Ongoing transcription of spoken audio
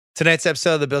Tonight's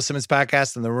episode of the Bill Simmons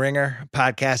Podcast on the Ringer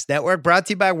Podcast Network brought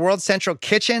to you by World Central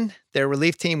Kitchen, their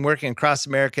relief team working across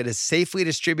America to safely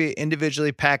distribute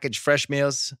individually packaged fresh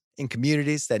meals in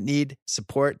communities that need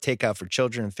support, takeout for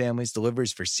children and families,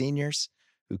 deliveries for seniors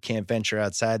who can't venture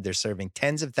outside. They're serving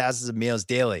tens of thousands of meals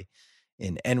daily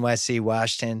in NYC,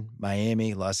 Washington,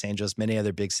 Miami, Los Angeles, many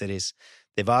other big cities.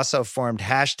 They've also formed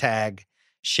hashtag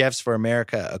Chefs for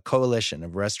America, a coalition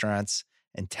of restaurants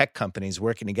and tech companies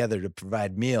working together to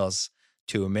provide meals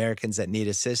to Americans that need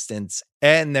assistance.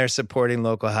 And they're supporting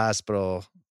local hospital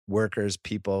workers,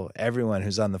 people, everyone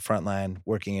who's on the front line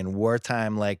working in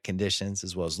wartime-like conditions,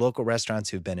 as well as local restaurants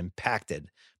who've been impacted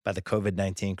by the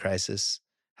COVID-19 crisis.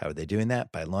 How are they doing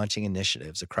that? By launching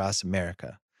initiatives across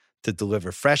America to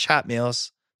deliver fresh hot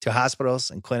meals to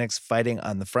hospitals and clinics fighting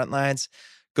on the front lines.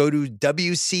 Go to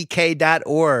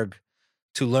WCK.org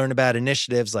to learn about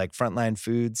initiatives like Frontline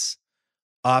Foods,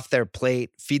 Off Their Plate,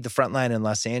 Feed the Frontline in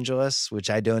Los Angeles, which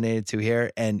I donated to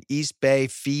here, and East Bay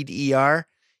Feed ER.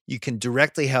 You can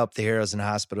directly help the heroes in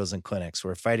hospitals and clinics who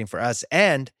are fighting for us,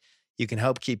 and you can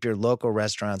help keep your local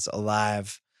restaurants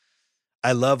alive.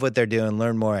 I love what they're doing.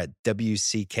 Learn more at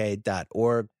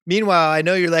WCK.org. Meanwhile, I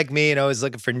know you're like me and always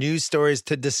looking for news stories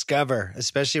to discover,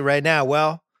 especially right now.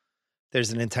 Well, there's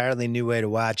an entirely new way to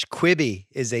watch. Quibi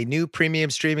is a new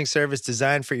premium streaming service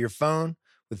designed for your phone,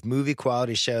 with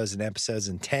movie-quality shows and episodes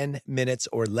in 10 minutes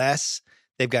or less.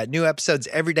 They've got new episodes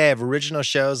every day of original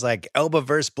shows like Elba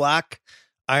vs. Block,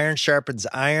 Iron Sharpens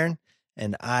Iron,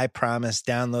 and I promise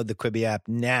download the Quibi app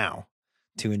now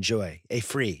to enjoy a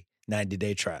free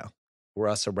 90-day trial. We're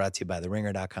also brought to you by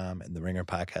TheRinger.com and the Ringer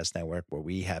Podcast Network, where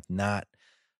we have not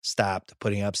stopped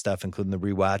putting up stuff, including the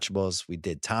rewatchables. We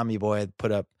did Tommy Boy,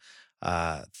 put up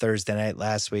Thursday night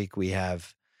last week. We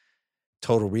have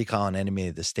Total Recall and Enemy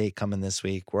of the State coming this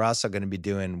week. We're also going to be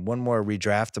doing one more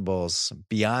Redraftables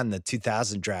beyond the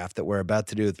 2000 draft that we're about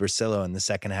to do with Russillo in the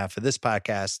second half of this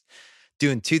podcast,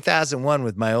 doing 2001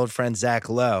 with my old friend Zach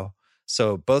Lowe.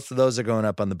 So both of those are going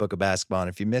up on the Book of Basketball. And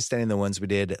if you missed any of the ones we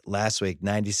did last week,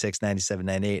 96, 97,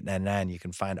 98, 99, you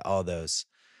can find all those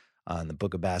on the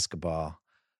Book of Basketball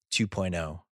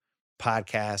 2.0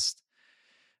 podcast.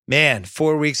 Man,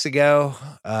 4 weeks ago,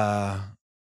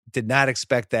 did not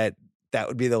expect that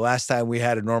would be the last time we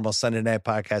had a normal Sunday night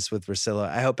podcast with Russillo.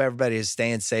 I hope everybody is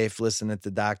staying safe, listening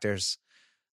to doctors,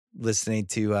 listening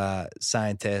to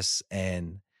scientists,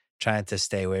 and trying to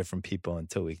stay away from people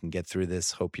until we can get through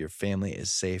this. Hope your family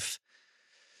is safe.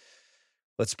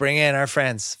 Let's bring in our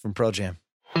friends from Pearl Jam.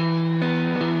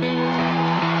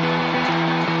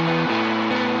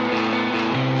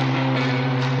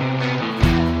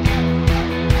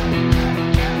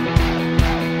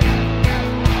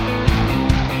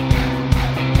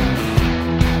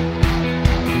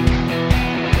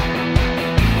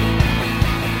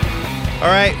 All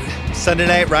right, Sunday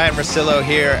night, Ryen Russillo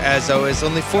here, as always.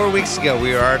 Only 4 weeks ago,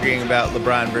 we were arguing about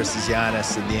LeBron versus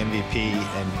Giannis and the MVP,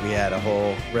 and we had a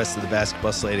whole rest of the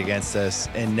basketball slate against us.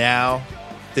 And now,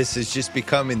 this is just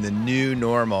becoming the new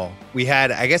normal. We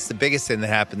had, I guess the biggest thing that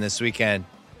happened this weekend,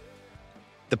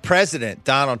 the president,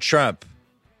 Donald Trump,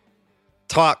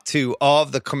 talked to all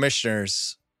of the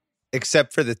commissioners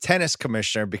except for the tennis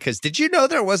commissioner, because did you know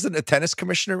there wasn't a tennis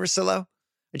commissioner, Russillo?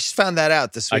 I just found that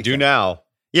out this weekend. I do now.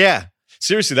 Yeah.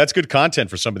 Seriously, that's good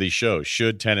content for some of these shows.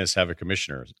 Should tennis have a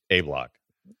commissioner? A block.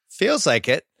 Feels like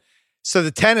it. So the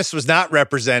tennis was not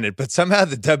represented, but somehow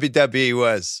the WWE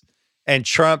was. And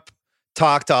Trump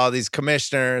talked to all these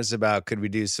commissioners about, could we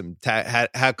do some,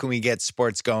 how can we get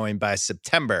sports going by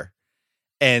September?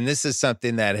 And this is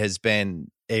something that has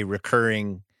been a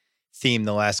recurring theme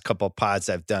the last couple of pods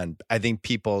I've done. I think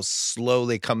people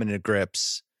slowly coming to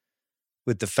grips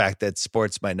with the fact that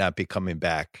sports might not be coming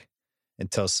back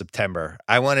until September.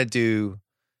 I want to do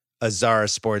a czar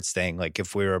sports thing, like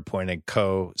if we were appointing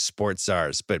co-sports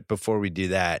czars. But before we do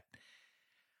that,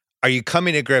 are you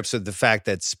coming to grips with the fact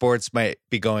that sports might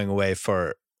be going away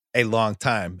for a long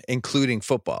time, including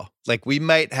football? Like we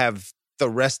might have the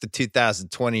rest of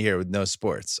 2020 here with no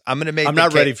sports. I'm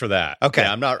not ready for that. Okay.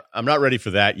 Yeah, I'm not ready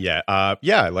for that yet.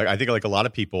 Like I think like a lot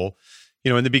of people,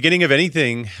 in the beginning of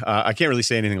anything, I can't really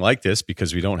say anything like this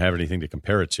because we don't have anything to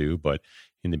compare it to, but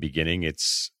in the beginning,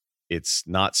 it's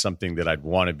not something that I'd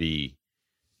want to be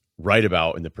right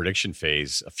about in the prediction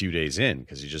phase a few days in,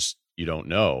 because you don't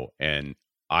know. And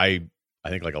I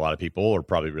think like a lot of people are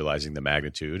probably realizing the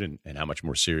magnitude and how much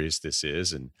more serious this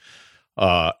is. And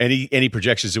Any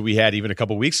projections that we had even a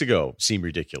couple weeks ago seem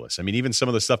ridiculous. I mean, even some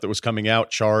of the stuff that was coming out,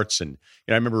 charts, and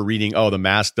I remember reading, the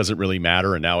mask doesn't really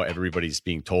matter, and now everybody's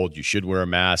being told you should wear a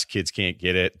mask. Kids can't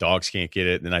get it, dogs can't get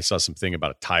it. And then I saw something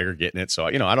about a tiger getting it. So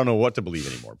I don't know what to believe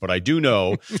anymore. But I do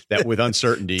know that with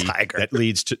uncertainty, that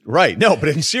leads to right. No, but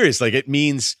I'm serious. Like it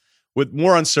means with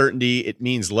more uncertainty, it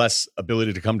means less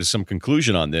ability to come to some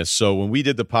conclusion on this. So when we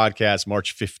did the podcast,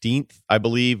 March 15th, I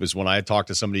believe, is when I talked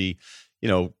to somebody,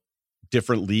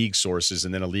 different league sources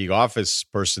and then a league office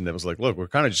person that was like, look, we're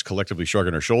kind of just collectively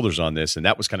shrugging our shoulders on this. And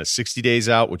that was kind of 60 days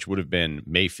out, which would have been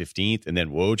May 15th. And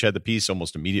then Woj had the piece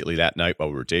almost immediately that night while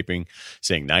we were taping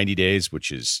saying 90 days, which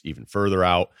is even further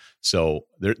out. So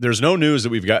there's no news that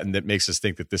we've gotten that makes us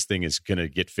think that this thing is going to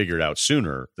get figured out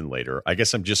sooner than later. I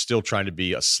guess I'm just still trying to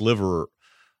be a sliver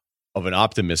of an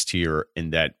optimist here in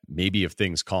that maybe if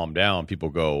things calm down, people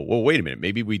go, well, wait a minute,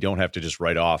 maybe we don't have to just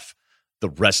write off the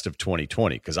rest of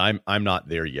 2020, because I'm not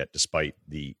there yet, despite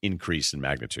the increase in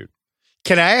magnitude.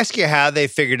 Can I ask you how they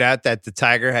figured out that the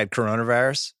tiger had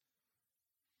coronavirus?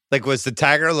 Like, was the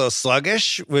tiger a little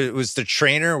sluggish? Was the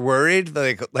trainer worried?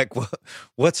 Like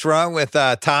what's wrong with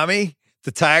Tommy,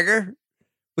 the tiger?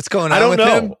 What's going on with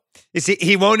him? Is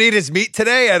he won't eat his meat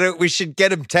today? We should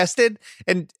get him tested.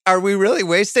 And are we really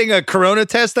wasting a corona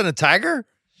test on a tiger?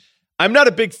 I'm not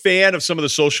a big fan of some of the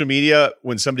social media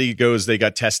when somebody goes, they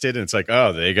got tested, and it's like,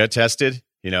 oh, they got tested,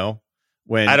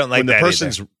 when I don't like when the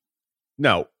person's either.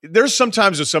 No, there's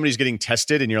sometimes if somebody's getting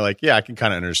tested and you're like, yeah, I can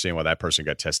kind of understand why that person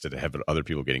got tested to have other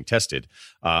people getting tested.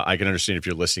 I can understand if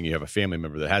you're listening, you have a family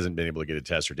member that hasn't been able to get a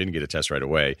test or didn't get a test right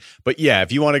away. But yeah,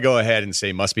 if you want to go ahead and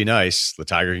say, must be nice, the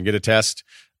tiger can get a test,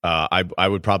 I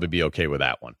would probably be okay with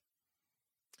that one.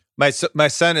 My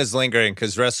son is lingering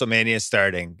because WrestleMania is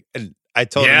starting. And I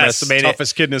told him WrestleMania,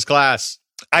 toughest kid in his class.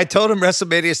 I told him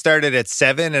WrestleMania started at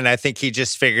 7, and I think he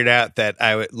just figured out that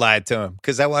I lied to him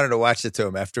because I wanted to watch it to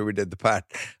him after we did the pod.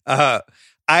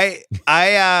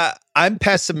 I'm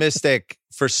pessimistic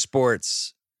for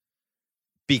sports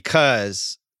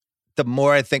because the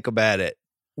more I think about it,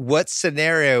 what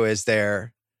scenario is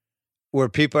there where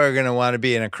people are going to want to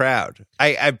be in a crowd?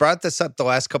 I brought this up the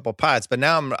last couple pods, but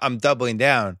now I'm doubling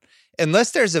down.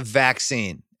 Unless there's a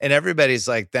vaccine, and everybody's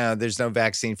like, no, there's no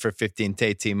vaccine for 15 to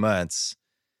 18 months,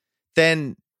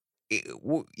 then,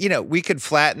 we could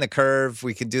flatten the curve.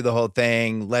 We could do the whole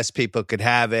thing. Less people could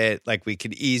have it. Like we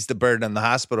could ease the burden on the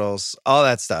hospitals, all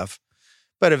that stuff.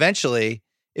 But eventually,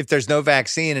 if there's no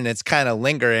vaccine and it's kind of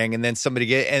lingering and then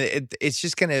somebody it's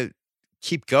just going to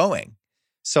keep going.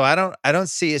 So I don't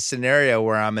see a scenario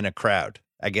where I'm in a crowd,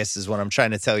 I guess is what I'm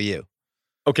trying to tell you.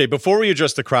 Okay, before we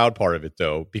address the crowd part of it,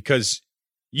 though, because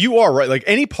you are right. Like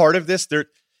any part of this,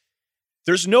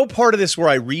 there's no part of this where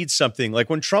I read something like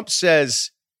when Trump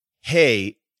says,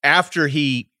 hey, after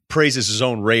he praises his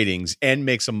own ratings and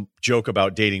makes a joke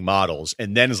about dating models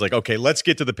and then is like, okay, let's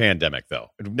get to the pandemic, though.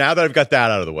 Now that I've got that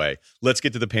out of the way, let's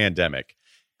get to the pandemic.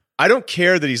 I don't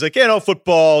care that he's like,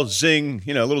 football, zing,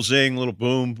 a little zing, a little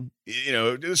boom,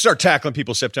 start tackling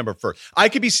people September 1st. I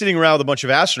could be sitting around with a bunch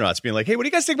of astronauts being like, hey, what do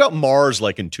you guys think about Mars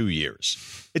like in 2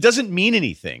 years? It doesn't mean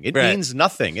anything. It means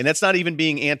nothing. And that's not even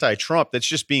being anti-Trump. That's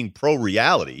just being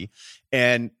pro-reality.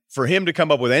 And for him to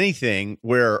come up with anything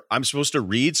where I'm supposed to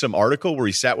read some article where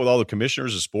he sat with all the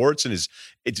commissioners of sports and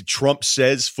it's Trump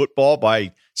says football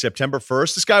by September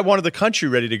 1st, this guy wanted the country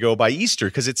ready to go by Easter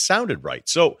because it sounded right.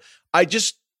 So I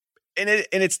just,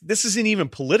 this isn't even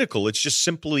political. It's just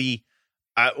simply,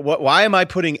 why am I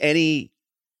putting any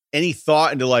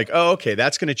thought into like, oh, okay,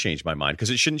 that's going to change my mind? Because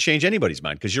it shouldn't change anybody's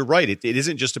mind. Because you're right. It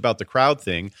isn't just about the crowd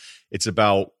thing. It's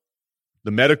about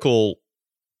the medical,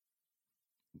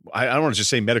 I don't want to just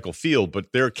say medical field,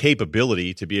 but their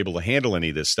capability to be able to handle any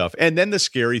of this stuff. And then the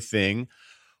scary thing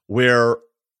where,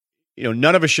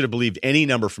 none of us should have believed any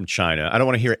number from China. I don't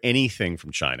want to hear anything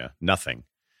from China, nothing.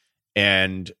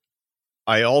 And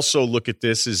I also look at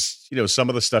this as, some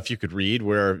of the stuff you could read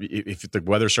where if the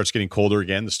weather starts getting colder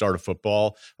again, the start of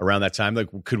football around that time, like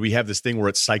could we have this thing where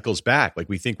it cycles back? Like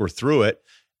we think we're through it.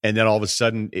 And then all of a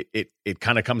sudden it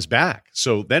kind of comes back.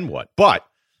 So then what? But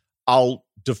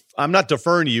I'm not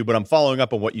deferring to you, but I'm following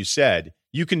up on what you said.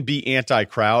 You can be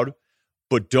anti-crowd,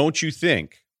 but don't you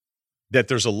think that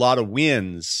there's a lot of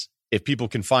wins if people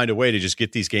can find a way to just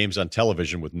get these games on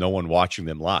television with no one watching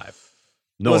them live,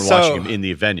 watching them in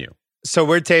the venue? So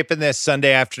we're taping this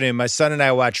Sunday afternoon. My son and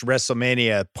I watched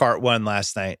WrestleMania Part 1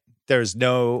 last night. There's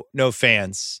no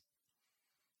fans.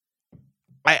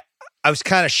 I was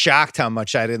kind of shocked how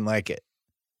much I didn't like it.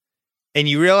 And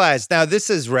you realize now this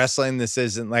is wrestling. This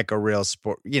isn't like a real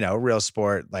sport, real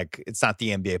sport. Like it's not the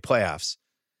NBA playoffs.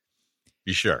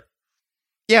 You sure?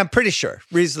 Yeah, I'm pretty sure.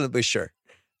 Reasonably sure.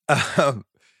 Um,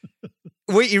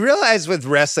 what you realize with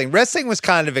wrestling was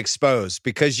kind of exposed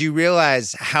because you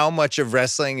realize how much of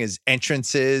wrestling is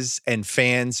entrances and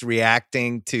fans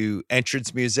reacting to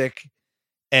entrance music.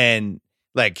 And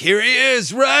like, here he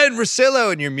is, Ryen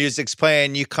Russillo, and your music's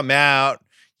playing. You come out,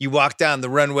 you walk down the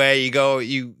runway, you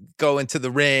go into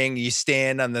the ring, you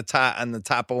stand on the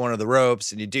top of one of the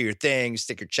ropes, and you do your thing, you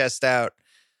stick your chest out.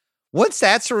 Once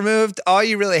that's removed, all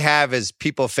you really have is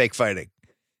people fake fighting.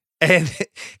 And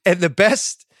the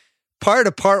best part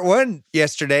of part one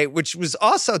yesterday, which was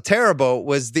also terrible,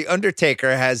 was The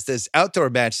Undertaker has this outdoor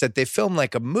match that they filmed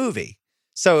like a movie.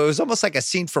 So it was almost like a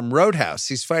scene from Roadhouse.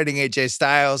 He's fighting AJ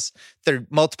Styles. There are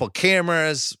multiple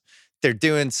cameras. They're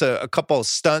doing a couple of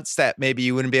stunts that maybe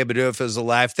you wouldn't be able to do if it was a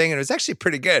live thing. And it was actually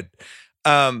pretty good.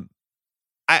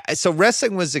 So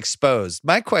wrestling was exposed.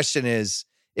 My question is,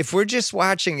 if we're just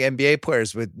watching NBA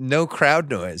players with no crowd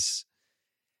noise,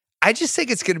 I just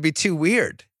think it's going to be too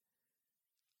weird.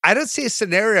 I don't see a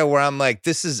scenario where I'm like,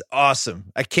 this is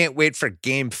awesome. I can't wait for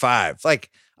game 5.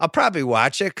 Like, I'll probably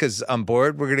watch it because I'm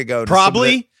bored. We're going to go.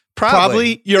 Probably.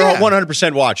 You're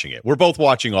 100% watching it. We're both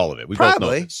watching all of it. We both know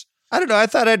this. I don't know. I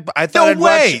thought I'd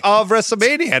watch all of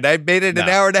WrestleMania, and I made it an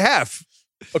hour and a half.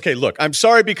 Okay, look, I'm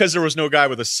sorry because there was no guy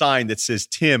with a sign that says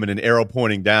Tim and an arrow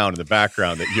pointing down in the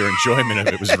background that your enjoyment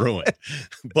of it was ruined.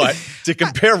 But to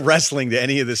compare wrestling to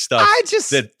any of this stuff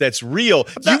that's real,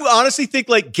 you honestly think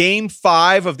like game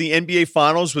 5 of the NBA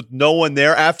Finals with no one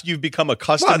there after you've become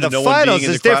accustomed to no one being in the crowd? The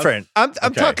finals is different.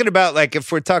 I'm talking about like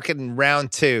if we're talking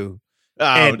round 2.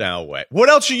 Oh, no way. What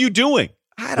else are you doing?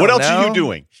 What else are you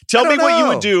doing? Tell me what you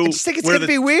would do. I just think it's going to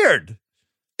be weird.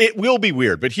 It will be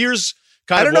weird, but here's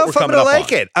I don't know if I'm going to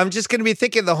like it. I'm just going to be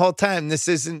thinking the whole time, this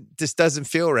doesn't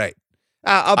feel right.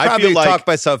 I'll probably talk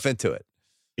myself into it.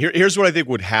 Here's what I think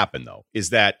would happen, though,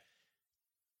 is that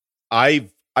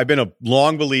I've been a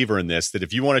long believer in this, that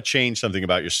if you want to change something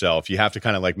about yourself, you have to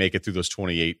kind of like make it through those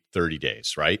 28, 30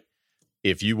 days, right?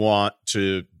 If you want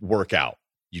to work out,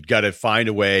 you've got to find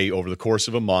a way over the course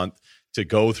of a month to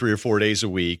go 3 or 4 days a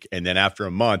week. And then after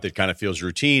a month, it kind of feels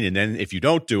routine. And then if you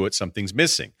don't do it, something's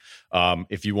missing.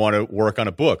 If you want to work on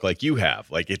a book like you have,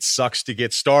 like it sucks to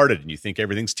get started and you think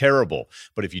everything's terrible.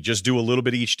 But if you just do a little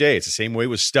bit each day, it's the same way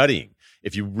with studying.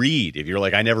 If you read, if you're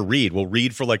like, I never read, well,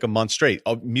 read for like a month straight,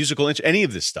 any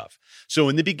of this stuff. So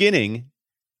in the beginning,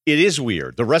 it is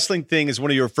weird. The wrestling thing is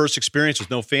one of your first experiences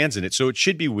with no fans in it. So it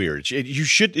should be weird. You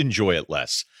should enjoy it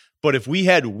less. But if we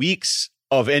had weeks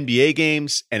of NBA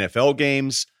games, NFL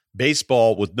games,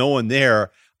 baseball with no one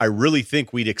there, I really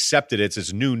think we'd accept it as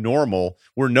its new normal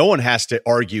where no one has to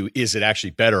argue, is it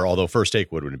actually better? Although First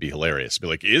Take would be hilarious. Be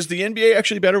like, is the NBA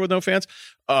actually better with no fans?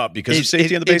 Because of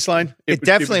safety on the baseline? It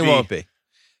definitely won't be.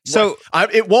 So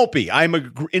it won't be.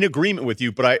 I'm in agreement with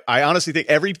you, but I honestly think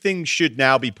everything should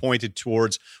now be pointed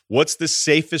towards what's the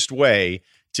safest way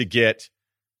to get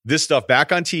this stuff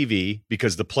back on TV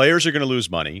because the players are going to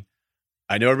lose money.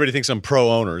 I know everybody thinks I'm pro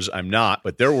owners. I'm not,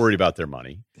 but they're worried about their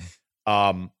money.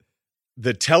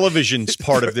 The television's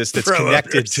part of this that's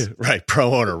connected to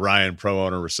pro owner Ryen, pro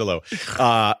owner Russillo.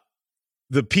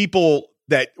 The people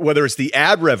that whether it's the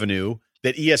ad revenue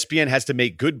that ESPN has to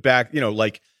make good back,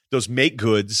 like those make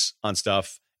goods on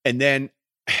stuff, and then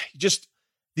just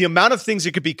the amount of things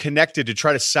that could be connected to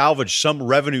try to salvage some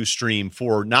revenue stream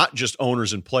for not just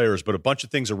owners and players, but a bunch of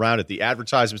things around it, the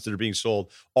advertisements that are being sold,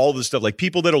 all this stuff, like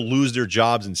people that'll lose their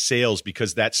jobs and sales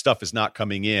because that stuff is not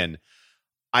coming in.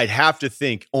 I'd have to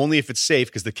think only if it's safe,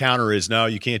 because the counter is, no,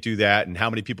 you can't do that. And how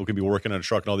many people can be working on a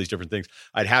truck and all these different things.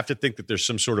 I'd have to think that there's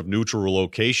some sort of neutral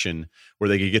location where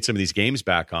they could get some of these games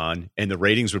back on and the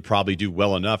ratings would probably do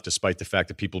well enough, despite the fact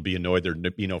that people be annoyed they're,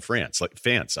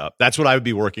 fans. That's what I would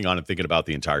be working on and thinking about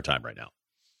the entire time right now.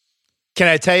 Can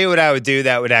I tell you what I would do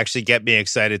that would actually get me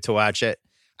excited to watch it?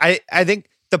 I think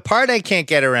the part I can't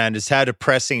get around is how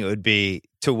depressing it would be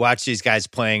to watch these guys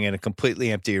playing in a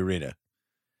completely empty arena.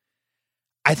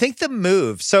 I think the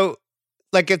move, so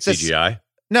like it's a CGI.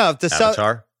 No, if the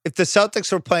Avatar.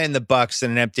 Celtics were playing the Bucks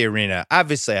in an empty arena,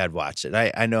 obviously I'd watch it.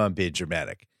 I know I'm being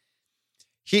dramatic.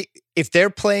 If they're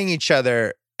playing each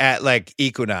other at like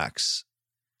Equinox,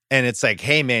 and it's like,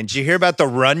 hey man, did you hear about the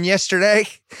run yesterday?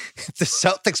 The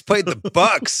Celtics played the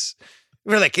Bucks.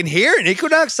 We're like, in here in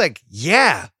Equinox, like,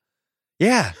 yeah.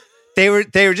 They were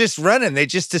just running. They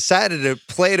just decided to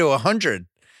play to 100.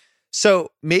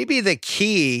 So maybe the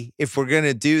key, if we're going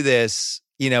to do this,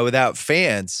 without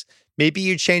fans, maybe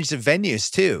you change the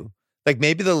venues too. Like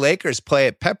maybe the Lakers play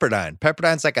at Pepperdine.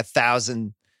 Pepperdine's like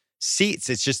 1,000 seats.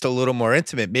 It's just a little more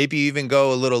intimate. Maybe you even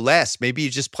go a little less. Maybe you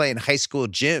just play in high school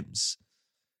gyms.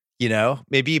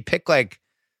 Maybe you pick like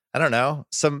I don't know,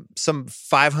 some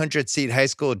 500 seat high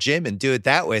school gym and do it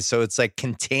that way. So it's like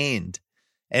contained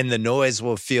and the noise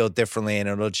will feel differently and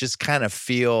it'll just kind of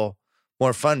feel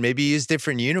more fun. Maybe use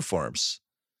different uniforms.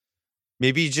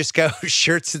 Maybe you just go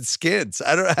shirts and skins.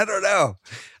 I don't know.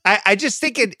 I just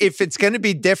think if it's going to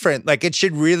be different, like it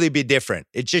should really be different.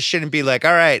 It just shouldn't be like,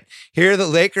 all right, here are the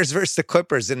Lakers versus the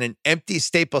Clippers in an empty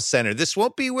Staples Center. This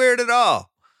won't be weird at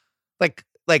all. Like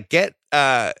get,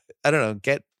 I don't know,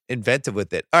 get inventive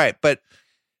with it. All right. But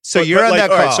you're on that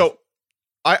call. Right, so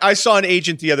I saw an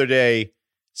agent the other day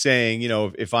saying,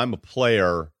 if I'm a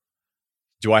player,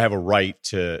 do I have a right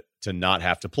to not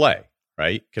have to play?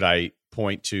 Right. Could I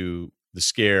point to the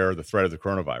threat of the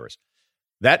coronavirus?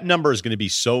 That number is going to be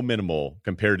so minimal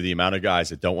compared to the amount of guys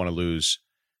that don't want to lose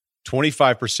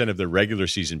 25% of their regular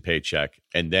season paycheck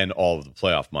and then all of the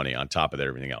playoff money on top of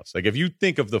everything else. Like if you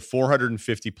think of the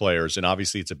 450 players, and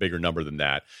obviously it's a bigger number than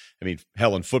that. I mean,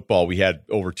 hell, in football, we had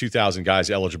over 2,000 guys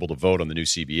eligible to vote on the new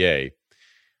CBA.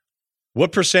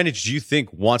 What percentage do you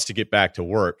think wants to get back to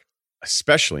work,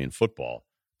 especially in football,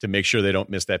 to make sure they don't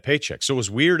miss that paycheck? So as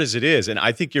weird as it is, and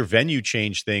I think your venue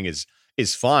change thing is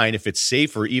fine if it's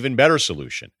safer, even better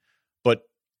solution. But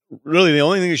really, the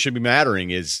only thing that should be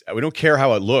mattering is we don't care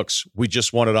how it looks. We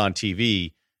just want it on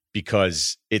TV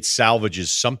because it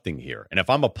salvages something here. And if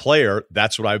I'm a player,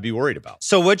 that's what I would be worried about.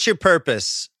 So what's your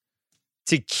purpose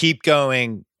to keep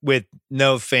going with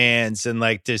no fans and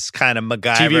like this kind of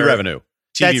MacGyver? TV revenue.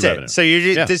 That's it. So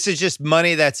this is just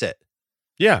money. That's it.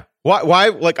 Yeah. Why?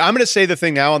 Like, I'm going to say the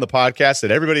thing now on the podcast that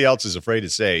everybody else is afraid to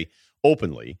say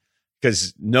openly,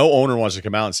 because no owner wants to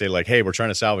come out and say like, hey, we're trying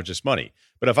to salvage this money.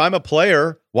 But if I'm a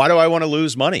player, why do I want to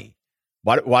lose money?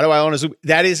 Why do I want to lose?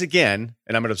 That is, again,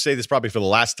 and I'm going to say this probably for the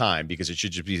last time because it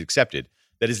should just be accepted.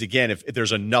 That is, again, if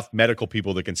there's enough medical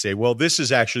people that can say, well, this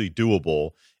is actually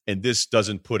doable and this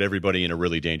doesn't put everybody in a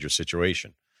really dangerous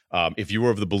situation. If you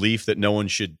were of the belief that no one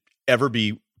should ever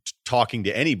be talking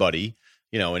to anybody,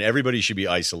 and everybody should be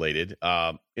isolated,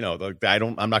 I'm not going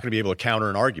to be able to counter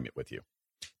an argument with you.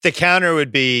 The counter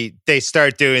would be they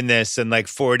start doing this and like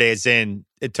 4 days in,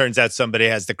 it turns out somebody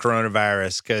has the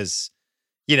coronavirus because,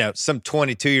 some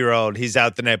 22-year-old, he's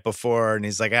out the night before and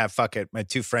he's like, fuck it. My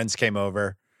two friends came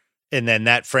over. And then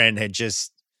that friend had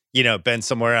just, been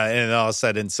somewhere and then all of a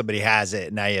sudden somebody has it.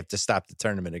 And now you have to stop the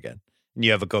tournament again. And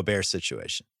you have a Gobert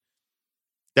situation.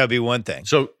 That would be one thing.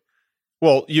 So,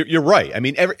 well, you're right. I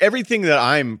mean, everything that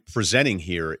I'm presenting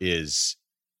here is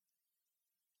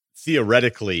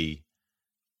theoretically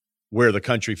where the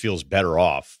country feels better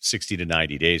off 60 to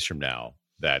 90 days from now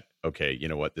that, okay, you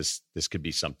know what, this could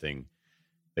be something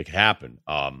that could happen.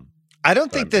 I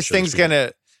don't think this thing's going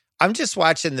to, I'm just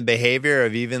watching the behavior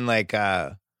of even like,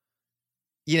 I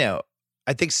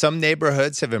think some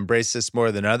neighborhoods have embraced this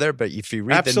more than other, but if you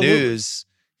read the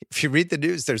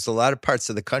news, there's a lot of parts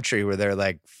of the country where they're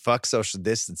like, fuck social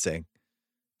distancing.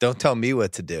 Don't tell me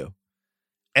what to do.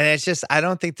 And it's just, I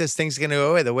don't think this thing's going to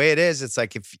go away. The way it is, it's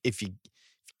like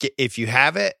if you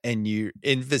have it and you're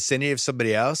in vicinity of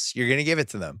somebody else, you're going to give it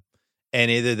to them. And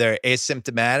either they're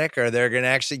asymptomatic or they're going to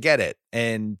actually get it.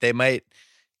 And they might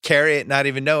carry it, not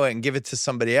even know it, and give it to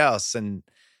somebody else. And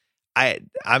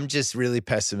I'm just really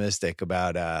pessimistic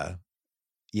about,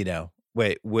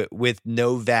 with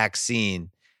no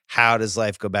vaccine, how does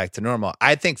life go back to normal?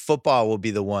 I think football will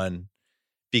be the one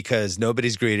because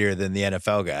nobody's greedier than the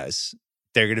NFL guys.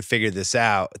 They're going to figure this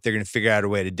out. They're going to figure out a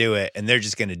way to do it, and they're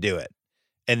just going to do it.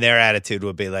 And their attitude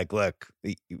will be like, look,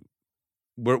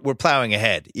 we're plowing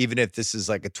ahead, even if this is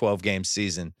like a 12-game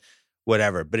season,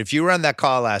 whatever. But if you were on that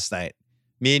call last night,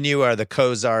 me and you are the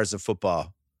co-czars of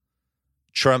football.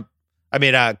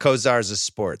 Co-czars of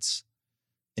sports.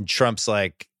 And Trump's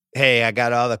like, hey, I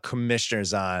got all the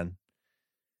commissioners on.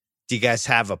 Do you guys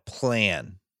have a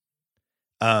plan?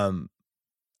 I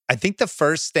think the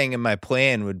first thing in my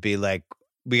plan would be like,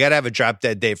 we got to have a drop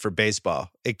dead date for baseball.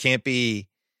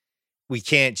 We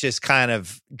can't just kind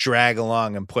of drag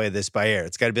along and play this by ear.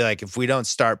 It's got to be like, if we don't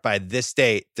start by this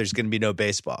date, there's going to be no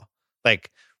baseball.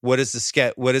 Like, what does the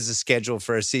schedule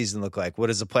for a season look like? What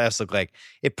does the playoffs look like?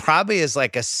 It probably is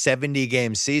like a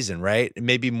 70-game season, right?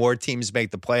 Maybe more teams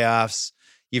make the playoffs.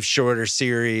 You have shorter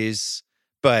series,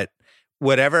 but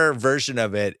whatever version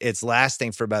of it, it's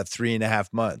lasting for about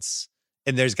 3.5 months.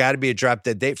 And there's got to be a drop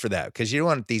dead date for that because you don't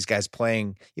want these guys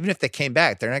playing, even if they came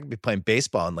back, they're not going to be playing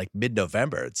baseball in like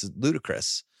mid-November. It's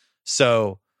ludicrous.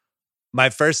 So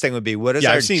my first thing would be, what is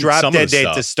our drop dead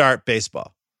date to start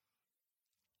baseball?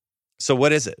 So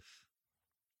what is it?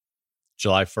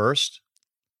 July 1st?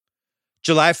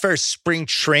 July 1st, spring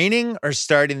training or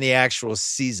starting the actual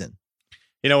season?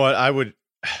 You know what?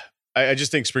 I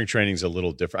just think spring training is a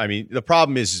little different. I mean, the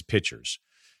problem is pitchers.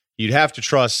 you'd have to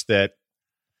trust that.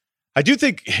 I do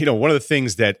think, one of the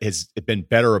things that has been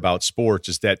better about sports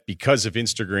is that because of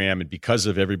Instagram and because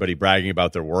of everybody bragging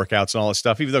about their workouts and all this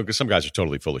stuff, even though some guys are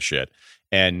totally full of shit.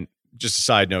 And just a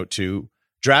side note too,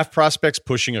 draft prospects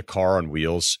pushing a car on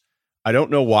wheels. I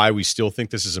don't know why we still think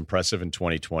this is impressive in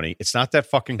 2020. It's not that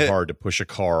fucking hard to push a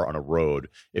car on a road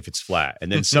if it's flat.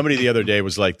 And then somebody the other day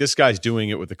was like, this guy's doing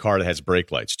it with a car that has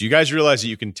brake lights. Do you guys realize that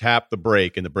you can tap the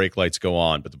brake and the brake lights go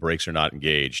on, but the brakes are not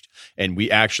engaged? And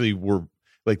we actually were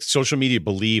like, social media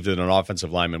believed that an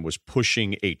offensive lineman was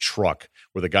pushing a truck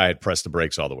where the guy had pressed the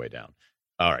brakes all the way down.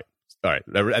 All right.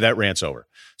 That rant's over.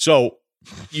 So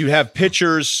you have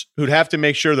pitchers who'd have to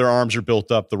make sure their arms are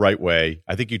built up the right way.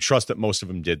 I think you trust that most of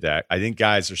them did that. I think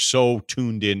guys are so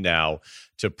tuned in now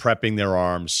to prepping their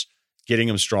arms, getting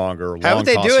them stronger. How would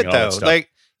they do it though? Like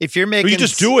if you're making, you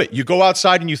just do it. You go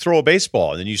outside and you throw a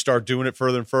baseball, and then you start doing it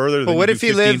further and further. But what if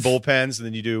you live bullpens, and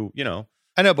then you do,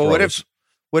 I know, but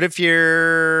what if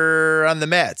you're on the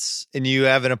Mets and you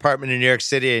have an apartment in New York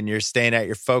City and you're staying at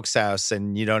your folks' house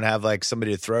and you don't have like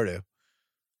somebody to throw to,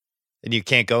 and you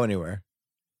can't go anywhere?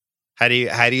 How do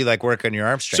you like work on your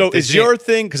arm strength? So is your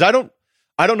thing, because I don't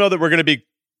know that we're going to be,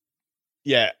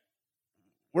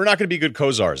 we're not going to be good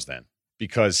Kozars then,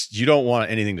 because you don't want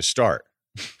anything to start.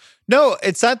 No,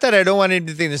 it's not that I don't want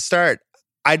anything to start.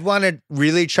 I'd want to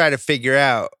really try to figure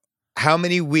out how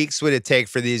many weeks would it take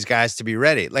for these guys to be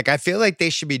ready. Like, I feel like they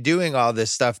should be doing all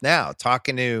this stuff now,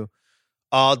 talking to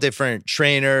all different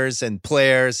trainers and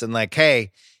players and like, hey,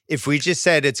 if we just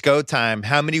said it's go time,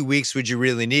 how many weeks would you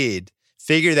really need?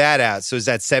 Figure that out. So is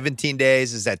that 17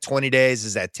 days? Is that 20 days?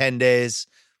 Is that 10 days?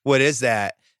 What is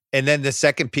that? And then the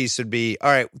second piece would be,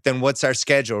 all right, then what's our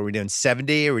schedule? Are we doing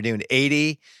 70? Are we doing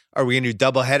 80? Are we going to do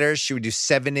double headers? Should we do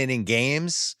 7-inning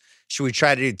games? Should we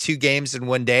try to do 2 games in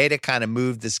one day to kind of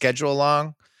move the schedule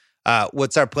along?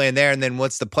 What's our plan there? And then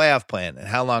what's the playoff plan? And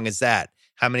how long is that?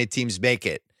 How many teams make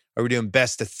it? Are we doing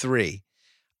best of 3?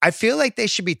 I feel like they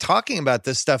should be talking about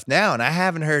this stuff now, and I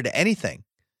haven't heard anything.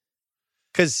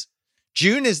 Because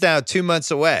June is now 2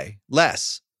 months away,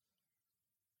 less.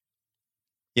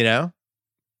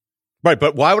 Right,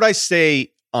 but why would I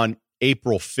say on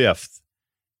April 5th,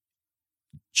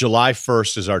 July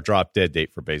 1st is our drop dead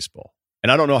date for baseball?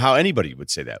 And I don't know how anybody would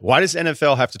say that. Why does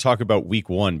NFL have to talk about week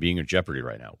 1 being in jeopardy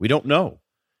right now? We don't know.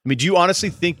 I mean, do you honestly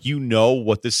think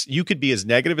what this, you could be as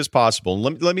negative as possible.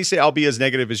 And let me say I'll be as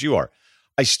negative as you are.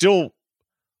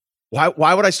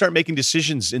 Why would I start making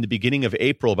decisions in the beginning of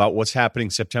April about what's happening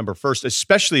September 1st,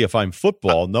 especially if I'm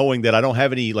football, knowing that I don't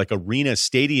have any like arena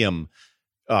stadium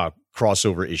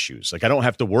crossover issues? Like I don't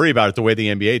have to worry about it the way the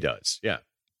NBA does. Yeah.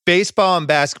 Baseball and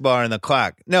basketball are on the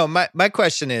clock. No, my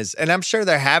question is, and I'm sure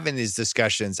they're having these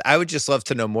discussions, I would just love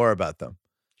to know more about them.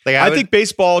 Like I think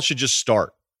baseball should just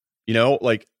start.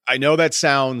 Like I know that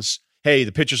sounds, hey,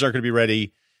 the pitchers aren't going to be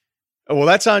ready. Well,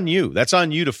 that's on you. That's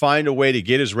on you to find a way to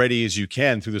get as ready as you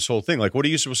can through this whole thing. Like, what are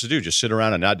you supposed to do? Just sit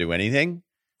around and not do anything?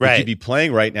 Right. You'd be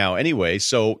playing right now anyway.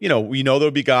 So, we know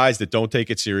there'll be guys that don't take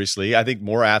it seriously. I think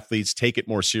more athletes take it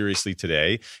more seriously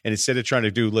today. And instead of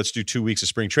trying to let's do 2 weeks of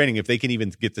spring training, if they can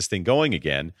even get this thing going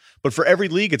again. But for every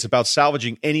league, it's about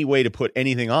salvaging any way to put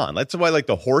anything on. That's why like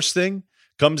the horse thing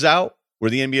comes out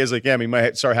where the NBA is like, we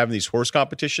might start having these horse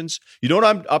competitions. You know what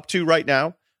I'm up to right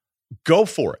now? Go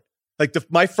for it. Like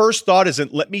my first thought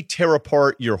isn't let me tear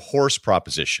apart your horse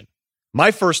proposition.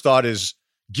 My first thought is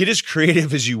get as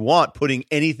creative as you want putting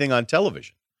anything on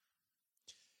television.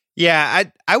 Yeah,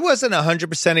 I wasn't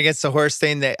 100% against the horse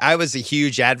thing. I was a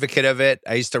huge advocate of it.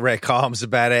 I used to write columns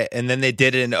about it. And then they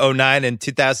did it in 2009 and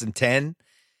 2010.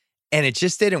 And it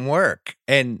just didn't work.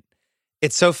 And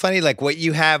it's so funny, like what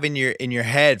you have in your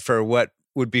head for what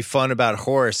would be fun about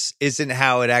horse isn't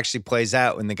how it actually plays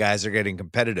out when the guys are getting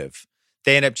competitive.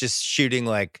 They end up just shooting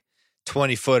like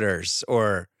 20-footers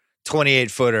or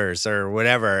 28-footers or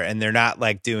whatever, and they're not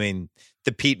like doing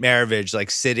the Pete Maravich like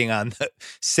sitting on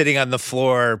the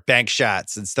floor bank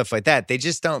shots and stuff like that. They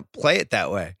just don't play it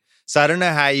that way. So I don't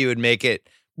know how you would make it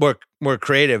more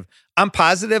creative. I'm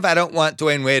positive I don't want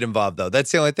Dwayne Wade involved though.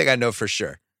 That's the only thing I know for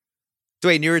sure.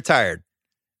 Dwayne, you're retired.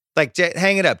 Like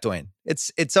hang it up, Dwayne.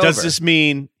 It's over. Does this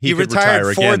mean he could retired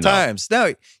retire 4 again, times?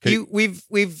 No,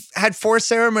 we've had 4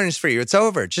 ceremonies for you. It's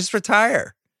over. Just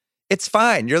retire. It's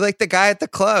fine. You're like the guy at the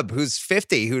club who's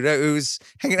 50, who's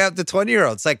hanging out with the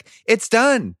 20-year-olds. Like it's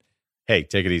done. Hey,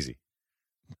 take it easy.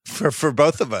 For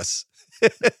both of us.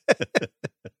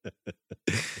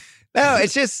 No,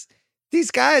 it's just these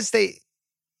guys.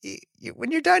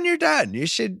 When you're done, you're done. You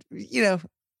should,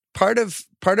 part of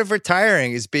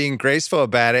retiring is being graceful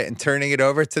about it and turning it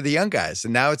over to the young guys.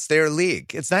 And now it's their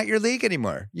league. It's not your league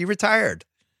anymore. You retired.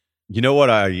 You know what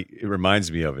it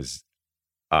reminds me of is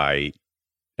I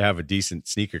have a decent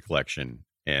sneaker collection,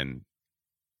 and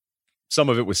some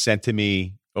of it was sent to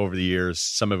me over the years.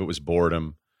 Some of it was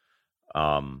boredom.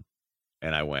 And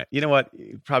I went, you know what?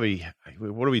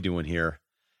 What are we doing here?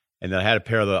 And then I had a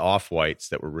pair of the Off-Whites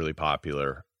that were really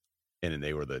popular. And then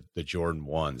they were the Jordan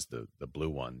 1s, the blue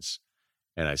ones.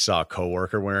 And I saw a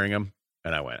coworker wearing them.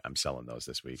 And I went, I'm selling those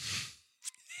this week.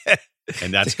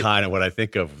 And that's kind of what I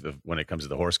think of when it comes to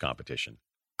the horse competition.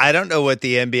 I don't know what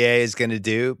the NBA is going to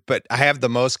do, but I have the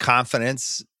most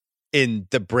confidence in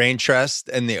the brain trust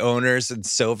and the owners and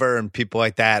Silver and people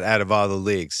like that out of all the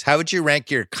leagues. How would you rank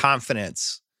your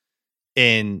confidence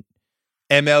in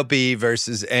MLB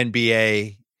versus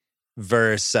NBA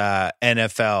versus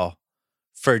NFL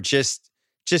for just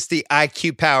the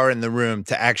IQ power in the room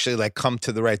to actually like come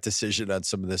to the right decision on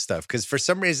some of this stuff? Because for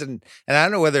some reason, and I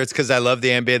don't know whether it's because I love the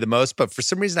NBA the most, but for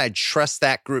some reason I trust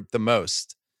that group the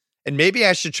most. And maybe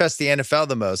I should trust the NFL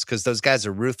the most because those guys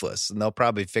are ruthless and they'll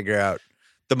probably figure out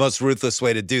the most ruthless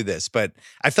way to do this. But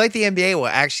I feel like the NBA will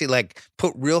actually like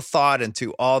put real thought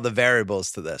into all the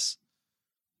variables to this.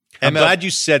 I'm glad you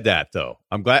said that, though.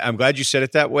 I'm glad you said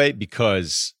it that way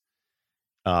because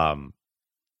the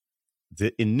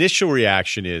initial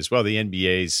reaction is, well, the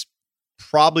NBA's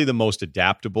probably the most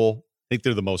adaptable. I think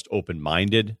they're the most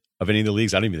open-minded of any of the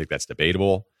leagues. I don't even think that's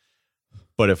debatable.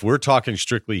 But if we're talking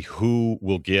strictly who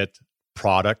will get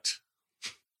product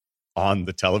on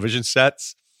the television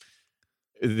sets,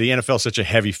 the NFL is such a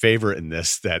heavy favorite in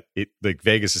this that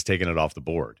Vegas is taking it off the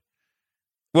board.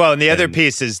 Well, and the other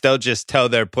piece is they'll just tell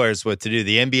their players what to do.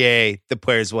 The NBA, the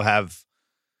players will have,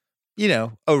 a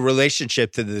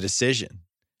relationship to the decision.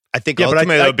 I think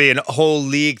ultimately it'll be a whole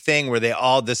league thing where they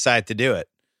all decide to do it.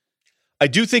 I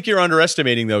do think you're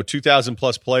underestimating, though, 2,000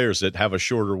 plus players that have a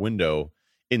shorter window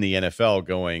in the NFL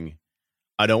going,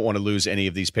 I don't want to lose any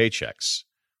of these paychecks.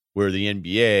 Where the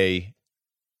NBA,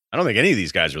 I don't think any of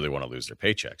these guys really want to lose their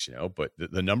paychecks, but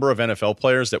the number of NFL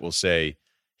players that will say,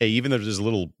 hey, even if there's a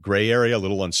little gray area, a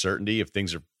little uncertainty, if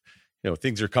things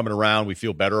are coming around, we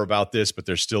feel better about this, but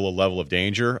there's still a level of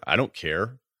danger. I don't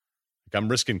care. Like, I'm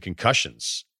risking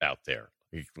concussions out there.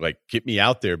 Like, get me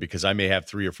out there because I may have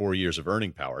 3 or 4 years of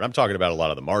earning power. And I'm talking about a lot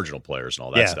of the marginal players and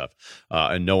all that stuff.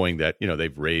 And knowing that, they'll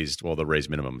raise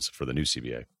minimums for the new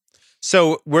CBA.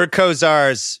 So we're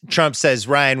Kozars. Trump says,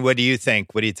 Ryan, what do you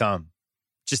think? What do you tell him?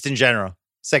 Just in general.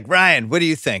 It's like, Ryan, what do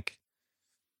you think?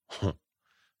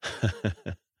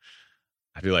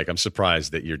 I feel like I'm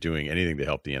surprised that you're doing anything to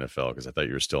help the NFL because I thought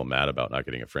you were still mad about not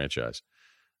getting a franchise.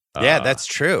 Yeah, that's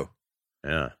true.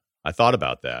 Yeah, I thought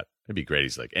about that. It'd be great.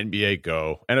 He's like, NBA,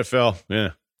 go.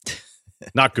 NFL,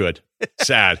 not good.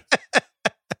 Sad.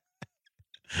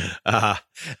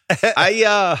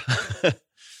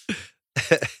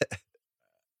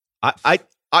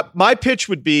 My pitch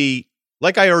would be,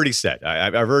 like I already said,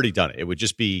 I've already done it. It would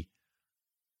just be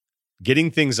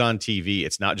getting things on TV.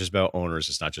 It's not just about owners.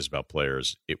 It's not just about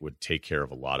players. It would take care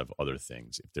of a lot of other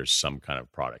things. If there's some kind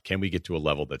of product, can we get to a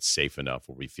level that's safe enough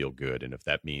where we feel good? And if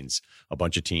that means a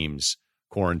bunch of teams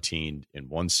quarantined in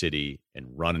one city and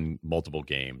running multiple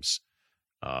games,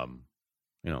 and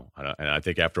I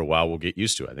think after a while we'll get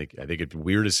used to it. I think it'd be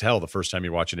weird as hell the first time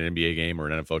you're watching an NBA game or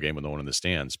an NFL game with no one in the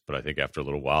stands. But I think after a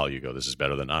little while you go, this is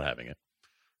better than not having it.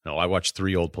 No, I watched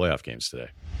 3 old playoff games today.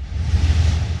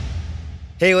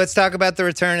 Hey, let's talk about the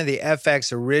return of the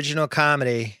FX original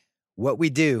comedy, What We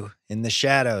Do in the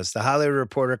Shadows. The Hollywood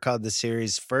Reporter called the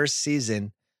series' first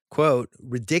season, quote,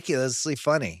 ridiculously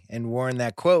funny, and warned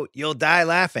that, quote, you'll die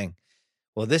laughing.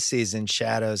 Well, this season,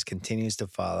 Shadows continues to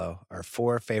follow our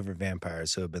 4 favorite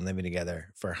vampires who have been living together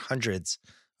for hundreds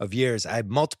of years. I have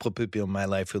multiple people in my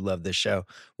life who love this show.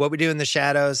 What We Do in the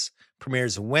Shadows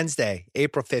premieres Wednesday,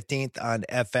 April 15th on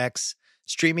FX,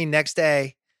 streaming next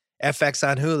day, FX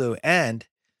on Hulu, and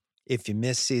if you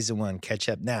missed season 1, catch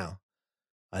up now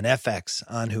on FX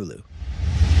on Hulu.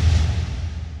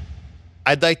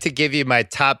 I'd like to give you my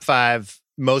top 5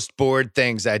 most bored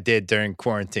things I did during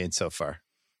quarantine so far.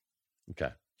 Okay.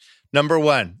 Number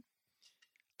 1,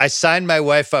 I signed my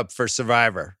wife up for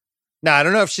Survivor. Now, I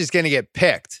don't know if she's going to get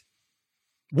picked.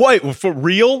 What? For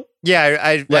real? Yeah,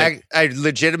 I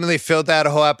legitimately filled out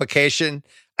a whole application.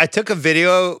 I took a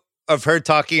video of her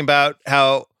talking about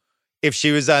how if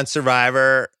she was on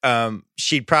Survivor,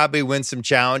 she'd probably win some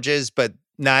challenges, but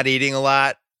not eating a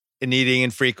lot and eating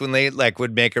infrequently, like,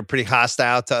 would make her pretty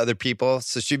hostile to other people.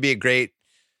 So she'd be a great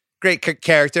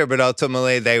character, but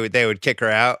ultimately they would kick her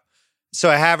out. So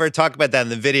I have her talk about that in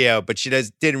the video, but she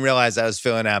didn't realize I was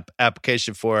filling out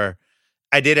application for her.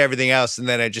 I did everything else, and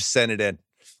then I just sent it in.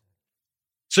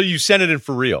 So you sent it in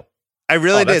for real? I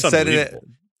really did send it in.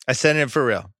 I sent it in for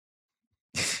real.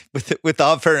 with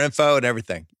all of her info and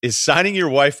everything. Is signing your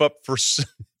wife up for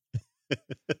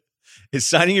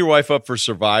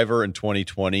Survivor in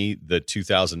 2020 the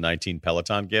 2019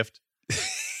 Peloton gift?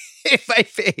 It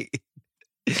might be.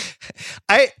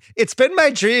 It's been my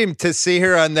dream to see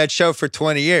her on that show for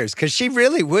 20 years because she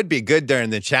really would be good during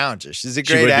the challenges. She's a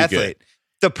great athlete.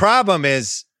 The problem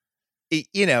is,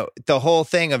 the whole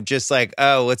thing of just like,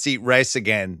 oh, let's eat rice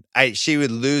again. She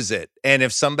would lose it. And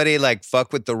if somebody like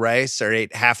fucked with the rice or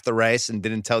ate half the rice and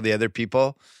didn't tell the other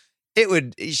people,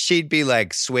 she'd be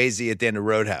like Swayze at the end of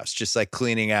Roadhouse, just like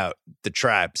cleaning out the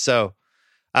tribe. So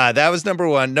that was number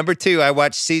one. Number two, I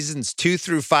watched seasons 2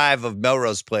 through 5 of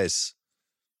Melrose Place.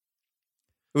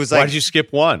 It was like, why did you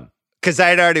skip one? Because I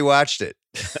had already watched it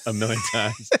a million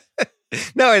times.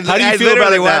 No, I feel literally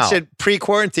about it watched now? it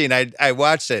pre-quarantine. I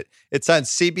watched it. It's on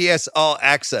CBS All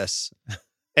Access.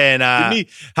 And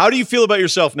how do you feel about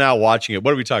yourself now watching it?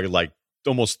 What are we talking, like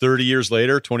almost 30 years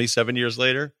later, 27 years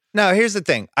later? No, here's the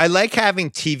thing. I like having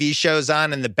TV shows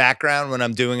on in the background when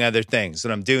I'm doing other things,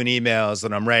 when I'm doing emails,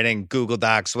 when I'm writing Google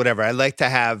Docs, whatever. I like to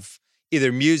have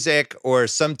either music or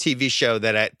some TV show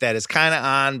that is kind of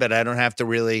on, but I don't have to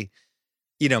really,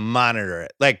 monitor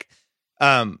it. Like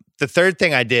the third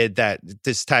thing I did that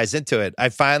this ties into it, I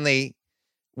finally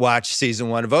watched season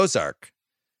 1 of Ozark,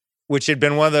 which had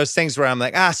been one of those things where I'm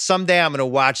like, someday I'm going to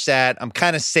watch that. I'm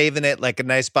kind of saving it like a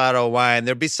nice bottle of wine.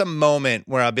 There'll be some moment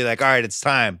where I'll be like, all right, it's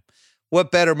time.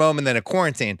 What better moment than a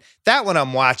quarantine? That one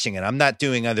I'm watching it. I'm not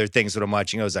doing other things when I'm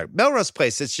watching Ozark. Melrose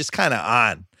Place, it's just kind of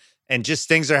on. And just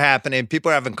things are happening.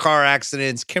 People are having car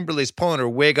accidents. Kimberly's pulling her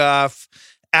wig off.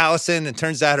 Allison, it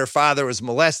turns out her father was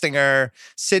molesting her.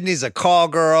 Sydney's a call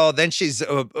girl. Then she's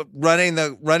running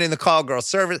the call girl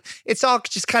service. It's all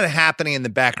just kind of happening in the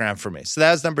background for me. So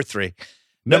that was number 3.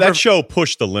 No, that show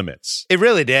pushed the limits. It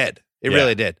really did. It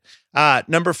really did.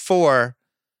 Number 4,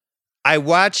 I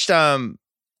watched a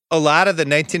lot of the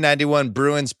 1991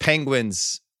 Bruins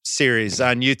Penguins series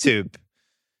on YouTube.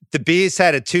 The Bees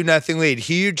had a 2-0 lead,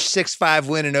 huge 6-5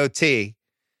 win in OT.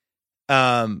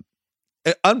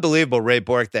 Unbelievable Ray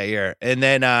Bork that year. And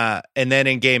then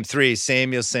in game 3,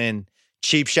 Samuelson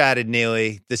cheap shotted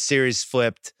Neely. The series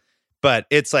flipped, but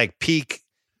it's like peak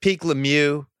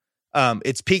Lemieux.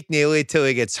 It's peak Neely till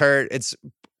he gets hurt. It's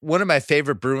one of my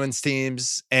favorite Bruins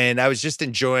teams, and I was just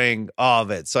enjoying all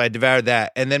of it. So I devoured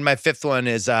that. And then my 5th one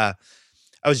is I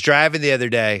was driving the other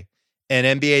day,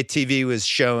 and NBA TV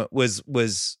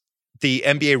was the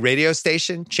NBA radio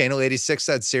station, Channel 86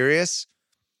 on Sirius.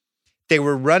 They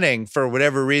were running, for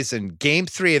whatever reason, Game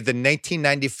 3 of the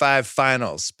 1995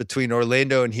 finals between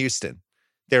Orlando and Houston.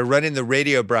 They were running the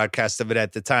radio broadcast of it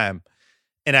at the time.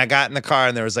 And I got in the car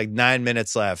and there was like 9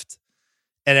 minutes left.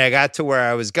 And I got to where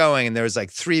I was going and there was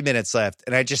like 3 minutes left.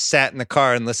 And I just sat in the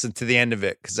car and listened to the end of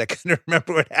it because I couldn't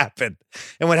remember what happened.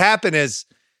 And what happened is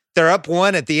they're up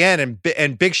 1 at the end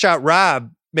and Big Shot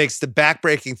Rob makes the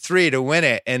backbreaking 3 to win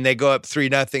it, and they go up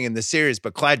 3-0 in the series.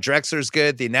 But Clyde Drexler's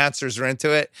good. The announcers are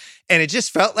into it. And it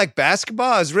just felt like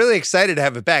basketball. I was really excited to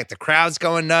have it back. The crowd's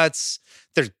going nuts.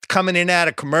 They're coming in out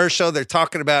of commercial. They're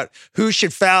talking about who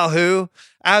should foul who.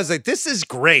 I was like, this is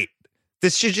great.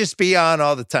 This should just be on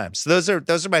all the time. So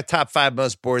those are my top 5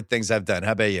 most bored things I've done.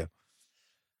 How about you?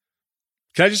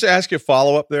 Can I just ask you a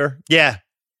follow-up there? Yeah.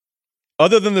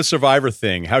 Other than the Survivor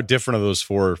thing, how different are those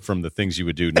 4 from the things you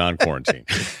would do non-quarantine?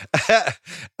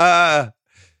 I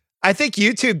think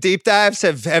YouTube deep dives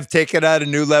have taken out a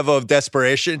new level of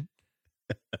desperation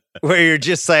where you're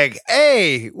just like,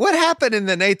 hey, what happened in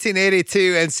the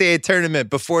 1982 NCAA tournament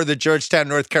before the Georgetown,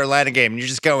 North Carolina game? And you're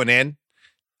just going in.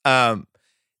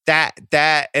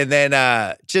 That, and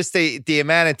then just the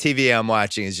amount of TV I'm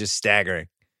watching is just staggering.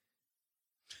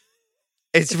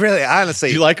 It's really, honestly.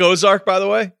 Do you like Ozark, by the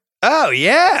way? Oh,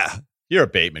 yeah. You're a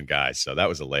Bateman guy, so that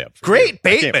was a layup for Great you.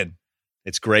 Bateman.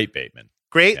 It's great Bateman.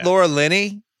 Great Laura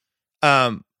Linney.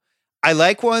 I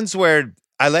like ones where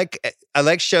I like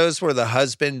shows where the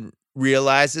husband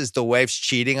realizes the wife's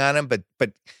cheating on him, but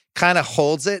kind of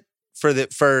holds it for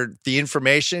the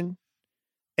information.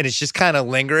 And it's just kind of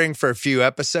lingering for a few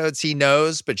episodes. He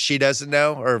knows, but she doesn't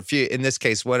know, or in this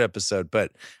case, 1 episode.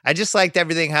 But I just liked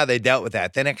everything, how they dealt with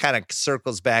that. Then it kind of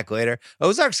circles back later.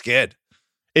 Ozark's good.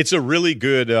 It's a really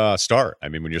good start. I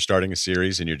mean, when you're starting a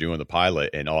series and you're doing the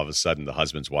pilot and all of a sudden the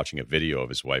husband's watching a video of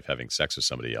his wife having sex with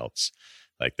somebody else,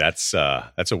 like that's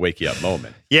a wake you up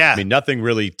moment. Yeah. I mean, nothing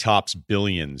really tops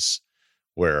Billions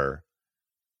where,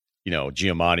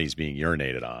 Giamatti's being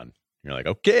urinated on. You're like,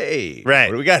 okay, right.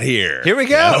 What do we got here? Here we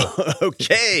go.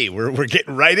 Okay, we're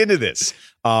getting right into this.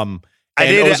 I'm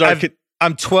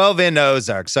 12 into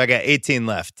Ozark, so I got 18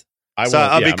 left.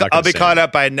 I'll be caught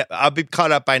up by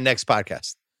next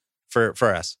podcast.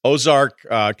 for us. Ozark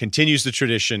continues the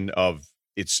tradition of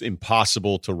it's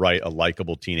impossible to write a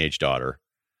likable teenage daughter,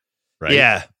 right?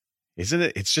 Yeah. Isn't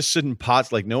it? It's just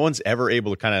impossible. Like no one's ever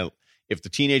able to kind of, if the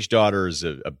teenage daughter is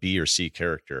a B or C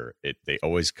character, they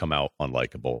always come out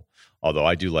unlikable. Although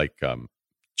I do like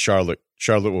Charlotte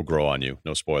will grow on you.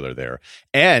 No spoiler there.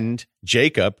 And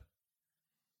Jacob,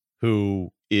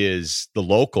 who is the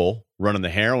local running the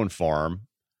heroin farm,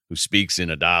 who speaks in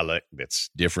a dialect that's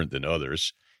different than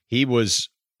others. He was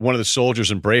one of the soldiers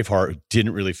in Braveheart who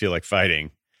didn't really feel like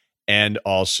fighting, and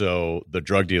also the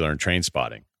drug dealer in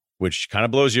Trainspotting, which kind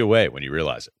of blows you away when you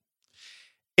realize it.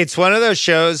 It's one of those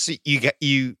shows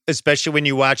you especially when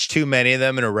you watch too many of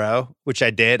them in a row, which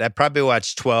I did. I probably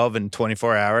watched 12 in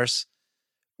 24 hours,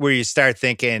 where you start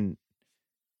thinking,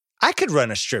 I could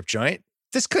run a strip joint.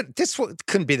 This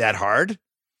couldn't be that hard,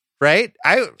 right?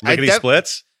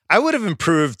 Splits. I would have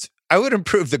improved. I would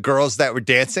improve the girls that were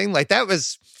dancing. Like that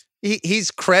was,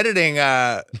 he's crediting,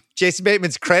 Jason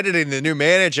Bateman's crediting the new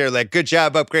manager, like, good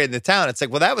job upgrading the town. It's like,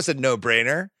 well, that was a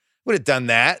no-brainer. Would have done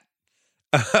that.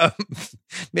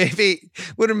 Maybe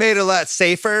would have made it a lot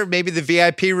safer. Maybe the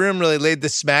VIP room really laid the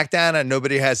smackdown on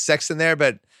nobody has sex in there.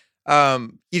 But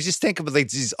you just think of like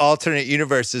these alternate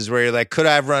universes where you're like, could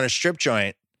I have run a strip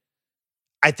joint?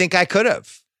 I think I could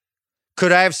have.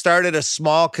 Could I have started a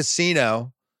small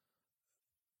casino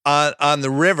on the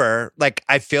river? Like,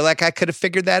 I feel like I could have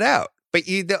figured that out. But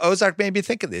the Ozark made me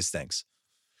think of these things.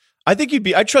 I think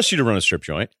I trust you to run a strip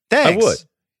joint. Thanks. I would.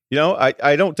 You know,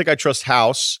 I don't think I trust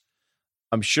House.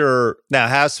 I'm sure. Now,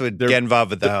 House would get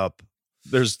involved with the help.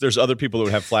 There's other people that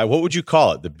would have flag. What would you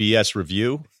call it? The BS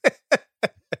review?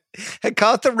 I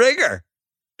call it the Ringer.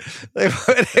 Like,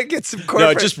 get some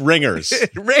corporate. No, just Ringers.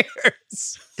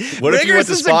 Ringers. What if you went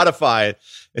to Spotify?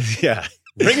 Yeah,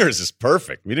 Ringers is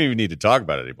perfect. We don't even need to talk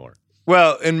about it anymore.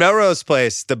 Well, in Melrose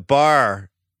Place, the bar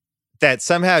that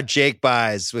somehow Jake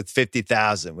buys with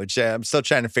 $50,000, which I'm still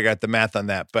trying to figure out the math on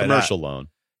that. But commercial loan.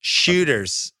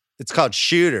 Shooters. It's called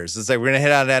Shooters. It's like, we're going to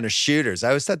head on down to Shooters. I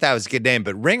always thought that was a good name,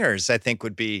 but Ringers, I think,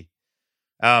 would be,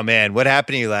 oh man, what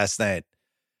happened to you last night?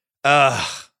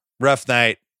 Rough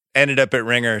night. Ended up at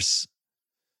Ringers.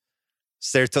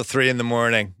 Was there till 3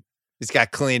 a.m. He's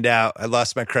got cleaned out. I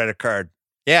lost my credit card.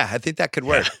 Yeah, I think that could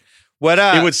work. Yeah. What?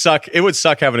 It would suck. It would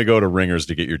suck having to go to Ringers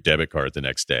to get your debit card the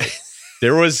next day.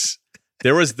 There was the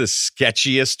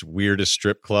sketchiest, weirdest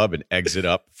strip club and Exit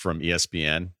Up from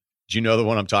ESPN. Do you know the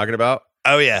one I'm talking about?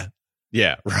 Oh yeah.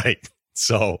 Yeah, right.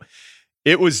 So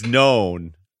it was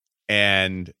known,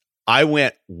 and I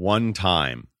went one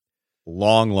time,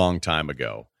 long time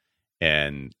ago,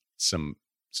 and some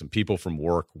people from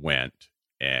work went,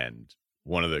 and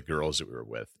one of the girls that we were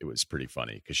with, it was pretty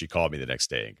funny because she called me the next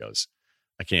day and goes,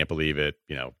 I can't believe it.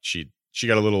 You know, she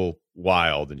got a little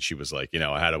wild, and she was like, you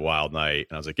know, I had a wild night.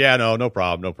 And I was like, yeah, no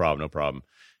problem.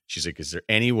 She's like, is there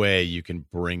any way you can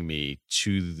bring me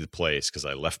to the place? Because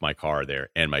I left my car there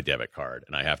and my debit card,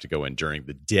 and I have to go in during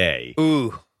the day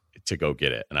to go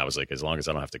get it. And I was like, as long as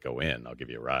I don't have to go in, I'll give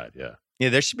you a ride. Yeah. Yeah,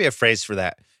 there should be a phrase for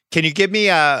that. Can you give me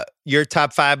your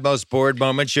top 5 most bored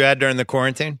moments you had during the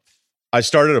quarantine? I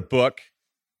started a book.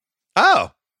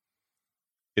 Oh.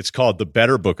 It's called The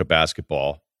Better Book of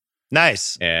Basketball.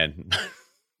 Nice. And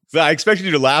I expected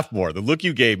you to laugh more. The look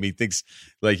you gave me thinks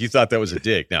like you thought that was a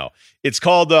dig. Now, it's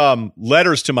called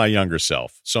Letters to My Younger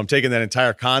Self. So I'm taking that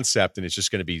entire concept, and it's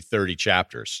just going to be 30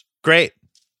 chapters. Great.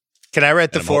 Can I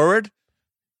write the forward?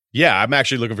 Yeah, I'm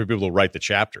actually looking for people to write the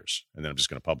chapters, and then I'm just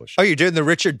going to publish. Oh, you're doing the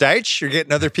Richard Deitch? You're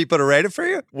getting other people to write it for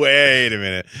you? Wait a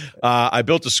minute. I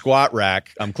built a squat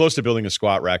rack. I'm close to building a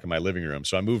squat rack in my living room.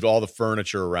 So I moved all the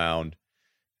furniture around.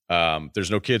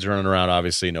 There's no kids running around,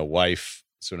 obviously, no wife.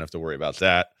 So we don't have to worry about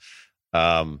that.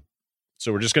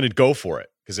 So we're just going to go for it.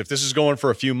 Because if this is going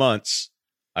for a few months,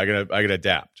 I gotta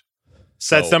adapt.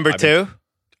 So that's number 2?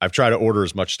 I've tried to order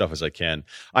as much stuff as I can.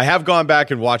 I have gone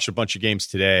back and watched a bunch of games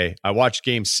today. I watched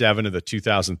Game 7 of the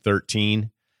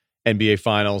 2013 NBA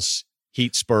Finals,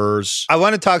 Heat Spurs. I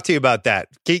want to talk to you about that.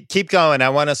 Keep going. I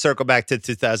want to circle back to the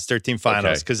 2013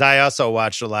 Finals because I also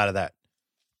watched a lot of that.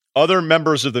 Other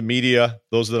members of the media,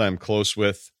 those that I'm close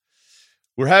with,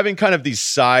 we're having kind of these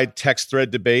side text thread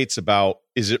debates about,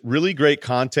 is it really great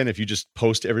content if you just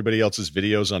post everybody else's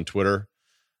videos on Twitter?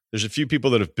 There's a few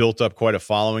people that have built up quite a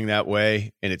following that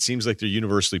way, and it seems like they're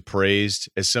universally praised.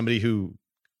 As somebody who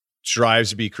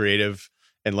strives to be creative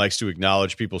and likes to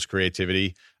acknowledge people's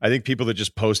creativity, I think people that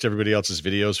just post everybody else's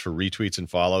videos for retweets and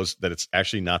follows, that it's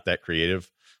actually not that creative.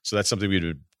 So that's something we'd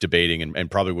be debating and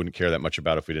probably wouldn't care that much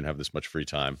about if we didn't have this much free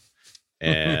time.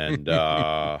 And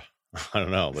I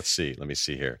don't know. Let me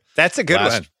see here. That's a good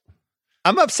one.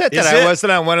 I'm upset that I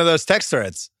wasn't on one of those text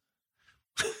threads.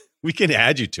 We can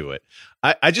add you to it.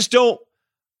 I just don't.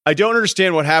 I don't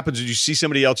understand what happens when you see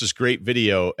somebody else's great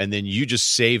video and then you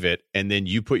just save it and then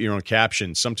you put your own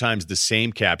caption, sometimes the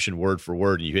same caption word for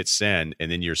word, and you hit send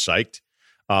and then you're psyched.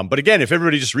 But again, if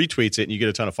everybody just retweets it and you get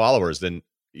a ton of followers, then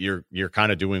you're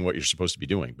kind of doing what you're supposed to be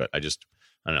doing. But I don't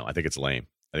know. I think it's lame.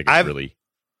 I think it's really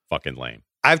fucking lame.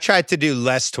 I've tried to do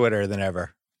less Twitter than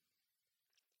ever.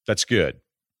 That's good.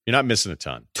 You're not missing a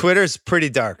ton. Twitter's pretty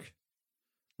dark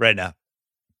right now.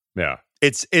 Yeah.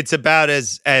 It's about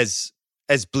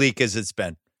as bleak as it's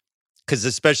been.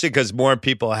 Especially because more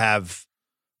people have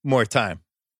more time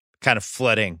kind of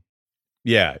flooding.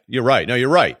 Yeah, you're right. No, you're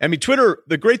right. I mean, Twitter,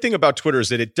 the great thing about Twitter is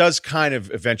that it does kind of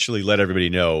eventually let everybody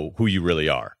know who you really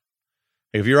are.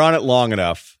 If you're on it long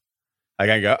enough, I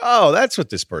can go, oh, that's what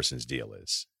this person's deal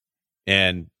is.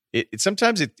 And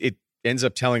sometimes it ends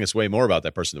up telling us way more about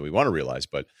that person than we want to realize.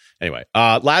 But anyway,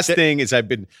 last thing is I've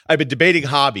been debating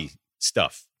hobby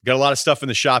stuff. Got a lot of stuff in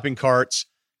the shopping carts.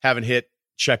 Haven't hit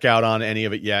checkout on any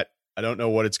of it yet. I don't know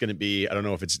what it's going to be. I don't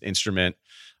know if it's an instrument.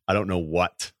 I don't know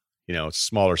what. It's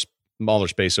smaller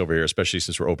space over here, especially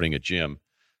since we're opening a gym.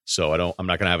 So I'm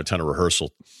not going to have a ton of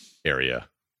rehearsal area.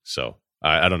 So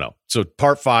I don't know. So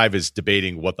part 5 is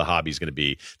debating what the hobby is going to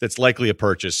be. That's likely a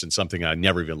purchase and something I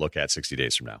never even look at 60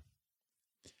 days from now.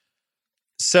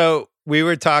 So we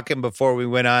were talking before we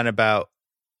went on about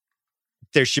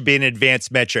there should be an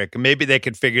advanced metric. Maybe they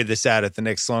could figure this out at the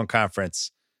next Sloan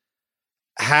conference.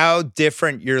 How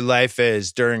different your life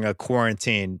is during a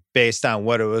quarantine based on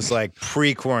what it was like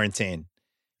pre-quarantine.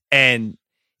 And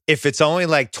if it's only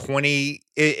like 20,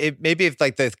 maybe if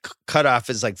like the cutoff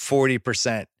is like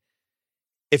 40%,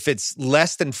 if it's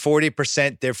less than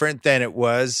 40% different than it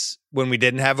was when we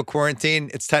didn't have a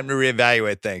quarantine, it's time to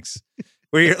reevaluate things.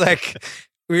 Where you're like,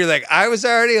 I was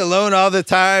already alone all the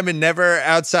time and never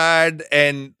outside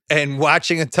and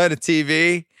watching a ton of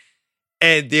TV.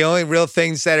 And the only real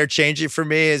things that are changing for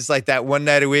me is like that one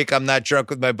night a week I'm not drunk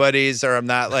with my buddies, or I'm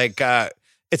not like,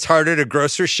 it's harder to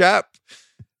grocery shop.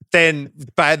 Then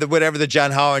by whatever the John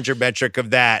Hollinger metric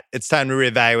of that, it's time to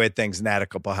reevaluate things and add a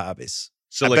couple hobbies.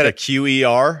 So like a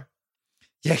QER?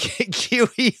 Yeah,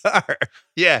 QER.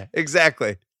 Yeah,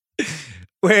 exactly.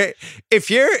 Where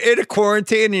if you're in a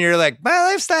quarantine and you're like, my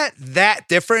life's not that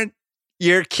different,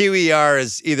 your QER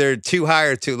is either too high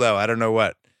or too low. I don't know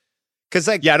what. Because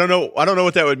I don't know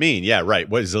what that would mean. Yeah, right.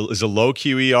 What is a low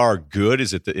QER good?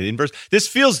 Is it the inverse? This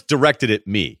feels directed at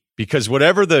me because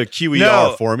whatever the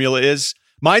QER formula is,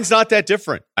 mine's not that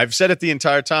different. I've said it the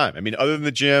entire time. I mean, other than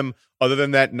the gym, other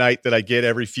than that night that I get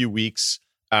every few weeks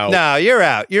out. No, you're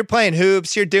out. You're playing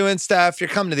hoops. You're doing stuff. You're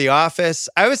coming to the office.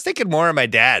 I was thinking more of my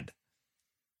dad.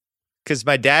 Because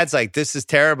my dad's like, this is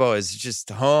terrible. It's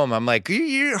just home. I'm like,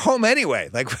 you're home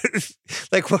anyway. Like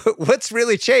what's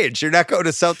really changed? You're not going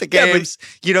to Celtic games.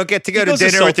 You don't get to go to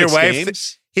dinner with your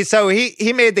wife.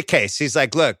 He made the case. He's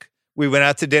like, look, we went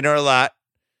out to dinner a lot.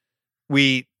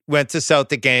 We went to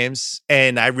Celtic games,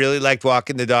 and I really liked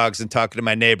walking the dogs and talking to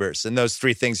my neighbors. And those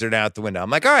 3 things are now out the window. I'm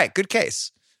like, all right, good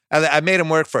case. I made him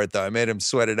work for it, though. I made him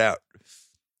sweat it out.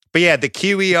 But yeah, the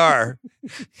QER,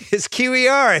 his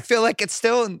QER, I feel like it's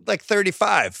still in like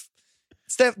 35.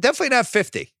 It's definitely not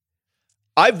 50.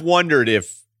 I've wondered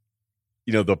if,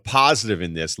 the positive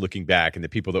in this, looking back, and the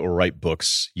people that will write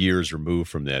books years removed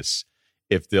from this,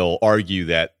 if they'll argue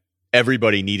that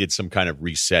everybody needed some kind of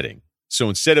resetting. So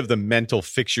instead of the mental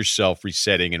fix yourself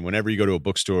resetting, and whenever you go to a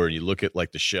bookstore and you look at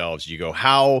like the shelves, you go,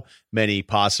 how many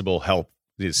possible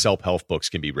self-help books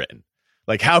can be written?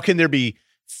 Like, how can there be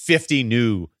 50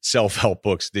 new self-help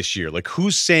books this year? Like,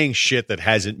 who's saying shit that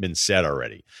hasn't been said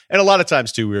already? And a lot of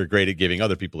times too, we're great at giving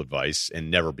other people advice and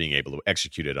never being able to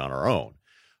execute it on our own.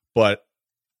 But,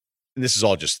 and this is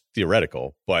all just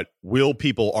theoretical, but will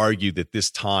people argue that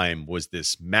this time was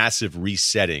this massive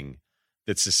resetting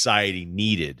that society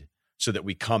needed so that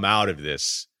we come out of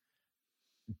this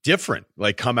different,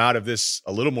 like come out of this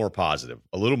a little more positive,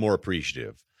 a little more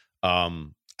appreciative?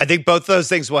 I think both those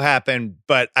things will happen,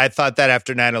 but I thought that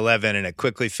after 9/11 and it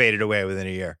quickly faded away within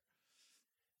a year.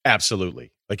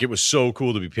 Absolutely. Like, it was so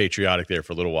cool to be patriotic there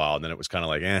for a little while. And then it was kind of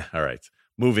like, all right,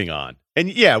 moving on.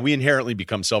 And yeah, we inherently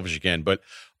become selfish again, but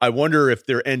I wonder if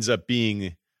there ends up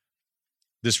being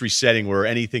this resetting where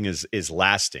anything is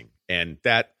lasting. And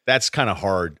that's kind of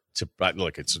hard to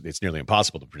look. It's nearly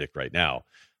impossible to predict right now,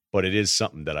 but it is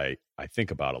something that I think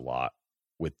about a lot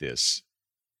with this.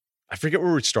 I forget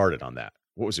where we started on that.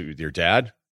 What was it with your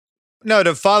dad? No,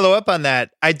 to follow up on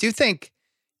that, I do think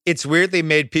it's weirdly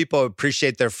made people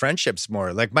appreciate their friendships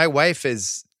more. Like, my wife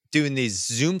is doing these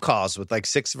Zoom calls with like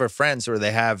 6 of her friends where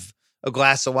they have a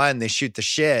glass of wine and they shoot the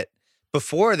shit.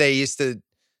 Before, they used to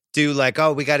do like,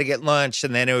 oh, we got to get lunch.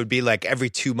 And then it would be like every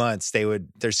 2 months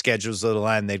their schedules would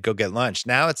align. They'd go get lunch.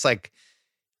 Now it's like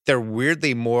they're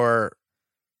weirdly more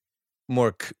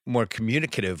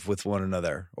communicative with one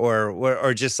another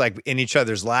or just like in each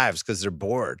other's lives because they're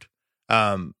bored.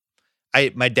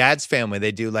 My dad's family,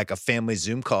 they do like a family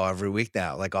Zoom call every week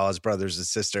now, like all his brothers and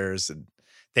sisters, and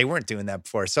they weren't doing that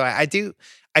before. So I do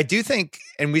think,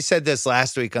 and we said this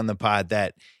last week on the pod,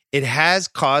 that it has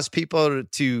caused people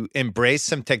to embrace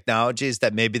some technologies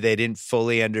that maybe they didn't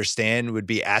fully understand would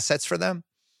be assets for them.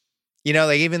 You know,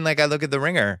 like even like I look at the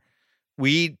Ringer,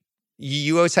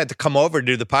 you always had to come over to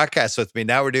do the podcast with me.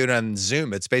 Now we're doing it on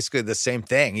Zoom. It's basically the same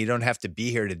thing. You don't have to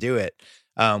be here to do it.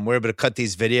 We're able to cut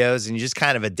these videos and you just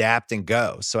kind of adapt and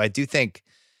go. So I do think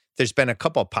there's been a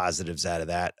couple of positives out of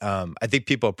that. I think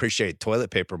people appreciate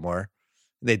toilet paper more.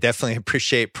 They definitely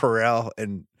appreciate Perel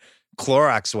and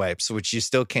Clorox wipes, which you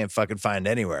still can't fucking find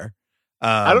anywhere.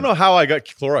 I don't know how I got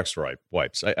Clorox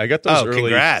wipes. I got those early.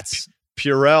 Congrats.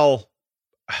 Purell.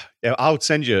 Yeah, I'll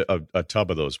send you a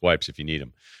tub of those wipes if you need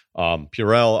them.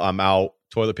 Purell, I'm out.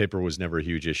 Toilet paper was never a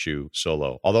huge issue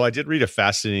solo. Although I did read a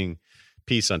fascinating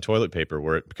piece on toilet paper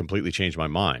where it completely changed my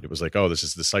mind. It was like, oh, this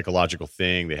is the psychological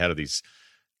thing. They had these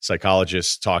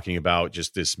psychologists talking about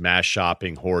just this mass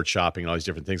shopping, hoard shopping, and all these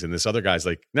different things. And this other guy's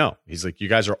like, no, he's like, you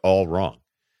guys are all wrong.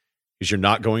 Because you're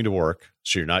not going to work,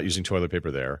 so you're not using toilet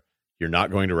paper there. You're not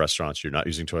going to restaurants, you're not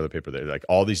using toilet paper there. Like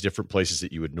all these different places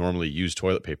that you would normally use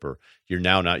toilet paper, you're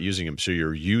now not using them. So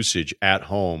your usage at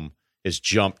home is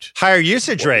jumped. Higher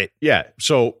usage rate. Yeah.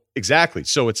 So exactly.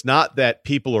 So it's not that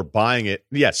people are buying it.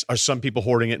 Yes. Are some people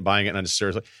hoarding it and buying it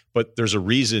unnecessarily? But there's a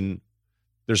reason,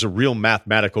 there's a real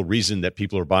mathematical reason that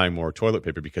people are buying more toilet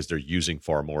paper because they're using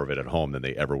far more of it at home than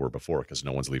they ever were before because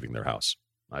no one's leaving their house.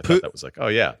 I thought that was like, oh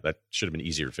yeah, that should have been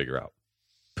easier to figure out.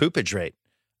 Poopage rate.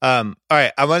 All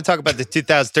right. I want to talk about the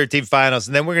 2013 finals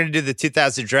and then we're going to do the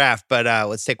 2000 draft, but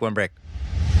let's take one break.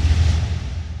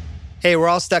 Hey, we're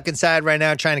all stuck inside right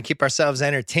now trying to keep ourselves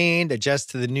entertained, adjust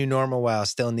to the new normal while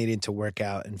still needing to work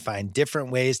out and find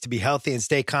different ways to be healthy and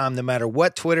stay calm no matter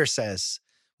what Twitter says.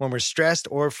 When we're stressed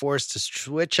or forced to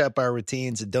switch up our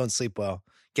routines and don't sleep well,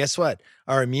 guess what?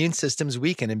 Our immune systems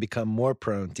weaken and become more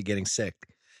prone to getting sick.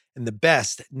 And the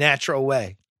best natural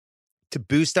way to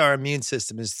boost our immune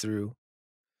system is through,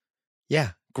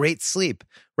 great sleep.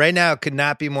 Right now, it could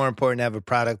not be more important to have a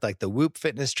product like the W.O.A.T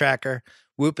fitness tracker.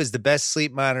 W.O.A.T is the best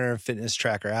sleep monitor and fitness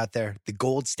tracker out there, the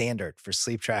gold standard for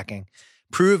sleep tracking,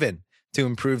 proven to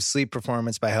improve sleep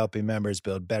performance by helping members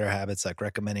build better habits like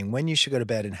recommending when you should go to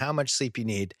bed and how much sleep you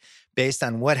need based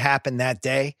on what happened that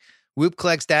day. W.O.A.T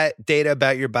collects data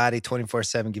about your body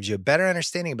 24/7, gives you a better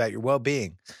understanding about your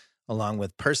well-being, along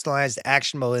with personalized,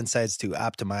 actionable insights to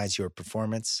optimize your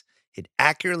performance. It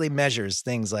accurately measures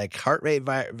things like heart rate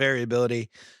variability,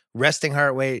 resting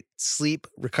heart rate, sleep,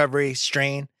 recovery,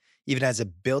 strain, even has a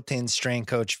built-in strain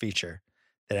coach feature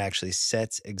that actually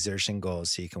sets exertion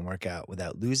goals so you can work out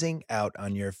without losing out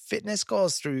on your fitness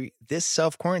goals through this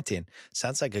self-quarantine.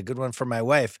 Sounds like a good one for my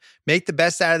wife. Make the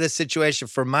best out of this situation.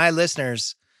 For my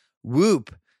listeners,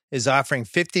 W.O.A.T is offering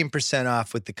 15%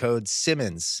 off with the code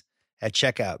Simmons at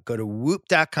checkout. Go to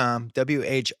whoop.com,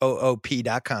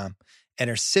 WHOOP.com.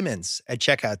 Enter Simmons at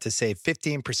checkout to save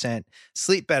 15%.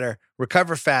 Sleep better,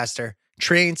 recover faster,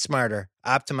 train smarter,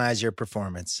 optimize your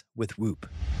performance with W.O.A.T.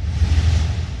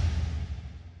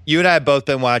 You and I have both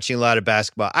been watching a lot of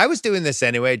basketball. I was doing this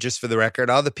anyway, just for the record.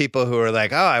 All the people who are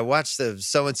like, oh, I watched the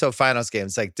so-and-so finals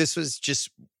games. Like, this was just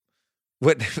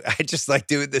what I just like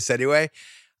doing this anyway.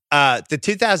 The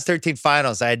 2013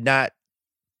 finals, I had not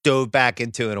dove back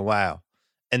into in a while.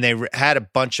 And they had a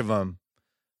bunch of them.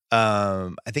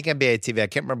 I think NBA TV, I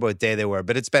can't remember what day they were,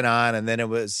 but it's been on. And then there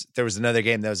was another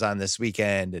game that was on this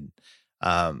weekend. And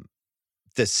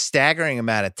the staggering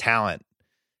amount of talent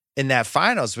in that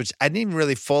finals, which I didn't even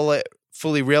really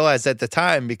fully realize at the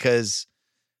time because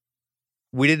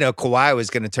we didn't know Kawhi was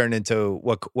going to turn into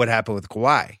what happened with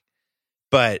Kawhi.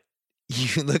 But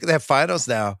you look at that finals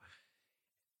now,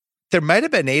 there might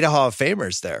have been 8 Hall of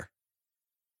Famers there,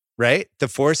 right? The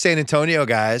 4 San Antonio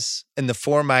guys and the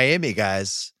 4 Miami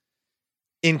guys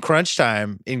in crunch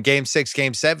time in game 6,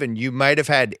 game 7, you might have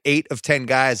had 8 of 10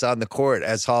 guys on the court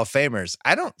as Hall of Famers.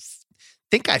 I don't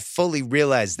think I fully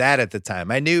realized that at the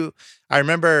time. I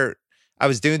remember I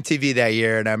was doing TV that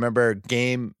year and I remember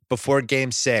before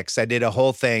game 6, I did a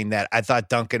whole thing that I thought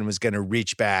Duncan was going to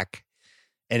reach back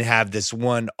and have this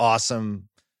one awesome,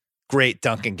 great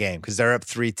Duncan game because they're up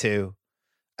 3-2.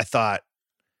 I thought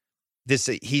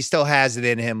he still has it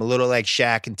in him, a little like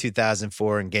Shaq in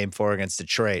 2004 in game 4 against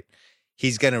Detroit.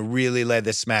 he's going to really lay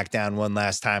the smack down one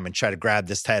last time and try to grab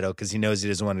this title because he knows he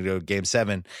doesn't want to go to game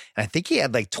 7. And I think he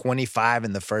had like 25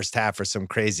 in the first half or some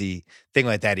crazy thing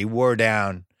like that. He wore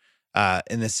down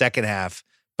in the second half.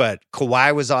 But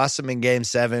Kawhi was awesome in game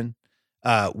 7.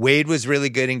 Wade was really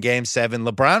good in game 7.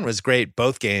 LeBron was great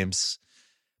both games.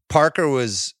 Parker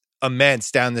was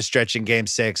immense down the stretch in game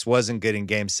 6, wasn't good in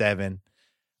game 7.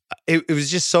 It was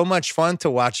just so much fun to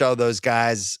watch all those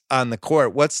guys on the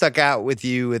court. What stuck out with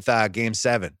you with game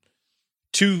 7?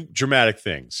 Two dramatic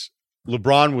things.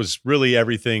 LeBron was really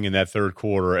everything in that third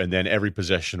quarter, and then every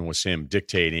possession was him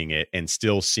dictating it and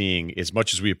still seeing, as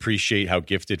much as we appreciate how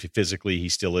gifted physically he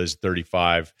still is,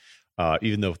 35,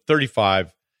 even though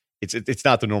 35, it's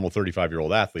not the normal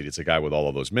 35-year-old athlete. It's a guy with all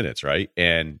of those minutes, right?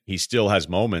 And he still has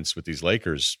moments with these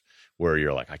Lakers where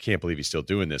you're like, I can't believe he's still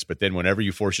doing this. But then whenever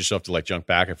you force yourself to like jump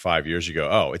back at 5 years, you go,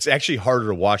 oh, it's actually harder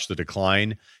to watch the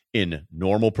decline in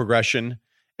normal progression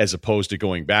as opposed to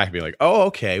going back and being like, oh,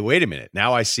 okay, wait a minute.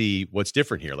 Now I see what's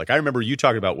different here. Like I remember you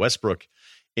talking about Westbrook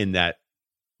in that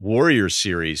Warriors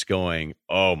series going,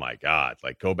 oh my God,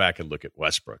 like go back and look at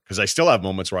Westbrook. Because I still have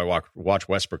moments where I watch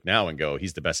Westbrook now and go,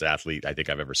 he's the best athlete I think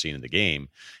I've ever seen in the game.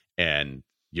 And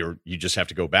you just have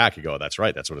to go back and go, that's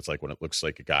right. That's what it's like when it looks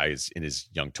like a guy is in his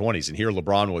young 20s. And here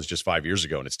LeBron was just 5 years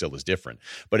ago and it still is different.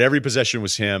 But every possession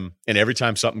was him. And every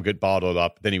time something good bottled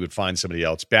up, then he would find somebody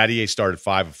else. Battier started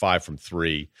 5 of 5 from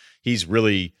 3. He's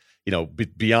really,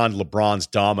 beyond LeBron's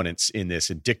dominance in this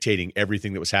and dictating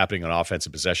everything that was happening on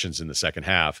offensive possessions in the second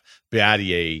half.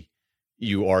 Battier,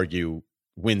 you argue,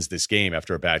 wins this game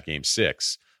after a bad game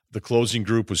 6. The closing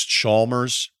group was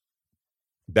Chalmers,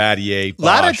 Battier,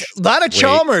 Bosh, lot of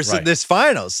Chalmers right. in this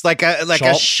finals, like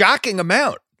a shocking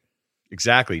amount.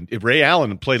 Exactly. Ray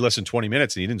Allen played less than 20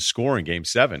 minutes and he didn't score in game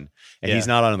 7, and he's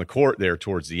not on the court there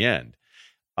towards the end.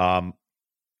 I'll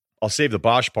save the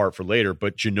Bosh part for later,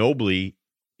 but Ginobili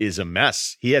is a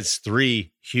mess. He has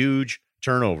 3 huge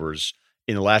turnovers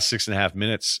in the last 6.5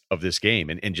 minutes of this game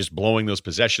and just blowing those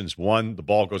possessions. One, the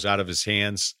ball goes out of his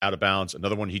hands, out of bounds.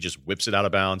 Another one, he just whips it out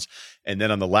of bounds. And then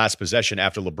on the last possession,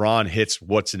 after LeBron hits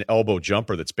what's an elbow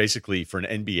jumper that's basically for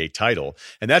an NBA title.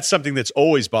 And that's something that's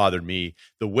always bothered me,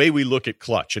 the way we look at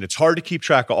clutch. And it's hard to keep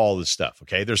track of all this stuff,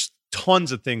 okay? There's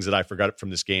tons of things that I forgot from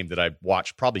this game that I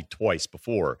watched probably twice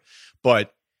before.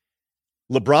 But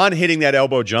LeBron hitting that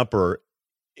elbow jumper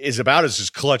is about as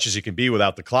clutch as you can be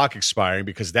without the clock expiring,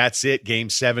 because that's it, game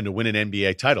 7 to win an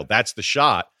NBA title. That's the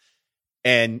shot.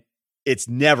 And it's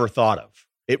never thought of.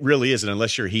 It really isn't,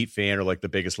 unless you're a Heat fan or like the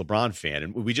biggest LeBron fan.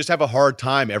 And we just have a hard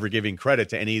time ever giving credit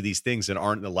to any of these things that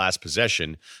aren't in the last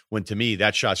possession, when to me,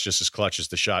 that shot's just as clutch as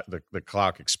the shot, the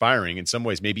clock expiring, in some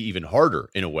ways, maybe even harder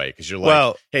in a way, because you're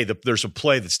like, hey, there's a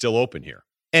play that's still open here.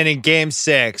 And in game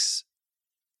 6,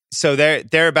 so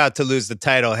they're about to lose the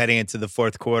title heading into the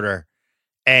fourth quarter.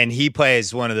 And he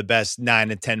plays one of the best 9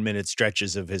 to 10 minute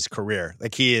stretches of his career.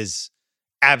 Like, he is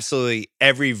absolutely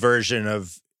every version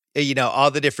of,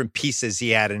 all the different pieces he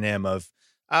had in him of,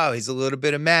 oh, he's a little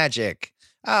bit of Magic.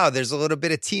 Oh, there's a little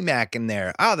bit of T-Mac in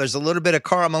there. Oh, there's a little bit of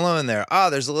Karl Malone there.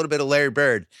 Oh, there's a little bit of Larry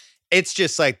Bird. It's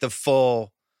just like the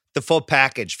full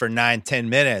package for 9, 10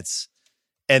 minutes.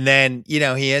 And then,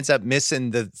 he ends up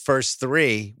missing the first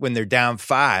 3 when they're down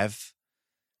 5.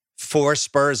 4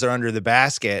 Spurs are under the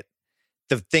basket.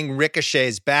 The thing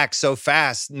ricochets back so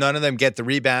fast, none of them get the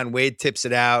rebound. Wade tips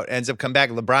it out, ends up coming back.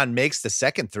 LeBron makes the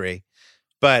second 3.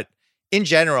 But in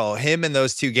general, him in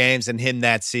those 2 games and him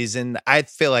that season, I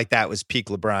feel like that was peak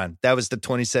LeBron. That was the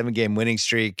 27-game winning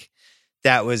streak.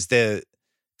 That was the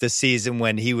season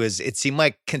when it seemed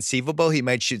like conceivable he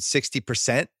might shoot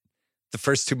 60% the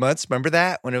first 2 months. Remember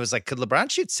that? When it was like, could LeBron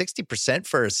shoot 60%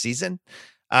 for a season?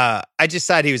 I just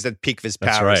thought he was at the peak of his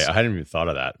powers. That's right. I hadn't even thought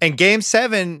of that. And game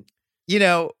 7...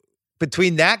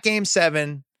 between that game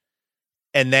 7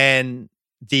 and then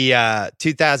the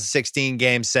 2016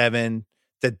 game 7,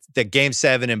 the game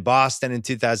 7 in Boston in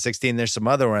 2016, there's some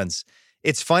other ones.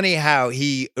 It's funny how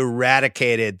he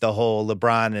eradicated the whole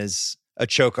LeBron is a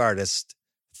choke artist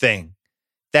thing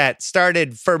that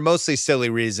started for mostly silly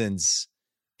reasons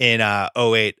in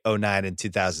 08, 09, and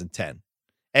 2010.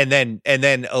 And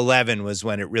then 11 was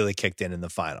when it really kicked in the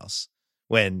finals,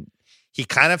 when he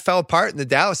kind of fell apart in the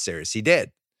Dallas series. He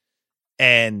did.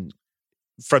 And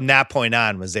from that point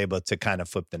on was able to kind of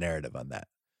flip the narrative on that.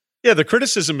 Yeah, the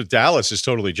criticism of Dallas is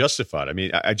totally justified. I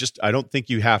mean, I don't think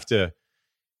you have to,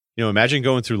 imagine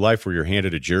going through life where you're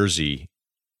handed a jersey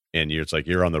and it's like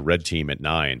you're on the red team at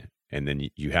 9, and then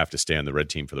you have to stay on the red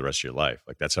team for the rest of your life.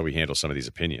 Like, that's how we handle some of these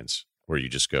opinions, where you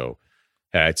just go,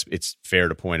 hey, it's fair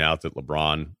to point out that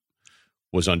LeBron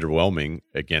was underwhelming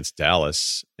against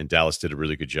Dallas, and Dallas did a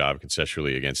really good job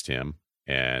conceptually against him.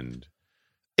 And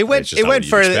It It's just it not went what you'd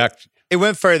further. expect. It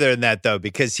went further than that though,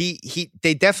 because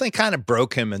they definitely kind of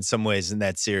broke him in some ways in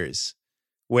that series,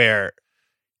 where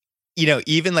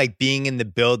even like being in the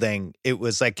building, it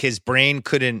was like his brain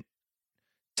couldn't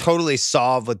totally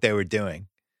solve what they were doing.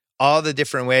 All the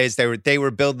different ways they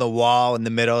were building the wall in the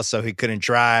middle so he couldn't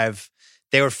drive.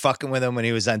 They were fucking with him when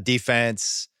he was on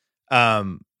defense.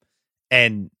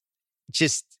 And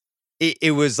just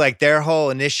it was like their whole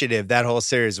initiative, that whole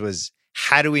series was,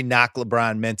 how do we knock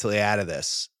LeBron mentally out of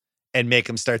this and make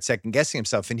him start second guessing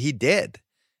himself? And he did.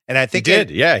 And I think He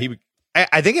did.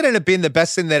 I think it ended up being the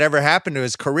best thing that ever happened to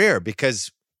his career,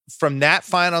 because from that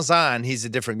finals on, he's a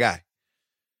different guy.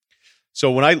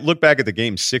 So when I look back at the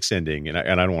game 6 ending, and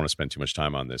I don't want to spend too much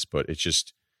time on this, but it's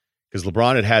just because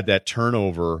LeBron had that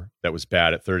turnover that was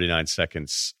bad at 39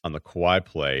 seconds on the Kawhi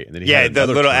play, and then he had the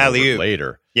another little turnover alley-oop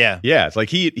later. Yeah, it's like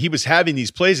he was having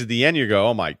these plays at the end. You go,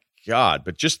 oh my God!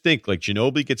 But just think, like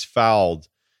Ginobili gets fouled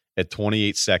at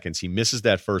 28 seconds. He misses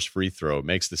that first free throw,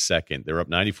 makes the second. They're up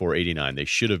 94-89. They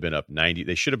should have been up 90.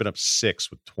 They should have been up 6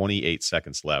 with 28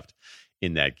 seconds left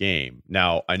in that game.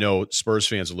 Now, I know Spurs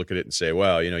fans will look at it and say,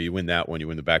 well, you win that one, you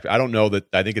win the back. I don't know that.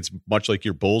 I think it's much like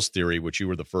your Bulls theory, which you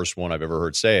were the first one I've ever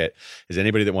heard say it, is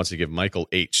anybody that wants to give Michael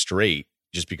 8 straight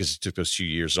just because he took those 2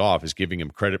 years off is giving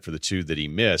him credit for the 2 that he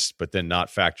missed, but then not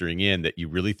factoring in that you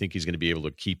really think he's going to be able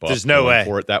to keep up. There's no way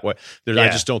for it that way. I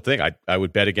just don't think. I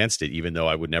would bet against it, even though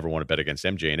I would never want to bet against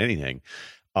MJ in anything.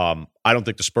 I don't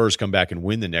think the Spurs come back and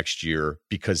win the next year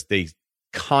because they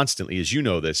constantly, as you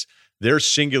know this, their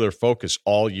singular focus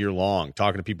all year long,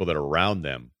 talking to people that are around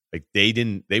them, like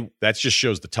that just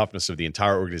shows the toughness of the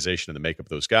entire organization and the makeup of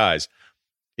those guys,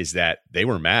 is that they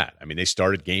were mad. I mean, they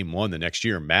started game 1 the next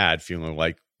year mad, feeling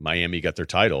like Miami got their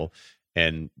title,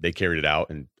 and they carried it out,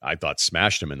 and I thought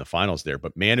smashed them in the finals there.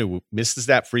 But Manu misses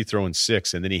that free throw in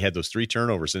 6, and then he had those 3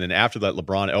 turnovers. And then after that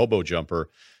LeBron elbow jumper,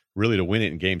 really to win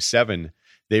it in game 7,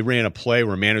 they ran a play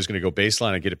where Manu's going to go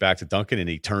baseline and get it back to Duncan, and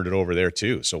he turned it over there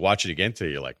too. So watch it again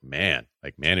today. You're like, man,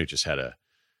 like Manu just had a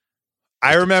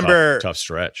tough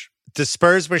stretch. The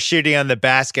Spurs were shooting on the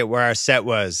basket where our set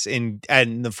was in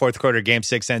the fourth quarter, game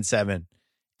 6 and 7.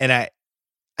 And I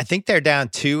think they're down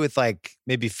 2 with like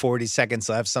maybe 40 seconds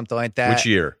left, something like that. Which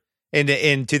year?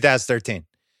 In 2013.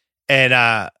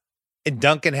 And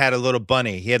Duncan had a little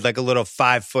bunny. He had like a little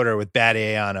 5-footer with bad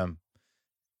A on him.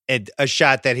 And a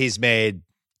shot that he's made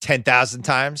 10,000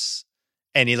 times,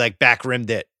 and he like back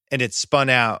rimmed it, and it spun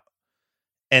out.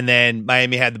 And then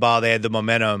Miami had the ball. They had the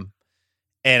momentum.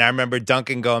 And I remember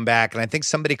Duncan going back, and I think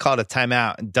somebody called a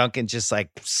timeout, and Duncan just like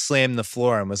slammed the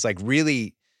floor and was like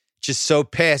really just so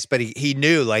pissed. But he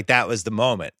knew like that was the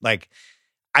moment. Like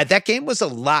that game was a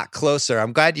lot closer.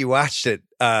 I'm glad you watched it,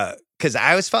 because I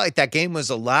always felt like that game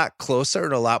was a lot closer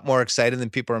and a lot more exciting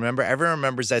than people remember. Everyone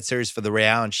remembers that series for the Ray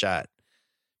Allen shot.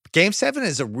 Game 7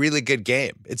 is a really good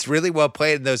game. It's really well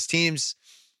played. And those teams,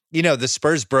 the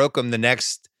Spurs broke them the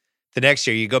next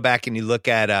year. You go back and you look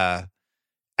at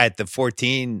the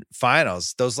 14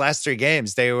 finals, those last 3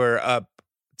 games, they were up.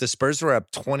 The Spurs were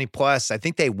up 20 plus. I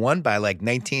think they won by like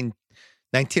 19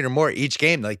 or more each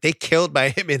game. Like they killed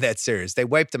Miami in that series. They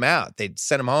wiped them out. They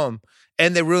sent them home,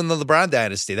 and they ruined the LeBron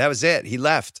dynasty. That was it. He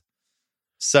left.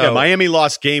 So Miami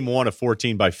lost game 1 of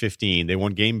 14 by 15. They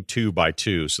won game 2 by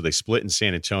 2. So they split in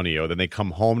San Antonio. Then they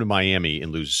come home to Miami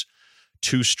and lose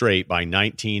 2 straight by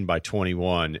 19, by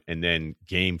 21. And then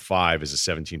game 5 is a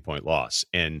 17-point loss.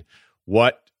 And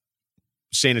what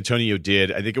San Antonio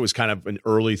did, I think it was kind of an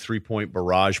early 3-point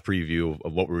barrage preview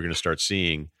of what we were going to start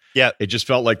seeing. Yeah. It just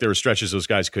felt like there were stretches those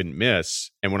guys couldn't miss.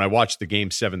 And when I watched the game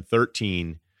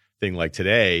 7-13 thing like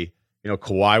today,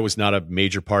 Kawhi was not a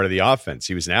major part of the offense.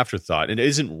 He was an afterthought. And it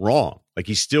isn't wrong. Like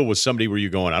he still was somebody where you're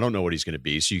going, I don't know what he's going to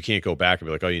be. So you can't go back and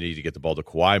be like, oh, you need to get the ball to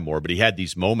Kawhi more. But he had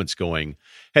these moments going,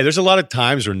 hey, there's a lot of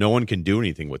times where no one can do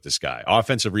anything with this guy.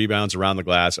 Offensive rebounds around the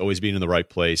glass, always being in the right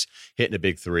place, hitting a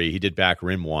big 3. He did back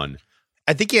rim 1.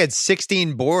 I think he had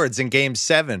 16 boards in game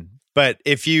 7. But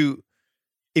if you're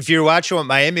watching what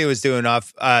Miami was doing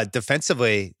off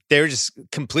defensively, they were just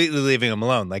completely leaving him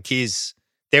alone. Like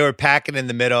they were packing in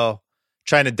the middle,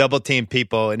 trying to double team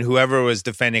people, and whoever was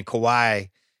defending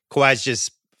Kawhi's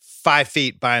just 5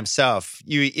 feet by himself.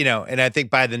 And I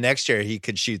think by the next year he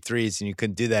could shoot 3s, and you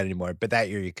couldn't do that anymore. But that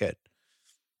year you could.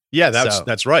 Yeah,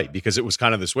 that's right. Because it was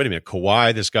kind of this, wait a minute,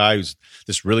 Kawhi, this guy who's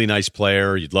this really nice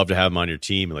player, you'd love to have him on your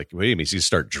team. And like, wait a minute, he's going to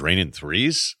start draining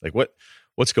 3s? Like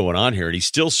what's going on here? And he's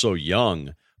still so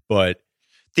young. But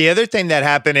the other thing that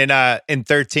happened in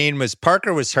 13 was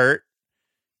Parker was hurt,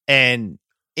 and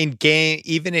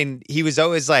he was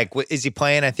always like, is he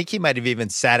playing? I think he might have even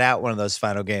sat out one of those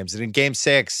final games. And in game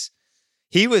 6,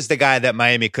 he was the guy that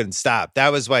Miami couldn't stop.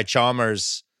 That was why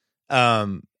Chalmers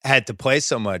had to play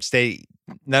so much.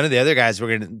 None of the other guys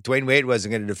Dwayne Wade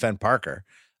wasn't going to defend Parker.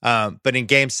 But in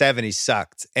game 7, he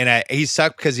sucked. And he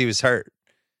sucked because he was hurt.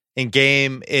 In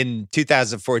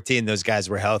 2014, those guys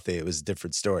were healthy. It was a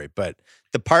different story. But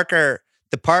the Parker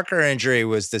injury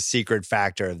was the secret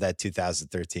factor of that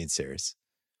 2013 series.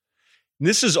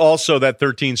 This is also that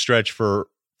 13 stretch for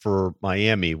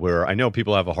Miami, where I know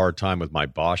people have a hard time with my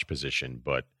Bosch position,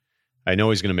 but I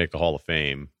know he's going to make the Hall of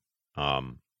Fame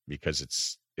because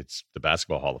it's the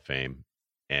Basketball Hall of Fame.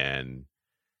 And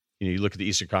you look at the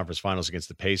Eastern Conference Finals against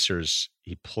the Pacers,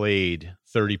 he played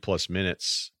 30-plus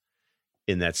minutes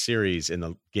in that series. In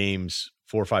the games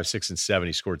 4, 5, 6, and 7,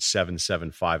 he scored 7,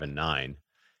 7, 5, and 9.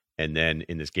 And then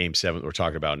in this game 7 that we're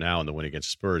talking about now in the win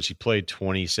against Spurs, he played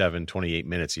 27, 28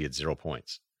 minutes. He had 0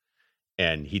 points.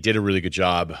 And he did a really good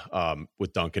job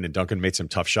with Duncan, and Duncan made some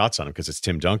tough shots on him because it's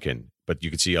Tim Duncan. But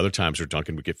you could see other times where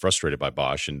Duncan would get frustrated by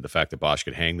Bosch, and the fact that Bosch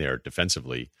could hang there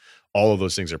defensively, all of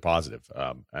those things are positive.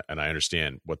 And I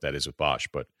understand what that is with Bosch,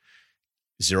 but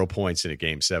 0 points in a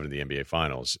game 7 of the NBA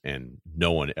Finals, and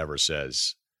no one ever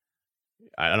says,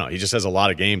 I don't know, he just has a lot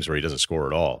of games where he doesn't score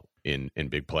at all in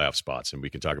big playoff spots. And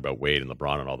we can talk about Wade and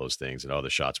LeBron and all those things, and the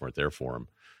shots weren't there for him.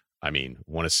 I mean,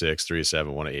 1 of 6, 3 of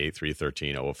 7, 1 of 8, 3 of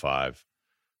 13, 0 of 5.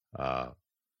 I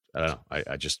don't know.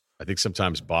 I think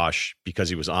sometimes Bosch, because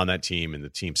he was on that team and the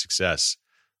team's success,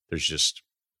 I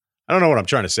don't know what I'm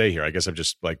trying to say here. I guess I'm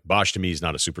just like, Bosch to me is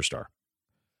not a superstar.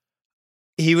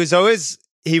 He was always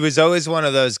one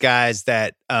of those guys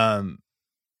that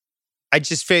I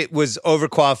just was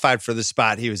overqualified for the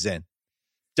spot he was in.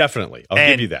 Definitely. I'll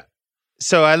give you that.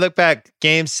 So I look back,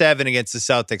 game 7 against the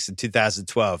Celtics in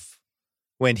 2012,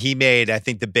 when he made, I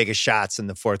think, the biggest shots in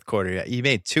the fourth quarter. He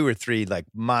made 2 or 3 like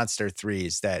monster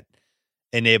threes that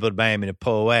enabled Miami to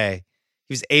pull away.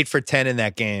 He was 8 for 10 in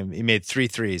that game. He made 3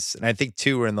 threes, and I think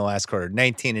 2 were in the last quarter,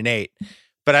 19 and 8.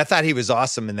 But I thought he was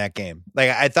awesome in that game. Like,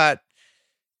 I thought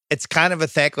it's kind of a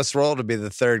thankless role to be the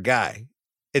third guy.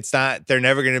 It's not, they're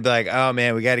never going to be like, oh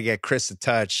man, we got to get Chris a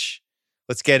touch.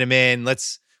 Let's get him in.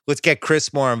 Let's get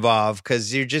Chris more involved,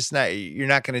 because you're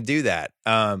not going to do that.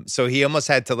 So he almost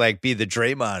had to like be the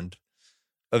Draymond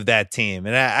of that team.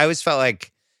 And I always felt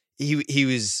like it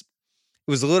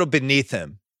was a little beneath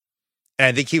him. And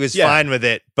I think he was fine with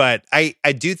it. But I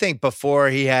do think before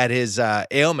he had his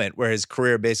ailment where his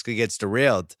career basically gets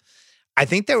derailed, I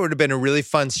think there would have been a really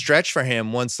fun stretch for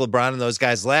him once LeBron and those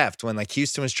guys left, when like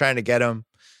Houston was trying to get him.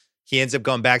 He ends up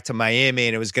going back to Miami,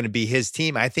 and it was going to be his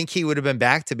team. I think he would have been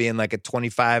back to being like a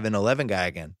 25 and 11 guy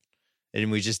again.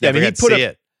 And we just never got to see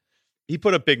it. He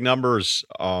put up big numbers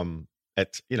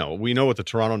we know what the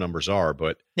Toronto numbers are,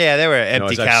 but yeah, they were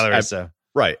empty calories.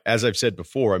 Right. As I've said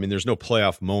before, I mean, there's no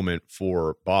playoff moment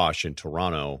for Bosch in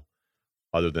Toronto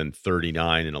other than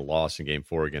 39 in a loss in game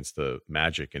 4 against the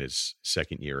Magic in his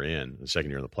second year in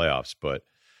the playoffs. But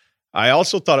I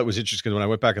also thought it was interesting because when I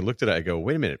went back and looked at it, I go,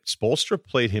 wait a minute, Spoelstra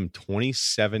played him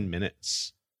 27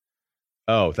 minutes.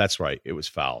 Oh, that's right. It was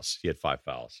fouls. He had 5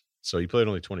 fouls. So he played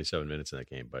only 27 minutes in that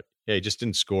game, but yeah, he just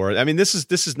didn't score. I mean, this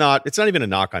is not, it's not even a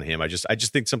knock on him. I just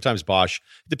think sometimes Bosch,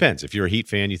 it depends. If you're a Heat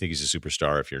fan, you think he's a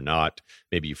superstar. If you're not,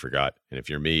 maybe you forgot. And if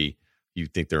you're me, you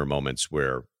think there are moments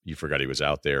where you forgot he was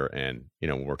out there. And,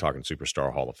 when we're talking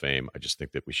superstar Hall of Fame, I just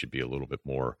think that we should be a little bit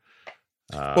more.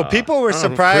 Well, people were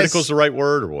surprised. Critical's the right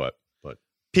word or what? But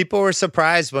people were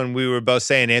surprised when we were both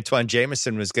saying Antoine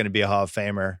Jameson was going to be a Hall of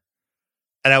Famer.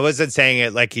 And I wasn't saying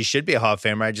it like he should be a Hall of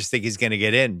Famer. I just think he's going to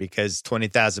get in because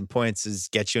 20,000 points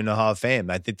gets you in the Hall of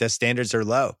Fame. I think the standards are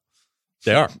low.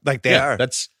 They are. Like they are.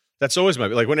 That's always my,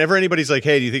 like, whenever anybody's like,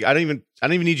 hey, do you think, I don't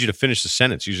even need you to finish the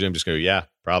sentence. Usually I'm just going, yeah,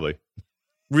 probably.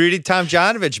 Rudy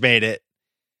Tomjanovich made it.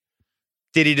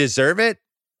 Did he deserve it?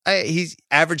 He's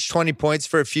averaged 20 points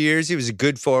for a few years. He was a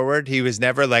good forward. He was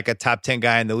never like a top 10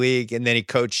 guy in the league. And then he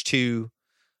coached two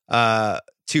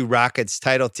Rockets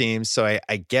title teams. So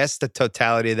I guess the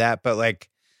totality of that, but like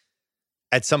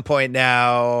at some point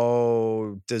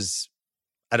now,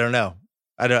 I don't know.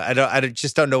 I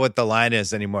just don't know what the line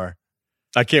is anymore.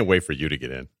 I can't wait for you to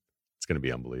get in. It's going to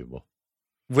be unbelievable.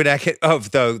 Would I get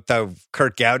the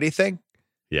Kurt Gowdy thing?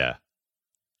 Yeah.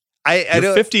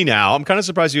 You're 50 now. I'm kind of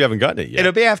surprised you haven't gotten it yet.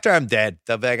 It'll be after I'm dead.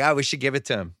 They'll be like, we should give it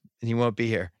to him, and he won't be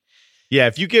here. Yeah,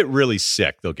 if you get really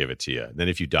sick, they'll give it to you. Then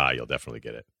if you die, you'll definitely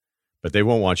get it. But they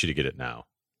won't want you to get it now.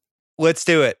 Let's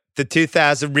do it. The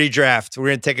 2000 redraft. We're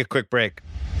going to take a quick break.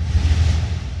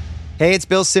 Hey, it's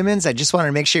Bill Simmons. I just wanted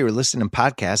to make sure you're listening to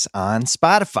podcasts on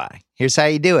Spotify. Here's how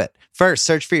you do it. First,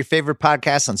 search for your favorite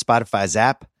podcasts on Spotify's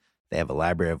app. They have a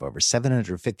library of over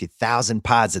 750,000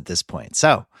 pods at this point.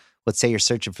 So Let's say you're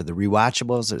searching for the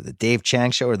Rewatchables or the Dave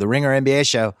Chang Show or the Ringer NBA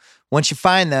Show. Once you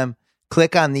find them,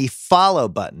 click on the follow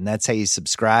button. That's how you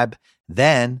subscribe.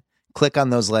 Then click on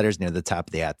those letters near the top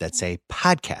of the app that say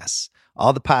podcasts.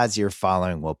 All the pods you're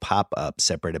following will pop up,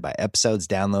 separated by episodes,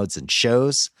 downloads, and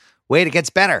shows. Wait, it gets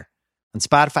better. On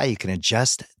Spotify, you can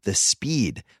adjust the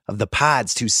speed of the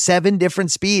pods to 7 different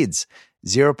speeds.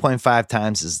 0.5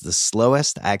 times is the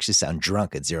slowest. I actually sound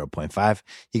drunk at 0.5.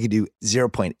 You can do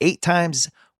 0.8 times,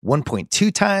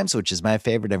 1.2 times, which is my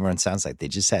favorite. Everyone sounds like they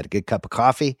just had a good cup of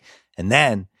coffee. And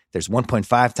then there's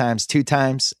 1.5 times, 2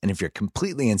 times, and if you're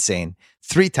completely insane,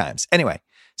 3 times. Anyway,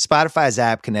 Spotify's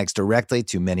app connects directly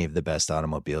to many of the best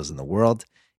automobiles in the world.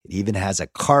 It even has a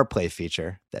CarPlay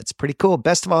feature that's pretty cool.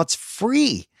 Best of all, it's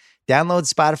free.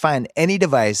 Download Spotify on any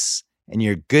device, and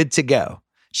you're good to go.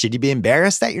 Should you be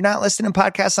embarrassed that you're not listening to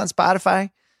podcasts on Spotify?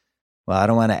 Well, I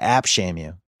don't want to app shame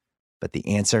you, but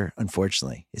the answer,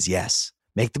 unfortunately, is yes.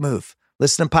 Make the move.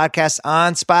 Listen to podcasts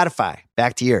on Spotify.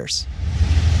 Back to yours.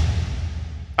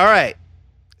 All right.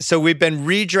 So we've been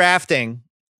redrafting.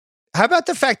 How about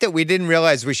the fact that we didn't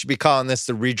realize we should be calling this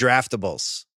the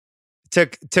Redraftables?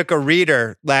 Took a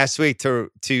reader last week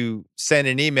to send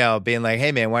an email being like,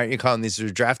 hey, man, why aren't you calling these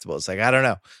Redraftables? Like, I don't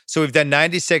know. So we've done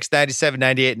 96, 97,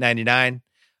 98, 99.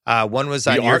 One was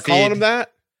on your feed. You are calling them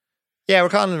that? Yeah, we're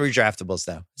calling them Redraftables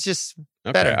now. It's just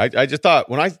better. I just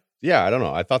thought I don't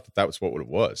know. I thought that was what it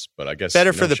was, but I guess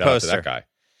better for the poster. That guy.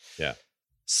 Yeah.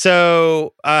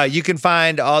 So you can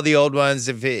find all the old ones.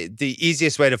 The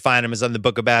easiest way to find them is on the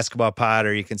Book of Basketball Pod,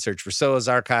 or you can search for Russillo's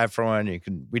archive for one.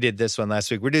 We did this one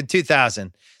last week. We did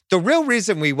 2000. The real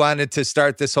reason we wanted to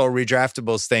start this whole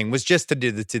Redraftables thing was just to do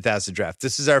the 2000 draft.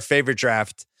 This is our favorite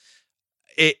draft.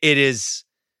 It is.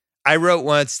 I wrote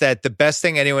once that the best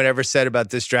thing anyone ever said about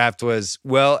this draft was,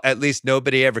 well, at least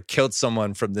nobody ever killed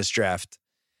someone from this draft.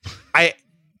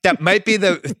 That might be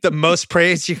the most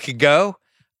praise you could go.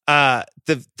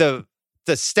 The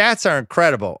stats are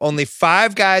incredible. Only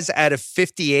 5 guys out of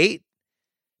 58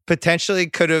 potentially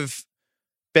could have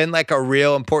been like a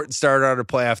real important starter on a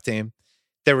playoff team.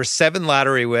 There were 7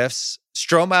 lottery whiffs.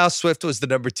 Stromile Swift was the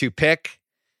number 2 pick.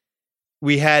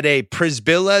 We had a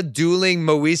Prisbilla, Dooling,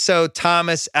 Moiso,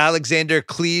 Thomas, Alexander,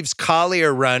 Cleaves,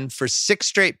 Collier run for 6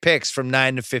 straight picks from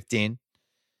 9 to 15.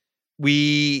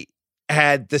 We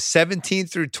had the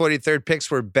 17th through 23rd picks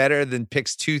were better than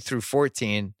picks 2 through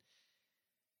 14.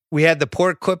 We had the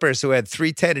Port Clippers who had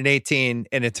 3, 10, and 18,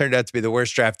 and it turned out to be the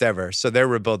worst draft ever. So their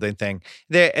rebuilding thing.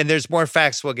 And there's more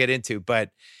facts we'll get into,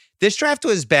 but this draft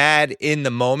was bad in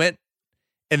the moment,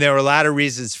 and there were a lot of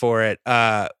reasons for it,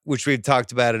 which we've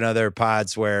talked about in other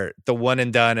pods, where the one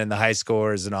and done and the high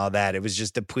scores and all that, it was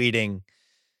just depleting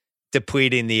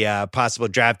the possible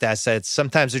draft assets.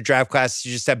 Sometimes with draft classes,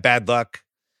 you just have bad luck.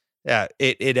 Yeah,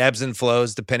 it ebbs and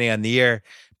flows depending on the year.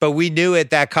 But we knew it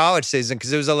that college season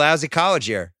because it was a lousy college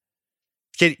year.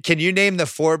 Can you name the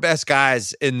 4 best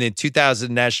guys in the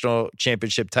 2000 national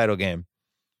championship title game?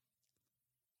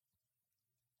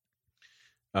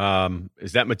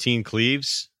 Is that Mateen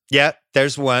Cleaves? Yeah,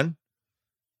 there's one.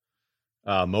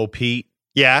 Mo Pete.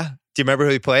 Yeah. Do you remember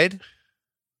who he played? Did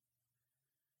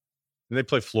they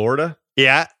play Florida?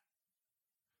 Yeah.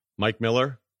 Mike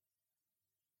Miller.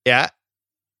 Yeah.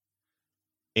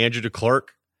 Andrew DeClerc.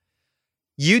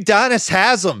 Udonis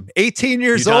Haslem, 18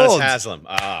 years Udonis old. Haslem.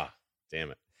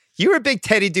 Damn it. You were a big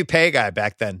Teddy Dupay guy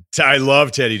back then. I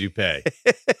love Teddy Dupay.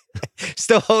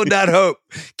 Still holding out hope.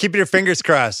 Keeping your fingers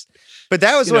crossed. But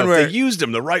that was one where they used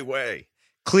him the right way.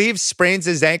 Cleaves sprains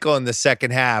his ankle in the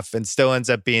second half and still ends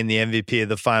up being the MVP of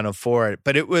the Final Four.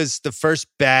 But it was the first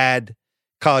bad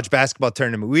college basketball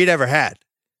tournament we'd ever had.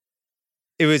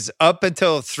 It was up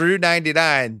until through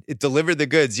 99. It delivered the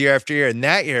goods year after year. And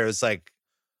that year it was like,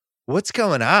 what's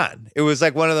going on? It was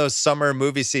like one of those summer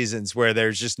movie seasons where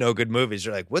there's just no good movies.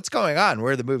 You're like, what's going on?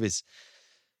 Where are the movies?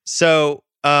 So,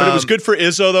 but it was good for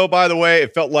Izzo, though, by the way.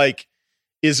 It felt like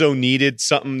Izzo needed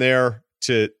something there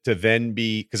to then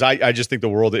be, because I just think the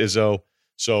world of Izzo.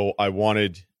 So I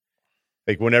wanted,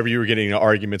 like, whenever you were getting into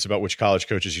arguments about which college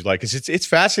coaches you like, because it's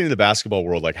fascinating in the basketball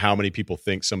world, like how many people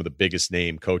think some of the biggest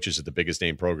name coaches at the biggest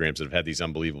name programs that have had these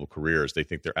unbelievable careers, they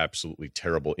think they're absolutely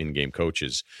terrible in-game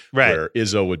coaches. Right. Where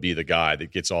Izzo would be the guy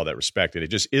that gets all that respect. And it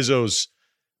just,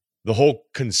 the whole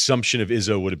consumption of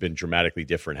Izzo would have been dramatically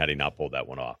different had he not pulled that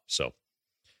one off.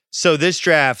 So this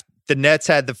draft, the Nets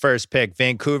had the first pick,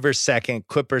 Vancouver second,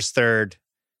 Clippers third,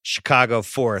 Chicago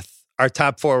fourth. Our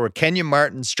top 4 were Kenyon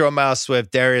Martin, Stromile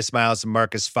Swift, Darius Miles, and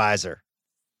Marcus Fizer.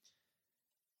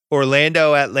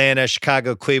 Orlando, Atlanta,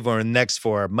 Chicago, Cleveland were the next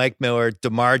 4. Mike Miller,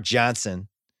 DeMar Johnson,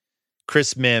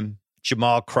 Chris Mim,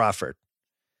 Jamal Crawford.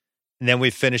 And then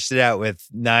we finished it out with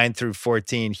 9 through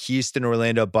 14, Houston,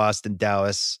 Orlando, Boston,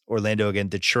 Dallas, Orlando again,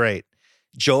 Detroit,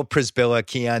 Joel Prisbilla,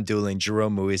 Keon Dooling,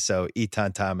 Jerome Muiso,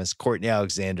 Eton Thomas, Courtney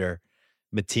Alexander,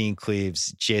 Mateen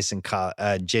Cleaves, Jason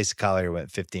Collier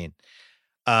went 15.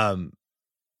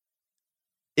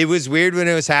 It was weird when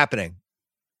it was happening.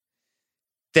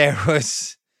 There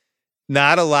was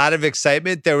not a lot of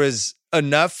excitement. There was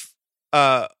enough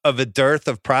of a dearth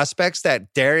of prospects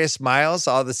that Darius Miles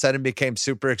all of a sudden became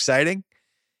super exciting.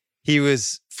 He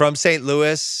was from St.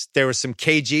 Louis. There was some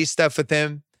KG stuff with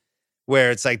him where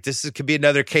it's like, could be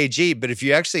another KG. But if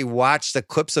you actually watch the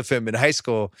clips of him in high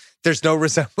school, there's no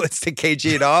resemblance to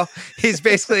KG at all. He's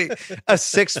basically a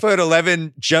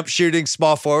 6'11" jump shooting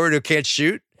small forward who can't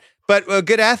shoot, but a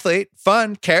good athlete,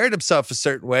 fun, carried himself a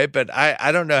certain way. But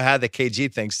I don't know how the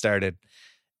KG thing started.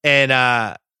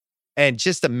 And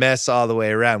just a mess all the way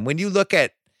around. When you look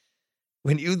at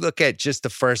just the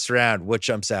first round, what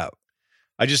jumps out?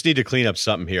 I just need to clean up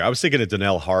something here. I was thinking of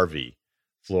Donnell Harvey,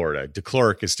 Florida.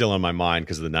 DeClercq is still on my mind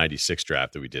because of the 96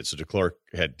 draft that we did. So DeClercq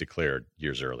had declared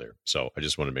years earlier. So I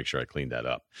just want to make sure I cleaned that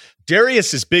up.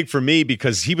 Darius is big for me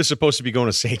because he was supposed to be going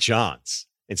to St. John's.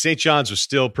 And St. John's was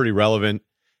still pretty relevant.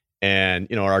 And,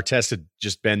 Artest had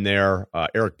just been there.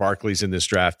 Eric Barkley's in this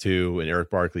draft too. And Eric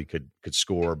Barkley could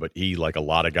score, but he, like a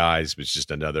lot of guys, was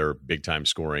just another big-time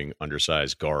scoring,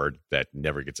 undersized guard that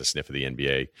never gets a sniff of the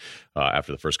NBA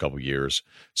after the first couple of years.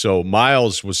 So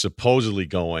Miles was supposedly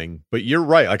going, but you're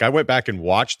right. Like, I went back and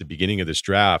watched the beginning of this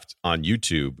draft on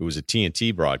YouTube. It was a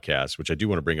TNT broadcast, which I do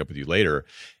want to bring up with you later.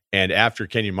 And after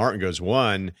Kenyon Martin goes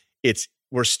 1,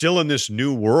 we're still in this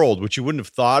new world, which you wouldn't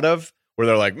have thought of, where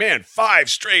they're like, man, 5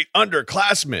 straight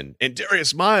underclassmen and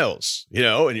Darius Miles,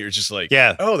 and you're just like,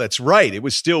 yeah, oh, that's right. It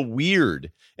was still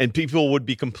weird. And people would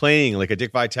be complaining, like a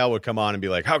Dick Vitale would come on and be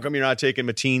like, how come you're not taking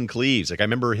Mateen Cleaves? Like, I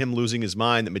remember him losing his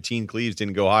mind that Mateen Cleaves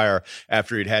didn't go higher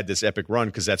after he'd had this epic run,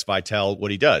 because that's Vitale,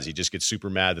 what he does. He just gets super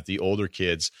mad that the older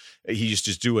kids, he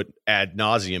just do it ad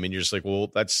nauseum. And you're just like, well,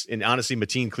 and honestly,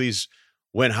 Mateen Cleaves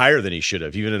went higher than he should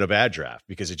have, even in a bad draft,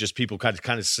 because it just, people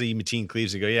kind of see Mateen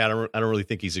Cleaves and go, yeah, I don't really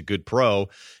think he's a good pro,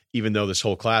 even though this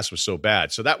whole class was so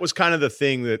bad. So that was kind of the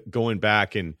thing, that going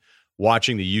back and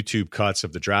watching the YouTube cuts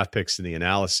of the draft picks and the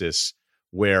analysis,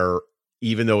 where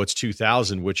even though it's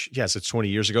 2000, which, yes, it's 20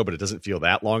 years ago, but it doesn't feel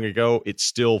that long ago, it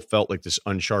still felt like this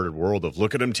uncharted world of,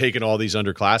 look at him taking all these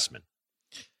underclassmen.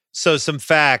 So some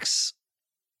facts.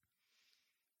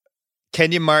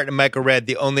 Kenyon Martin and Michael Redd,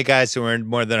 the only guys who earned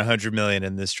more than $100 million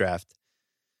in this draft.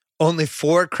 Only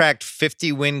 4 cracked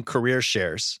 50-win career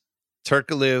shares.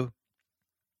 Turkoglu,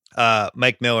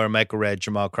 Mike Miller, Michael Redd,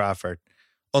 Jamal Crawford.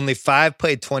 Only 5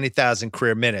 played 20,000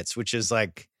 career minutes, which is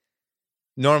like,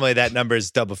 normally that number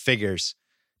is double figures.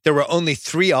 There were only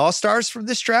 3 All-Stars from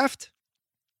this draft.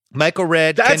 Michael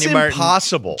Redd, Kenyon Martin,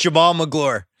 impossible. Jamal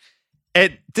McGlure.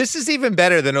 And this is even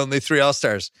better than only 3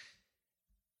 All-Stars.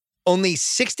 Only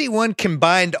 61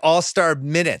 combined All-Star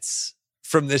minutes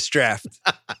from this draft.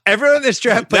 Everyone in this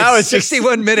draft played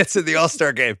 61 minutes in the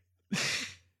All-Star game.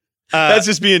 That's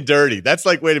just being dirty. That's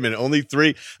like, wait a minute, only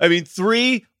 3. I mean,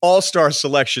 3 All-Star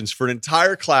selections for an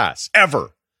entire class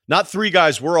ever. Not 3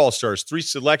 guys were All-Stars, 3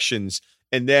 selections.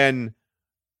 And then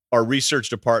our research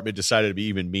department decided to be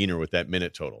even meaner with that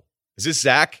minute total. Is this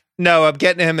Zach? No, I'm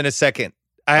getting to him in a second.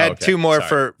 I had 2 more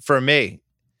for me.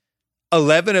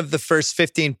 11 of the first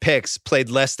 15 picks played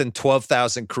less than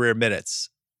 12,000 career minutes.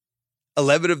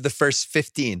 11 of the first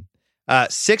 15.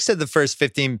 6 of the first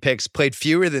 15 picks played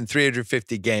fewer than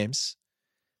 350 games.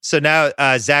 So now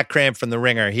Zach Cram from The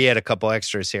Ringer, he had a couple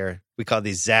extras here. We call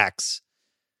these Zachs.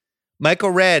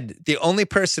 Michael Redd, the only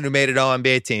person who made an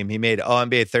All-NBA team, he made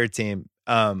All-NBA third team.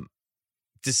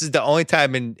 This is the only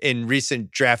time in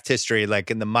recent draft history,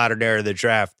 like in the modern era of the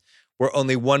draft, where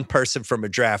only one person from a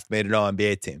draft made an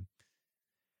All-NBA team.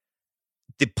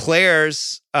 The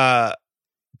players that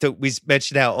we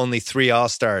mentioned how only 3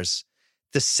 All-Stars.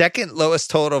 The second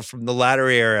lowest total from the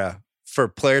lottery era for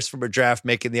players from a draft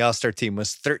making the All-Star team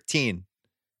was 13.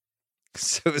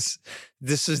 So this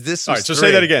was all right. So 3.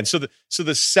 Say that again. So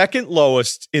the second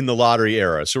lowest in the lottery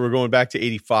era. So we're going back to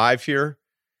 85 here.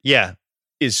 Yeah,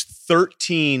 is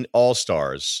 13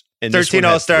 All-Stars and 13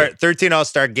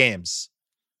 All-Star games.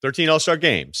 13 All-Star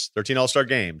games. 13 All-Star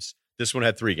games. This one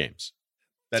had 3 games.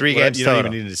 3 games. You don't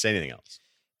even need to say anything else.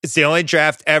 It's the only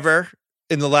draft ever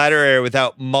in the latter era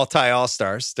without multi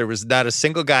All-Stars. There was not a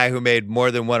single guy who made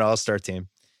more than 1 All-Star team.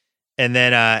 And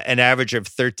then an average of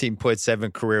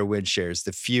 13.7 career win shares,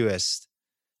 the fewest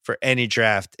for any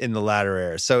draft in the latter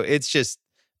era. So it's just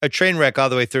a train wreck all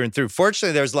the way through and through.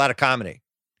 Fortunately, there was a lot of comedy.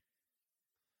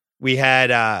 We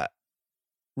had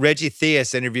Reggie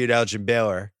Theus interviewed Elgin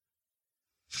Baylor.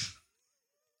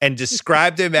 and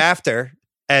described him after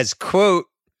as, quote,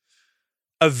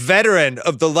 a veteran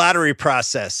of the lottery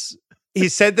process. He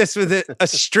said this with a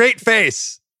straight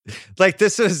face, like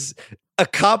this was a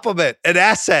compliment, an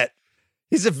asset.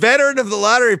 He's a veteran of the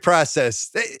lottery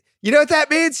process. You know what that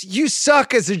means? You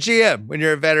suck as a GM when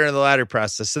you're a veteran of the lottery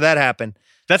process. So that happened.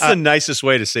 That's the nicest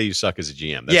way to say you suck as a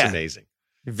GM. That's amazing.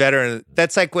 Veteran.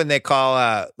 That's like when they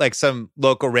call like some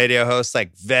local radio host,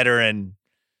 like veteran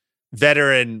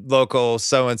local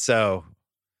so-and-so.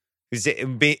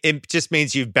 It just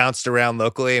means you've bounced around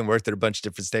locally and worked at a bunch of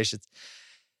different stations.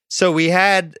 So we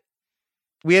had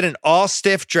an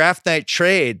all-stiff draft night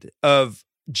trade of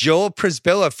Joel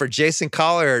Przybilla for Jason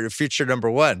Collier, future number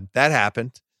 1. That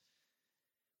happened.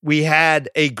 We had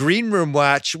a green room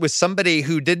watch with somebody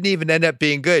who didn't even end up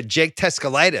being good, Jake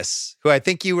Tescalitis, who I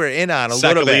think you were in on a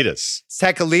little bit.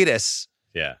 Sakalitis.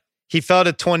 Yeah. He fell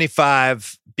to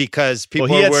 25 because people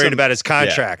were worried about his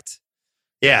contract.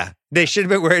 Yeah. They should have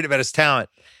been worried about his talent.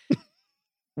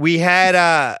 We had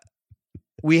a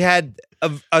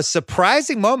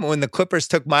surprising moment when the Clippers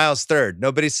took Miles third.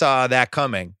 Nobody saw that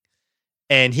coming.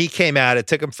 And he came out. It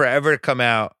took him forever to come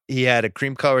out. He had a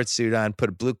cream-colored suit on, put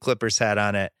a blue Clippers hat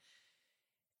on it.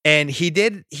 And he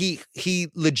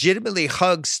legitimately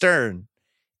hugged Stern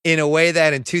in a way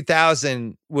that in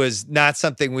 2000 was not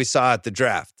something we saw at the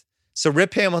draft. So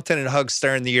Rip Hamilton and Hug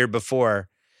Stern the year before.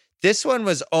 This one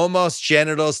was almost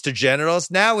genitals to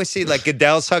genitals. Now we see like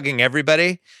Goodell's hugging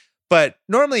everybody. But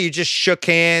normally you just shook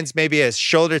hands, maybe a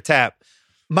shoulder tap.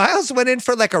 Miles went in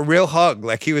for like a real hug,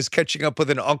 like he was catching up with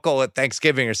an uncle at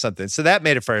Thanksgiving or something. So that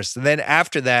made it first. And then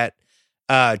after that,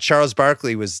 Charles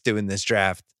Barkley was doing this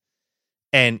draft.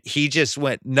 And he just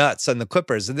went nuts on the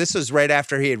Clippers. And this was right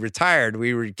after he had retired.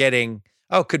 We were getting,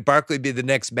 could Barkley be the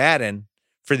next Madden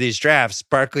for these drafts?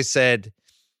 Barkley said,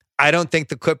 I don't think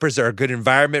the Clippers are a good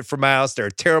environment for Miles. They're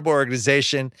a terrible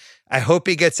organization. I hope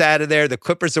he gets out of there. The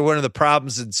Clippers are one of the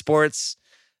problems in sports.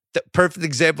 The perfect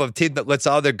example of a team that lets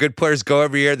all their good players go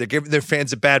every year. They're giving their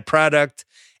fans a bad product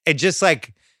and just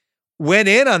like went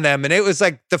in on them. And it was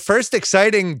like the first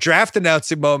exciting draft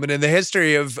announcing moment in the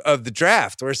history of the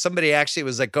draft where somebody actually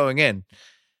was like going in.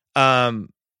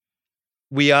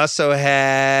 We also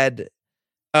had,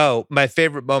 my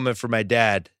favorite moment for my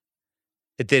dad.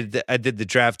 I did the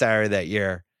draft diary that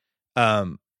year.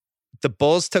 The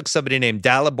Bulls took somebody named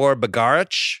Dalibor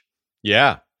Bagaric.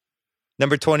 Yeah.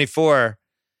 Number 24.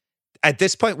 At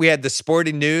this point, we had the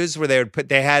Sporting News where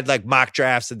they had like mock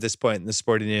drafts at this point in the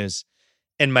Sporting News.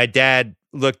 And my dad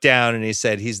looked down and he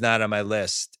said, he's not on my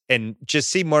list. And just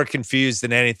seemed more confused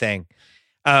than anything.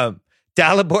 Dalibor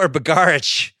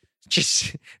Bagaric,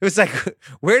 it was like,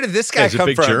 where did this guy come from?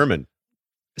 He's a big German.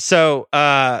 So,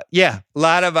 a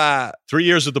lot of... 3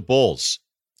 years with the Bulls.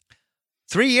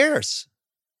 3 years.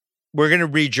 We're going to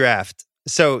redraft.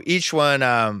 So each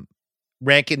one...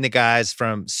 ranking the guys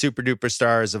from super duper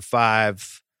stars a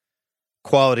 5,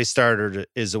 quality starter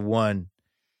is a 1,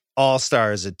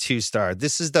 all-star is a 2-star.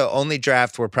 This is the only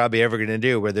draft we're probably ever going to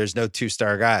do where there's no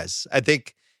 2-star guys. I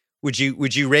think, would you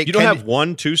rate... You don't have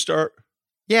one 2-star?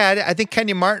 Yeah, I think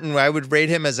Kenyon Martin, I would rate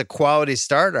him as a quality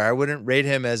starter. I wouldn't rate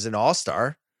him as an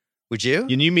all-star. Would you?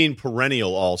 And you mean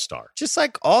perennial all-star? Just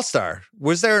like all-star.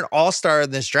 Was there an all-star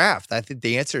in this draft? I think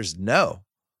the answer is no.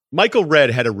 Michael Redd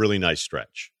had a really nice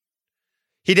stretch.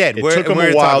 He did. It took him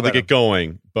a while to get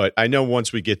going, but I know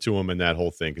once we get to him and that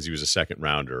whole thing, because he was a second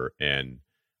rounder, and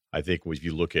I think if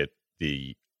you look at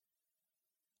the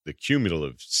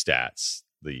cumulative stats,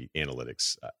 the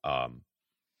analytics,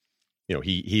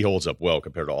 he holds up well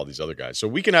compared to all these other guys. So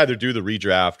we can either do the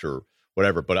redraft or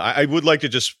whatever, but I would like to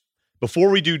just,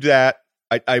 before we do that,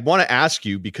 I want to ask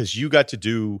you, because you got to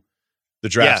do the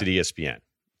draft at ESPN,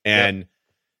 and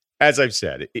as I've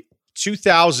said,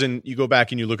 2000, you go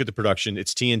back and you look at the production,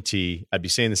 it's TNT. I'd be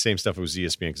saying the same stuff if it was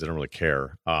ESPN because I don't really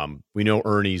care. We know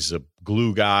Ernie's a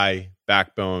glue guy,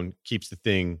 backbone, keeps the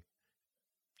thing,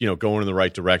 going in the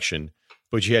right direction.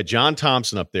 But you had John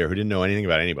Thompson up there who didn't know anything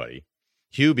about anybody,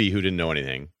 Hubie who didn't know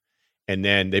anything, and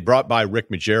then they brought by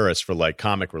Rick Majerus for like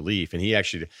comic relief. And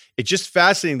it's just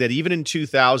fascinating that even in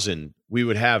 2000, we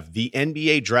would have the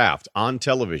NBA draft on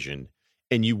television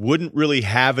and you wouldn't really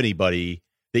have anybody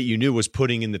that you knew was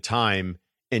putting in the time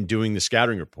and doing the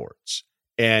scouting reports.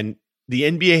 And the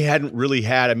NBA hadn't really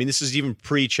had, this is even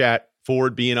pre-Chat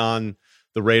Ford being on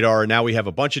the radar. And now we have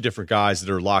a bunch of different guys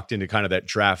that are locked into kind of that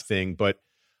draft thing. But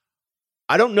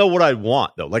I don't know what I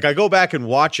want, though. Like, I go back and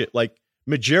watch it. Like,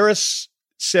 Majerus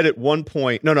said at one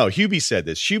point, Hubie said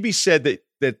this. Hubie said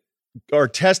that our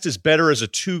test is better as a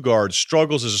 2-guard,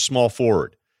 struggles as a small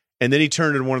forward. And then he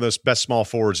turned into one of those best small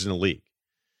forwards in the league.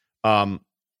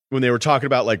 When they were talking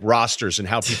about like rosters and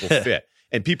how people fit.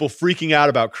 and people freaking out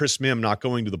about Chris Mim not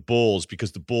going to the Bulls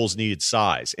because the Bulls needed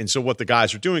size. And so what the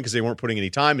guys were doing, because they weren't putting any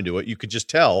time into it, you could just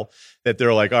tell that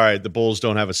they're like, all right, the Bulls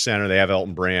don't have a center. They have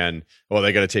Elton Brand. Well,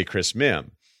 they got to take Chris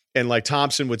Mim. And like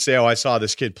Thompson would say, oh, I saw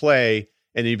this kid play.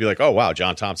 And he'd be like, oh, wow,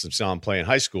 John Thompson saw him play in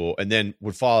high school. And then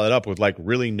would follow it up with like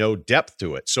really no depth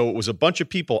to it. So it was a bunch of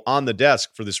people on the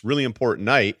desk for this really important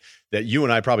night that you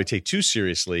and I probably take too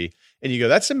seriously. And you go,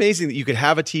 that's amazing that you could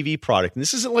have a TV product. And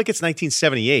this isn't like it's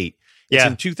 1978. It's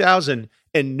in 2000.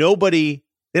 And they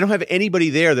don't have anybody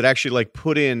there that actually like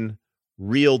put in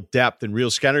real depth and real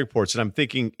scouting reports. And I'm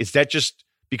thinking, is that just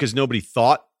because nobody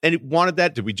thought and it wanted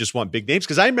that? Did we just want big names?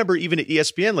 Because I remember even at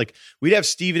ESPN, like we'd have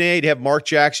Stephen A, you'd have Mark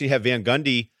Jackson, you'd have Van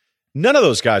Gundy. None of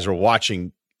those guys were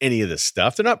watching any of this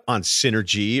stuff. They're not on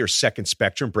Synergy or Second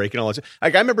Spectrum breaking all that.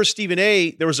 Like I remember Stephen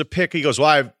A, there was a pick. He goes,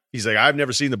 well, he's like, I've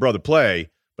never seen the brother play,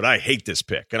 but I hate this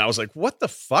pick. And I was like, what the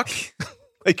fuck?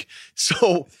 Like,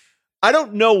 so I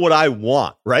don't know what I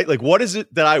want, right? Like, what is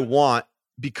it that I want?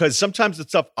 Because sometimes the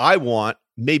stuff I want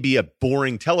may be a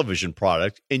boring television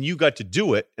product and you got to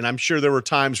do it. And I'm sure there were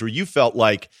times where you felt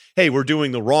like, hey, we're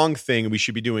doing the wrong thing and we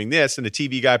should be doing this. And the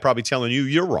TV guy probably telling you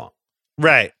you're wrong.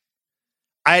 Right.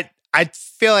 I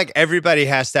feel like everybody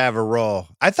has to have a role.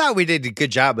 I thought we did a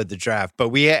good job with the draft,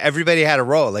 but everybody had a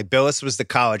role. Like Billis was the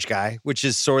college guy, which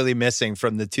is sorely missing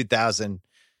from the 2000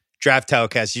 draft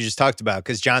telecast you just talked about,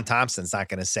 because John Thompson's not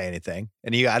going to say anything.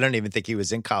 And I don't even think he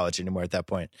was in college anymore at that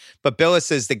point. But Billis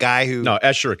is the guy who... No,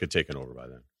 Escher had taken over by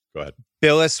then. Go ahead.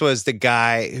 Billis was the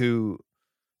guy who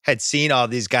had seen all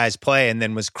these guys play and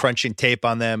then was crunching tape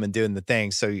on them and doing the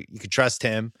thing. So you could trust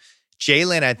him.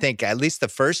 Jalen, I think, at least the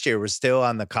first year, was still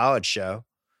on the college show.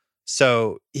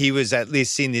 So he was at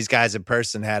least seeing these guys in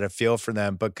person, had a feel for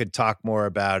them, but could talk more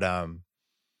about,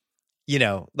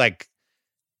 like,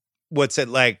 what's it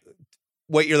like,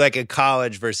 what you're like in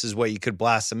college versus what you could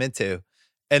blossom into.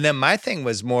 And then my thing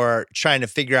was more trying to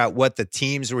figure out what the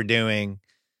teams were doing,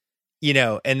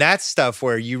 and that's stuff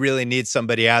where you really need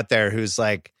somebody out there who's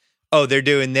like, oh, they're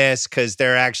doing this because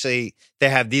they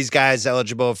have these guys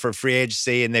eligible for free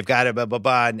agency and they've got it, blah, blah,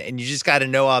 blah. And you just got to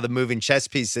know all the moving chess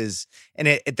pieces.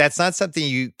 And that's not something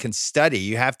you can study.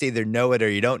 You have to either know it or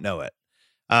you don't know it.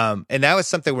 And that was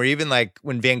something where even like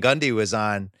when Van Gundy was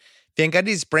on, Van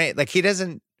Gundy's brain, like he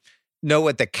doesn't know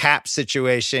what the cap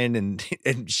situation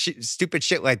and stupid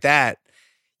shit like that.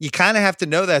 You kind of have to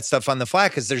know that stuff on the fly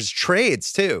because there's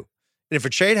trades too. And if a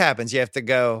trade happens, you have to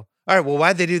go, all right, well,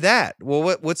 why'd they do that?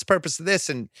 Well, what's the purpose of this?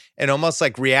 And almost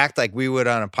like react like we would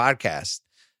on a podcast.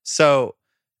 So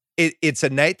it's a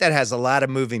night that has a lot of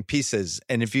moving pieces.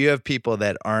 And if you have people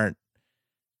that aren't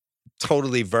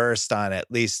totally versed on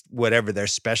at least whatever their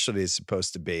specialty is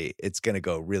supposed to be, it's going to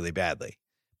go really badly.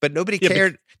 But nobody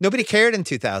cared. Nobody cared in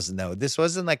 2000, though. This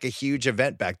wasn't like a huge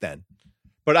event back then.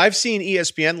 But I've seen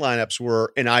ESPN lineups where,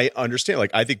 and I understand,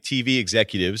 like I think TV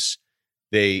executives,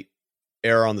 they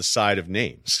err on the side of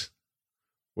names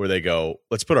where they go,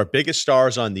 let's put our biggest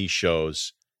stars on these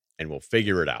shows and we'll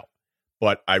figure it out.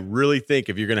 But I really think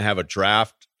if you're going to have a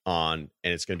draft on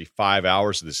and it's going to be 5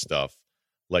 hours of this stuff,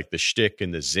 like the shtick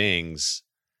and the zings,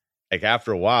 like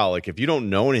after a while, like if you don't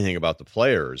know anything about the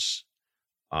players,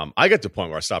 I got to the point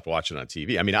where I stopped watching on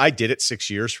TV. I mean, I did it 6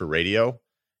 years for radio.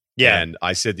 Yeah. And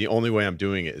I said, the only way I'm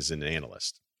doing it is an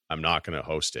analyst. I'm not going to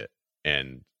host it.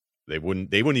 And they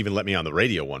wouldn't even let me on the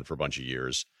radio one for a bunch of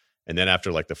years. And then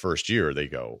after like the first year, they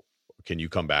go, can you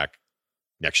come back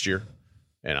next year?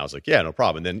 And I was like, yeah, no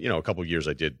problem. And then, a couple of years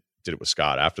I did it with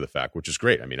Scott after the fact, which is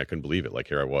great. I mean, I couldn't believe it. Like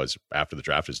here I was after the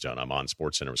draft is done. I'm on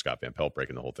SportsCenter with Scott Van Pelt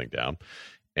breaking the whole thing down.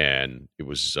 And it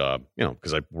was,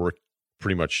 because I worked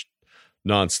pretty much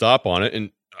nonstop on it.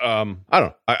 And I don't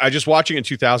know. I just watching in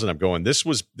 2000, I'm going, this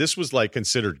was like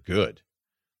considered good.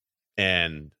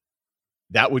 And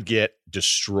that would get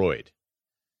destroyed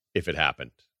if it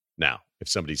happened now. If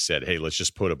somebody said, hey, let's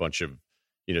just put a bunch of,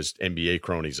 NBA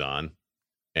cronies on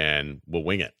and we'll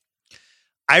wing it.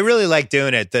 I really like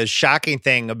doing it. The shocking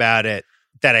thing about it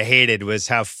that I hated was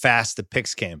how fast the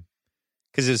picks came,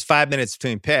 because it was 5 minutes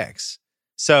between picks.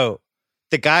 So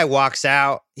the guy walks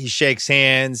out, he shakes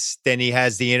hands, then he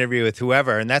has the interview with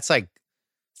whoever, and that's like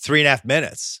 3.5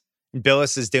 minutes. And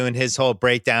Billis is doing his whole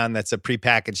breakdown. That's a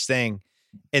prepackaged thing.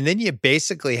 And then you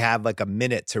basically have like a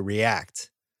minute to react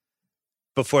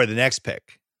before the next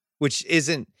pick, which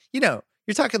isn't,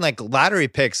 you're talking like lottery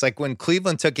picks. Like when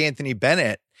Cleveland took Anthony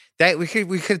Bennett, that we could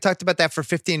have talked about that for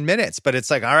 15 minutes, but it's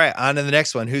like, all right, on to the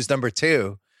next one. Who's number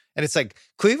 2? And it's like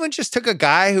Cleveland just took a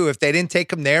guy who, if they didn't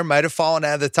take him there, might have fallen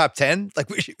out of the top 10. Like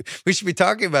we should be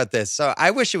talking about this. So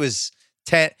I wish it was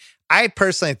 10. I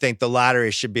personally think the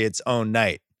lottery should be its own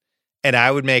night, and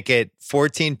I would make it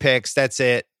 14 picks. That's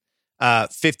it.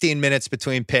 15 minutes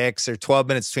between picks or 12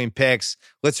 minutes between picks.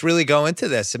 Let's really go into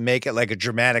this and make it like a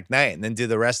dramatic night and then do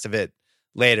the rest of it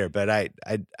later. But I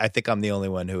think I'm the only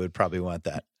one who would probably want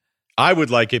that. I would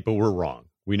like it, but we're wrong.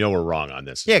 We know we're wrong on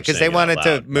this. Yeah, because they wanted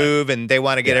to move and they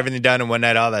want to get everything done in one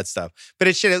night, all that stuff. But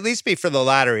it should at least be for the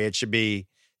lottery. It should be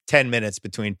 10 minutes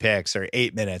between picks or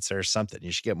 8 minutes or something.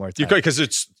 You should get more time. Because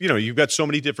it's, you've got so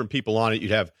many different people on it.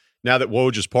 You'd have, now that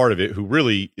Woj is part of it, who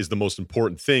really is the most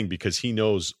important thing because he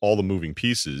knows all the moving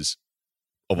pieces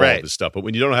of all of this stuff. But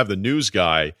when you don't have the news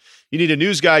guy, you need a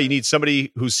news guy. You need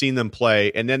somebody who's seen them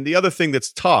play. And then the other thing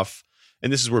that's tough,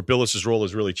 and this is where Billis's role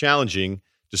is really challenging,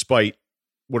 despite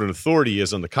what an authority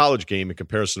is on the college game in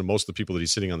comparison to most of the people that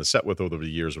he's sitting on the set with over the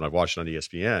years when I've watched it on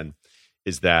ESPN,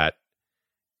 is that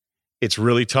it's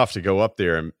really tough to go up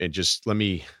there and just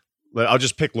I'll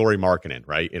just pick Lauri Markkanen,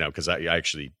 right? Because I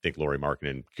actually think Lauri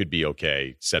Markkanen could be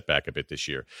okay, set back a bit this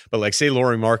year. But like say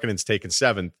Lauri Markkanen's taken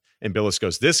 7th and Billis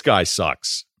goes, this guy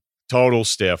sucks. Total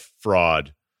stiff,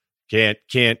 fraud, can't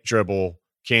dribble,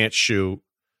 can't shoot.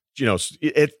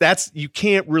 You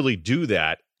can't really do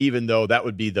that, even though that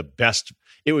would be the best.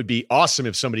 It would be awesome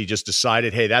if somebody just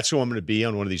decided, hey, that's who I'm going to be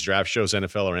on one of these draft shows,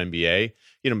 NFL or NBA.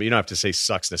 You don't have to say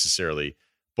sucks necessarily,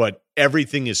 but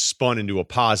everything is spun into a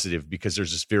positive because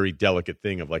there's this very delicate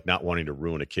thing of like not wanting to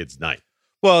ruin a kid's night.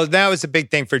 Well, that was a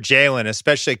big thing for Jalen,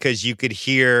 especially because you could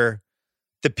hear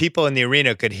the people in the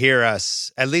arena could hear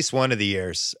us at least one of the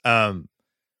years.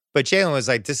 But Jalen was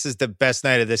like, this is the best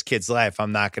night of this kid's life.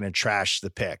 I'm not going to trash the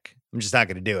pick. I'm just not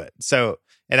going to do it. So,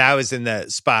 and I was in the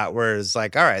spot where it's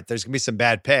like, all right, there's going to be some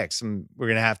bad picks and we're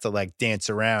going to have to like dance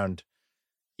around,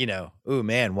 oh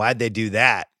man, why'd they do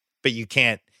that? But you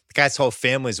can't, the guy's whole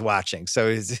family's watching. So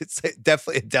it's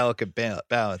definitely a delicate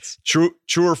balance. True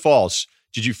or false?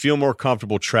 Did you feel more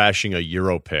comfortable trashing a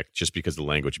Euro pick just because of the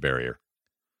language barrier?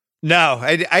 No,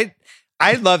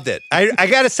 I loved it. I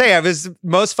got to say,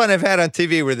 most fun I've had on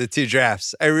TV were the 2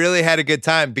 drafts. I really had a good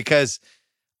time because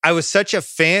I was such a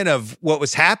fan of what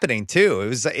was happening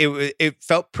too. It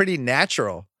felt pretty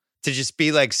natural to just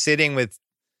be like sitting with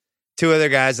 2 other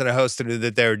guys and a host who knew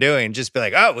that they were doing and just be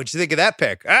like, oh, what'd you think of that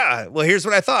pick? Well, here's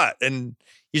what I thought. And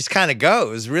you just kind of go.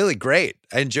 It was really great.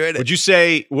 I enjoyed it. Would you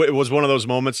say it was one of those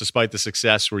moments, despite the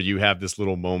success, where you have this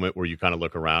little moment where you kind of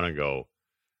look around and go,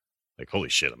 like, holy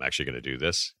shit, I'm actually going to do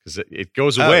this? Because it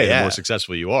goes away the more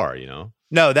successful you are,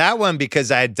 No, that one, because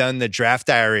I had done the draft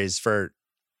diaries for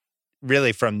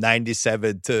really from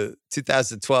 97 to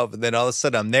 2012. And then all of a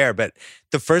sudden I'm there. But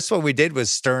the first one we did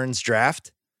was Stern's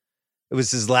draft. It was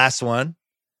his last one.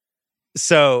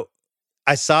 So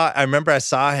I remember I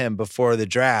saw him before the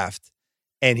draft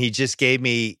and he just gave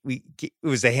me, it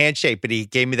was a handshake, but he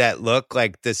gave me that look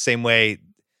like the same way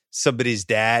somebody's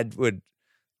dad would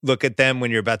look at them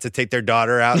when you're about to take their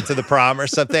daughter out to the prom or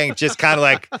something. Just kind of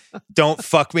like, don't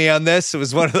fuck me on this. It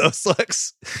was one of those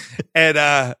looks.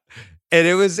 And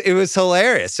it was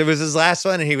hilarious. It was his last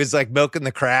one, and he was like milking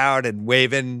the crowd and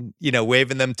waving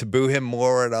them to boo him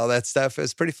more and all that stuff. It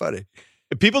was pretty funny.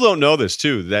 People don't know this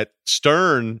too, that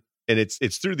Stern, and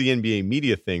it's through the NBA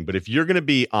media thing, but if you're going to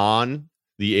be on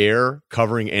the air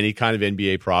covering any kind of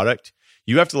NBA product,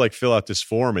 you have to like fill out this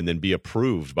form and then be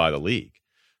approved by the league.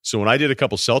 So when I did a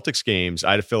couple Celtics games,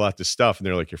 I had to fill out this stuff and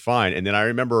they're like, you're fine. And then I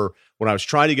remember when I was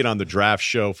trying to get on the draft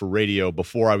show for radio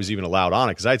before I was even allowed on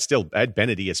it, because I'd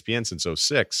been at ESPN since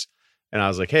 2006. And I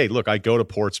was like, hey, look, I go to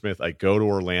Portsmouth, I go to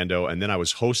Orlando, and then I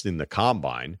was hosting the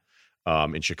Combine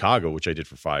in Chicago, which I did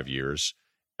for 5 years.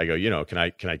 I go, can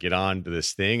I get on to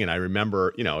this thing? And I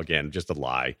remember, again, just a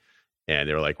lie. And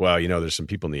they were like, well, there's some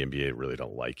people in the NBA that really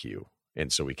don't like you.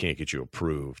 And so we can't get you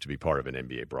approved to be part of an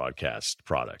NBA broadcast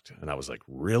product. And I was like,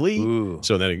 really? Ooh.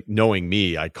 So then knowing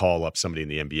me, I call up somebody in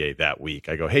the NBA that week.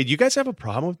 I go, hey, do you guys have a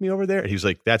problem with me over there? And he was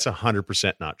like, that's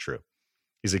 100% not true.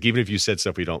 He's like, even if you said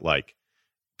stuff we don't like,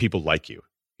 people like you.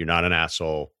 You're not an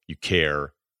asshole. You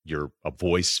care. You're a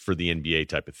voice for the NBA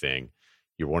type of thing.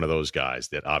 You're one of those guys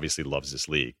that obviously loves this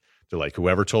league. They're like,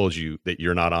 whoever told you that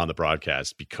you're not on the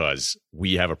broadcast because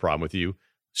we have a problem with you,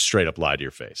 straight up lie to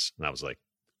your face. And I was like,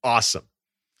 awesome.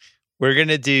 We're going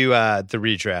to do the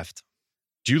redraft.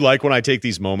 Do you like when I take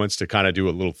these moments to kind of do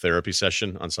a little therapy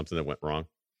session on something that went wrong?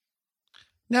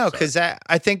 No, because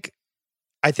I think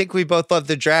we both loved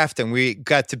the draft and we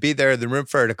got to be there in the room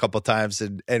for it a couple times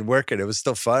and work it. It was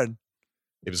still fun.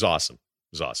 It was awesome.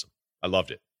 It was awesome. I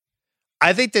loved it.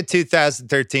 I think the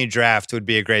 2013 draft would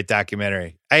be a great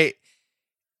documentary.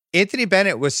 Anthony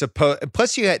Bennett was supposed,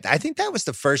 plus I think that was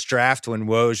the first draft when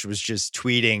Woj was just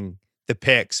tweeting the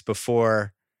picks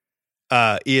before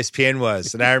ESPN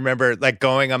was. And I remember like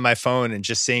going on my phone and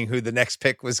just seeing who the next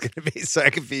pick was going to be. So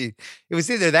it was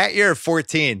either that year or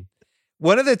 14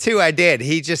 One of the two I did.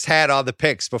 He just had all the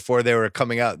picks before they were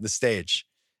coming out the stage,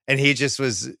 and he just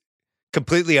was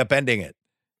completely upending it.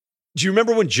 Do you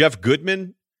remember when Jeff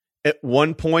Goodman, at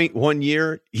one point, one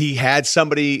year, he had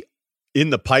somebody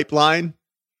in the pipeline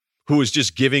who was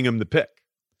just giving him the pick?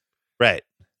 Right.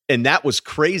 And that was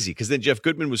crazy because then Jeff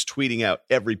Goodman was tweeting out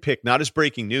every pick, not as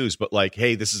breaking news, but like,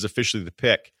 hey, this is officially the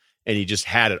pick. And he just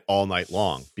had it all night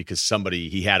long because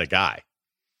he had a guy.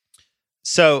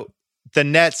 So the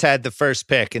Nets had the first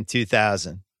pick in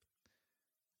 2000.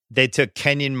 They took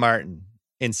Kenyon Martin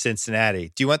in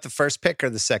Cincinnati. Do you want the first pick or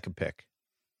the second pick?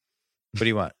 What do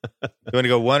you want? You want to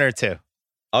go 1 or 2?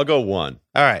 I'll go 1.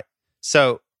 All right.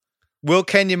 So will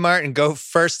Kenyon Martin go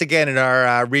first again in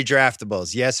our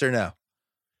redraftables? Yes or no?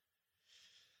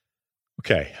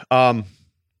 Okay.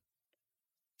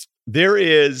 There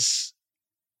is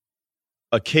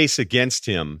a case against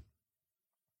him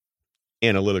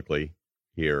analytically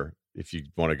here. If you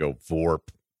want to go VORP,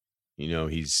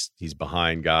 he's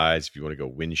behind guys. If you want to go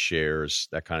win shares,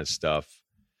 that kind of stuff.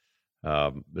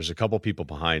 There's a couple people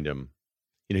behind him.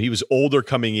 He was older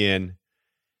coming in,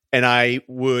 and I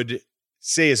would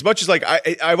say, as much as like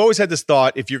I've always had this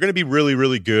thought, if you're going to be really,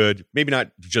 really good, maybe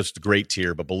not just great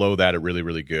tier, but below that at really,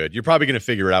 really good, you're probably going to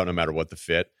figure it out no matter what the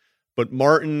fit. But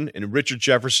Martin and Richard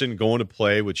Jefferson going to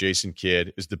play with Jason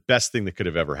Kidd is the best thing that could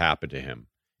have ever happened to him.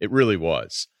 It really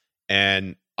was.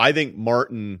 And I think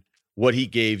Martin, what he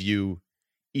gave you,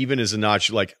 even as a notch,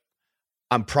 like,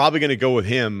 I'm probably going to go with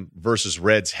him versus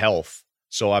Red's health.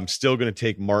 So I'm still going to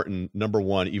take Martin number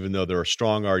 1, even though there are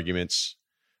strong arguments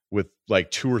with like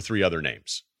 2 or 3 other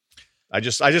names. I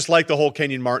just like the whole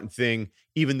Kenyon Martin thing,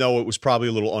 even though it was probably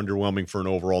a little underwhelming for an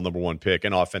overall number 1 pick.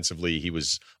 And offensively, he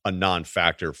was a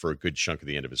non-factor for a good chunk of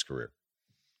the end of his career.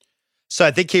 So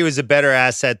I think he was a better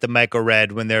asset than Michael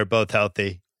Redd when they were both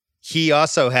healthy. He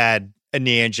also had a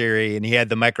knee injury, and he had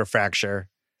the microfracture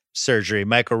surgery.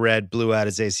 Michael Redd blew out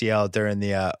his ACL during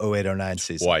the 08-09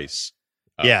 season. Twice.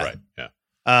 Yeah. Right.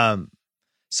 Yeah.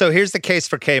 So here's the case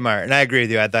for Kmart, and I agree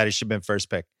with you. I thought he should have been first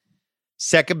pick.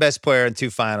 Second best player in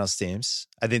 2 finals teams.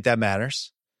 I think that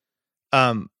matters.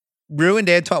 Ruined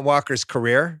Antoine Walker's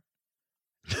career.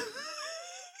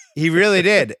 He really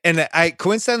did. And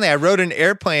coincidentally, I rode an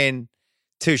airplane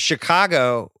to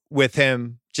Chicago with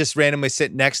him, just randomly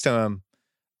sitting next to him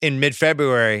in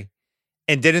mid-February,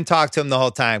 and didn't talk to him the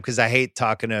whole time because I hate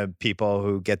talking to people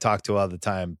who get talked to all the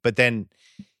time. But then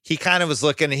he kind of was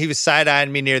looking, he was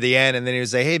side-eyeing me near the end, and then he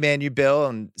was like, hey, man, you Bill?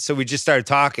 And so we just started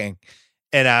talking.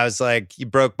 And I was like, you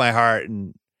broke my heart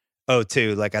in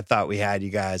 2002. Like, I thought we had you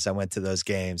guys. I went to those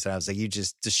games, and I was like, you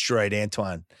just destroyed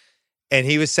Antoine. And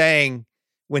he was saying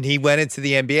when he went into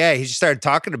the NBA, he just started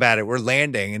talking about it. We're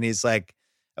landing. And he's like,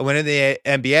 I went into the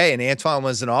NBA, and Antoine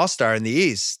was an all-star in the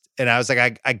East. And I was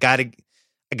like, I got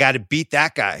to beat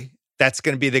that guy. That's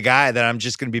going to be the guy that I'm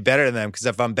just going to be better than them, because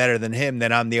if I'm better than him,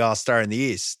 then I'm the all-star in the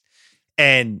East.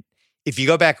 And if you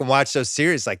go back and watch those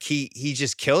series, like he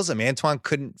just kills him. Antoine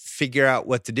couldn't figure out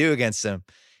what to do against him.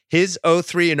 His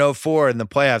 03 and 04 in the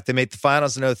playoff, they make the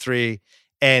finals in 03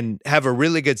 and have a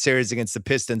really good series against the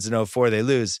Pistons in 04. They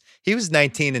lose. He was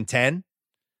 19-10,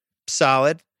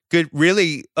 solid, good,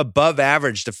 really above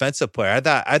average defensive player.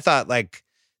 I thought like,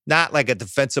 not like a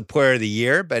defensive player of the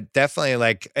year, but definitely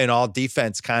like an all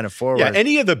defense kind of forward. Yeah,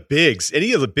 any of the bigs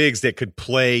that could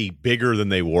play bigger than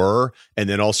they were and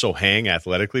then also hang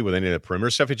athletically with any of the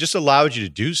perimeter stuff, it just allowed you to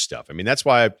do stuff. I mean, that's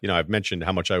why I've mentioned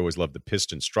how much I always love the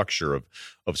Piston structure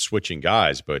of switching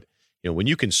guys. But when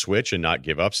you can switch and not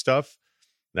give up stuff,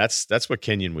 that's what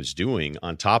Kenyon was doing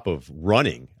on top of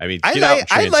running. I mean,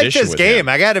 I liked his game.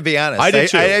 I got to be honest. I did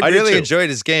too. I really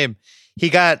enjoyed his game. He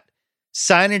got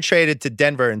signed and traded to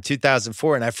Denver in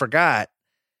 2004, and I forgot.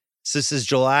 So this is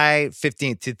July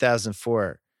 15th,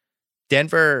 2004.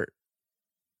 Denver,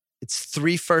 it's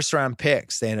 3 first-round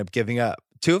picks they ended up giving up.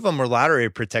 2 of them were lottery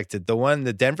protected.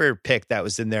 The Denver pick that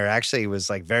was in there actually was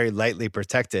like very lightly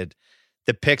protected.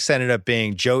 The picks ended up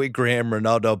being Joey Graham,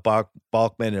 Ronaldo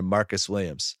Balkman, and Marcus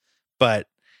Williams. But,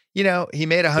 he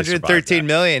made $113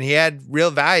 million. He had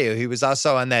real value. He was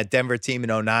also on that Denver team in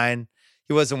 2009.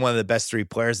 He wasn't one of the best 3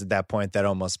 players at that point that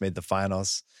almost made the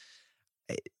finals.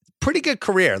 Pretty good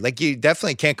career. Like, you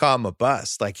definitely can't call him a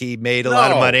bust. Like, he made a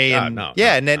lot of money. And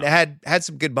then had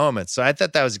some good moments. So I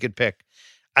thought that was a good pick.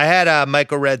 I had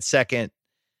Michael Redd second.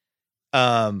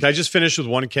 Can I just finish with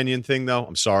one Kenyon thing, though?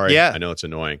 I'm sorry. Yeah. I know it's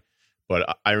annoying.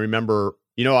 But I remember,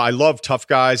 I love tough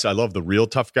guys. I love the real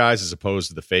tough guys as opposed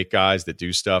to the fake guys that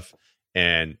do stuff.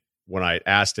 And when I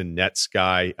asked a Nets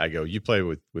guy, I go, you play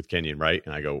with Kenyon, right?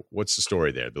 And I go, what's the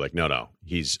story there? They're like, no,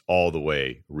 he's all the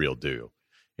way real deal.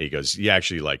 And he goes, yeah,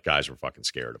 actually, like, guys were fucking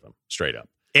scared of him, straight up.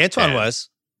 Antoine was.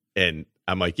 And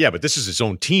I'm like, yeah, but this is his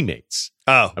own teammates.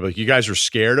 Oh, I'm like, you guys are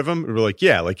scared of him? And we're like,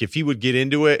 yeah, like if he would get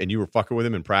into it and you were fucking with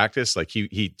him in practice, like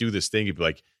he'd do this thing. He'd be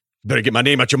like, better get my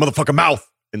name out your motherfucking mouth.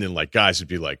 And then like guys would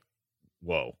be like,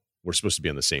 whoa, we're supposed to be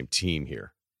on the same team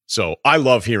here. So I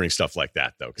love hearing stuff like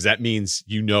that though, because that means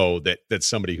that's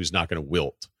somebody who's not going to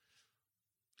wilt.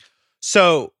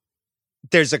 So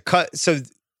there's a cut. So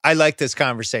I like this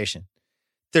conversation.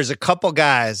 There's a couple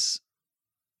guys.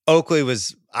 Oakley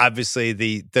was obviously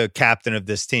the captain of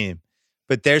this team,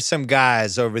 but there's some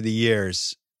guys over the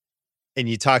years, and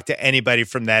you talk to anybody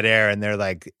from that era, and they're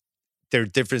like, there's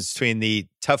a difference between the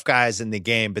tough guys in the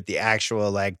game, but the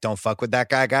actual like don't fuck with that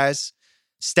guys.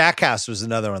 Stackhouse was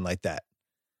another one like that.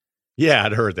 Yeah,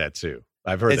 I'd heard that too.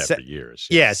 I've heard that for years.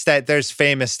 Yes, that there's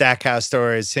famous Stackhouse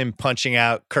stories, him punching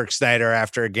out Kirk Snyder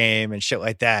after a game and shit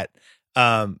like that.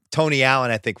 Tony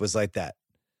Allen, I think, was like that,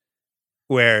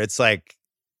 where it's like,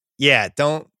 yeah,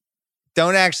 don't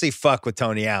actually fuck with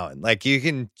Tony Allen. Like you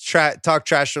can talk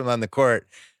trash to him on the court.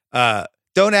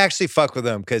 Don't actually fuck with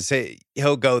him because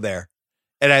he'll go there.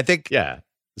 And I think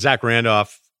Zach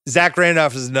Randolph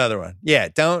is another one. Yeah,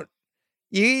 don't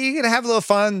you can have a little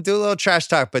fun, do a little trash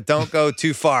talk, but don't go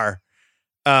too far.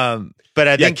 But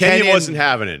I think Kenyon wasn't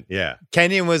having it. Yeah,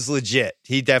 Kenyon was legit.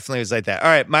 He definitely was like that. All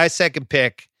right, my second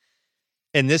pick.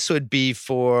 And this would be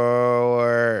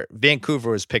for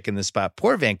Vancouver was picking the spot.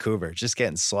 Poor Vancouver, just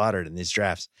getting slaughtered in these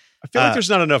drafts. I feel like there's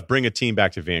not enough bring a team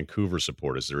back to Vancouver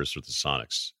support as there is with the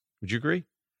Sonics. Would you agree?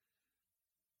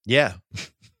 Yeah.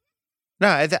 No,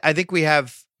 I think we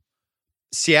have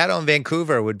Seattle and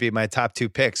Vancouver would be my top two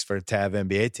picks to have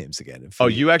NBA teams again.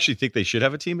 You actually think they should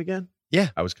have a team again? Yeah.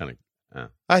 I was kind of...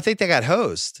 I think they got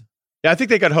hosed. Yeah, I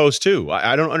think they got host too.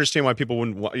 I don't understand why people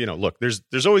wouldn't. Look,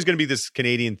 there's always going to be this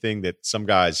Canadian thing that some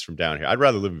guys from down here. I'd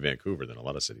rather live in Vancouver than a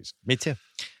lot of cities. Me too.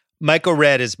 Michael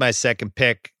Redd is my second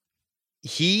pick.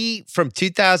 He from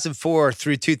 2004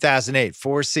 through 2008,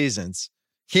 4 seasons.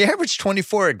 He averaged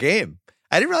 24 a game.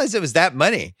 I didn't realize it was that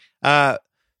money.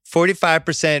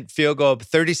 45% field goal,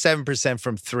 37%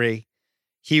 from 3.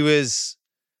 He was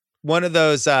one of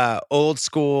those old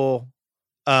school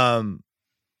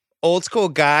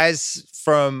guys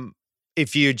from,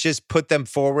 if you just put them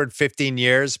forward 15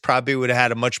 years, probably would have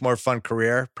had a much more fun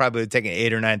career. Probably would have taken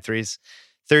 8 or 9 threes.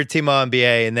 Third team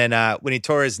All-NBA. And then when he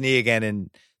tore his knee again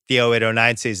in the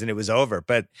 08-09 season, it was over.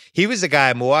 But he was a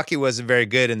guy, Milwaukee wasn't very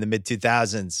good in the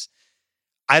mid-2000s.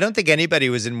 I don't think anybody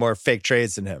was in more fake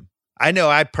trades than him. I know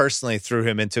I personally threw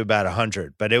him into about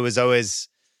 100, but it was always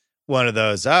one of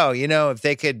those, if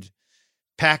they could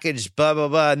package blah, blah,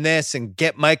 blah, and this and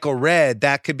get Michael Redd,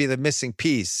 that could be the missing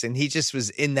piece. And he just was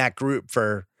in that group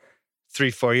for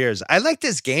 3-4 years. I liked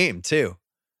his game too.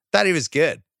 Thought he was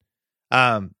good.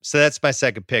 So that's my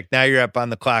second pick. Now you're up on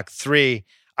the clock. 3.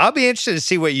 I'll be interested to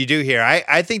see what you do here.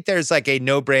 I think there's like a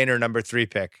no-brainer number 3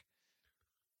 pick.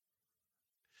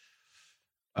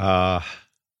 I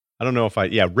don't know if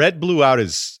Redd blew out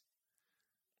his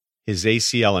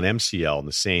ACL and MCL in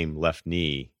the same left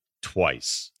knee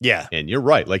twice. Yeah. And you're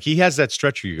right. Like he has that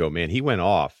stretch where you go, man, he went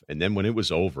off. And then when it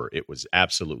was over, it was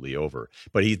absolutely over.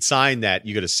 But he'd signed that,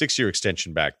 you got a 6-year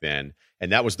extension back then.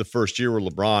 And that was the first year where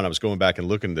LeBron, I was going back and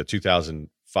looking at the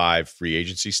 2005 free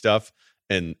agency stuff.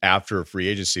 And after free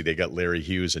agency, they got Larry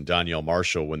Hughes and Donyell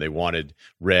Marshall when they wanted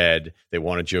Redd, they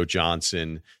wanted Joe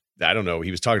Johnson. I don't know.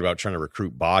 He was talking about trying to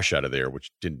recruit Bosch out of there,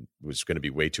 which was going to be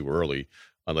way too early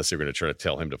unless they were going to try to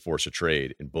tell him to force a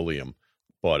trade and bully him.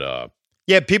 But,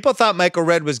 yeah, people thought Michael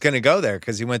Redd was going to go there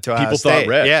because he went to Ohio State. People thought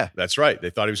Redd. Yeah, that's right. They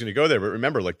thought he was going to go there. But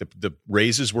remember, like the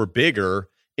raises were bigger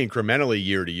incrementally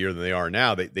year to year than they are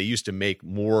now. They used to make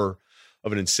more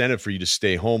of an incentive for you to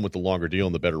stay home with the longer deal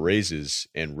and the better raises.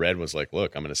 And Redd was like,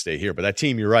 look, I'm going to stay here. But that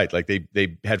team, you're right. Like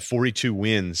they had 42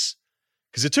 wins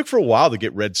because it took for a while to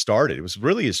get Redd started. It was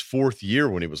really his 4th year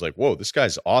when he was like, whoa, this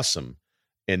guy's awesome.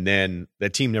 And then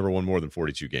that team never won more than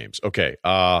 42 games. Okay.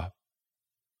 I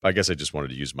guess I just wanted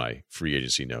to use my free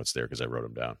agency notes there because I wrote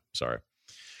them down. Sorry.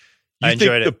 I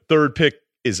enjoyed think it. The third pick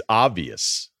is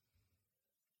obvious.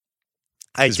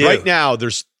 I do. Right now,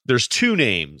 there's 2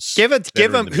 names. Give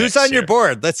him. Who's on your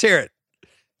board? Let's hear it.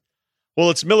 Well,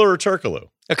 it's Miller or Turkoglu.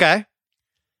 Okay.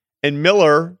 And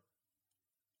Miller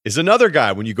is another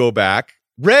guy when you go back.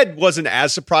 Redd wasn't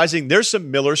as surprising. There's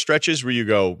some Miller stretches where you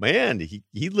go, man,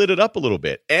 he lit it up a little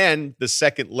bit. And the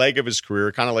second leg of his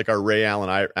career, kind of like our Ray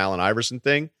Allen Iverson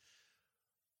thing.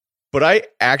 But I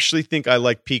actually think I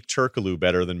like peak Turkoglu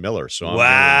better than Miller. So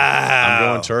I'm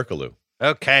going Turkoglu.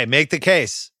 Okay, make the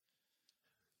case.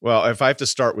 Well, if I have to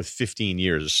start with 15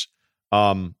 years,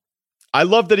 I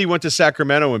love that he went to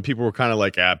Sacramento and people were kind of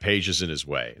like, Page is in his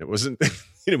way. It wasn't,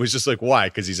 it was just like, why?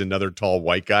 Because he's another tall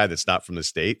white guy that's not from the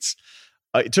States.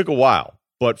 It took a while,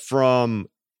 but from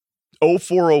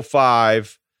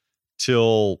 04-05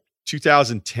 till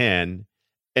 2010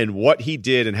 and what he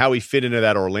did and how he fit into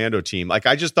that Orlando team. Like,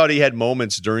 I just thought he had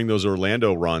moments during those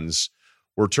Orlando runs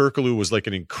where Turkoglu was like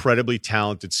an incredibly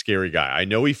talented, scary guy. I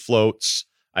know he floats.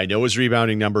 I know his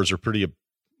rebounding numbers are pretty,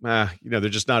 they're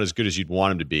just not as good as you'd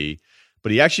want him to be.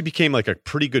 But he actually became like a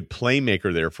pretty good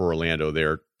playmaker there for Orlando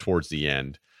there towards the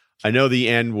end. I know the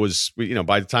end was,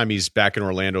 by the time he's back in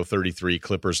Orlando, 33,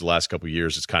 Clippers the last couple of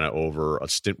years, it's kind of over, a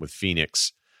stint with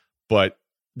Phoenix. But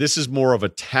this is more of a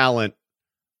talent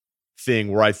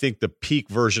thing where I think the peak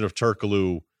version of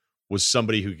Turkoglu was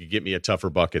somebody who could get me a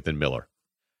tougher bucket than Miller.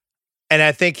 And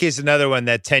I think he's another one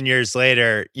that 10 years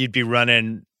later, you'd be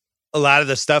running a lot of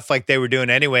the stuff like they were doing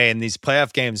anyway in these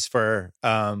playoff games for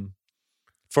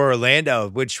Orlando,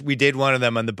 which we did one of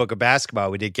them on the Book of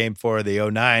Basketball. We did game 4 of the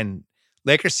 2009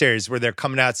 Lakers series where they're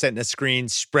coming out, setting a screen,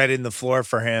 spreading the floor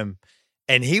for him.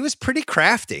 And he was pretty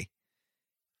crafty.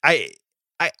 I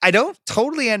don't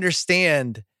totally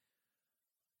understand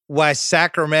why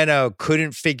Sacramento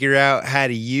couldn't figure out how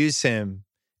to use him.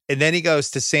 And then he goes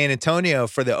to San Antonio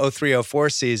for the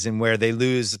 03-04 season where they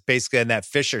lose basically on that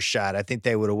Fisher shot. I think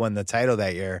they would have won the title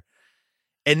that year.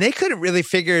 And they couldn't really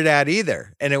figure it out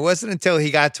either. And it wasn't until he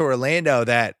got to Orlando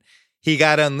that he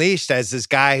got unleashed as this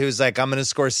guy who's like, I'm going to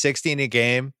score 60 in a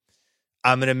game.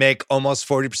 I'm going to make almost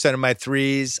 40% of my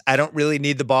threes. I don't really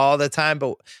need the ball all the time,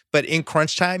 but in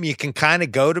crunch time, you can kind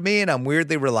of go to me and I'm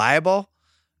weirdly reliable.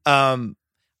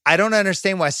 I don't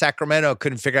understand why Sacramento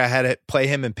couldn't figure out how to play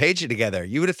him and Page together.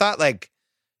 You would have thought like,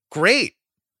 great,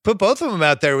 put both of them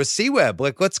out there with C-Web.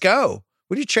 Like, let's go.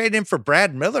 What are you trading in for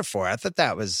Brad Miller for? I thought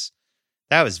that was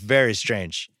very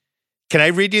strange. Can I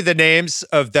read you the names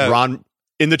of the Ron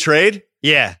in the trade?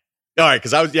 Yeah. All right.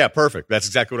 Cause perfect. That's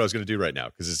exactly what I was going to do right now.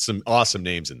 Cause it's some awesome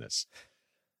names in this.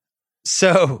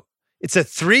 So it's a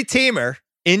 3-teamer,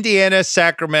 Indiana,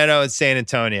 Sacramento, and San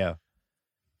Antonio.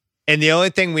 And the only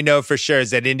thing we know for sure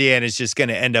is that Indiana is just going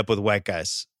to end up with white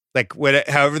guys. Like,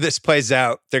 however this plays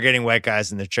out, they're getting white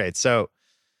guys in the trade. So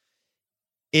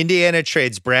Indiana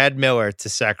trades Brad Miller to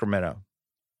Sacramento.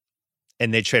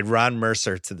 And they trade Ron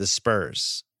Mercer to the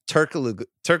Spurs.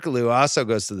 Turkoglu also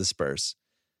goes to the Spurs.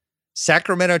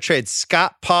 Sacramento trades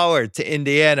Scott Pollard to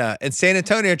Indiana. And San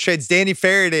Antonio trades Danny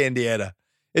Ferry to Indiana.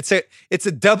 It's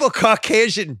a double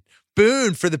Caucasian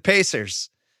boon for the Pacers.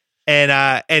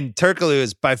 And Turkoglu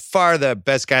is by far the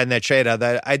best guy in that trade.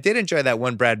 I did enjoy that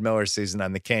one Brad Miller season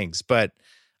on the Kings, but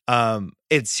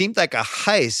it seemed like a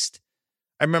heist.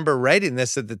 I remember writing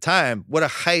this at the time. What a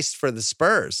heist for the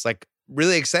Spurs. Like,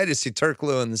 really excited to see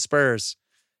Turkoglu and the Spurs.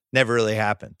 Never really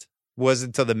happened. It wasn't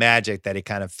until the Magic that he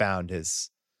kind of found his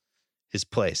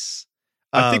place.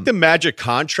 I think the Magic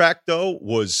contract, though,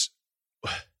 was...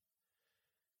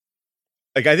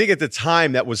 Like, I think at the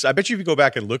time that was, I bet you if you go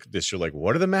back and look at this, you're like,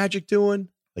 what are the Magic doing?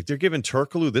 Like, they're giving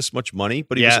Turkoglu this much money,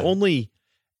 but he was only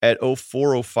at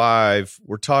 04-05.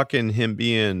 We're talking him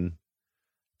being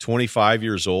 25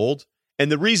 years old. And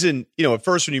the reason, at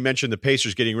first when you mentioned the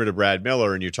Pacers getting rid of Brad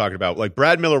Miller and you're talking about, like,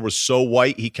 Brad Miller was so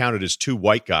white, he counted as 2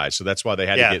 white guys. So that's why they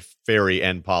had to get Ferry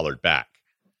and Pollard back.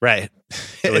 Right.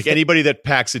 So, like, anybody that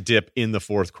packs a dip in the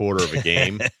fourth quarter of a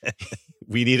game,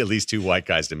 we need at least 2 white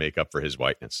guys to make up for his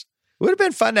whiteness. It would have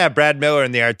been fun to have Brad Miller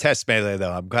in the Artest melee,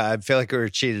 though. I feel like we were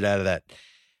cheated out of that.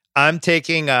 I'm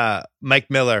taking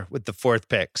Mike Miller with the 4th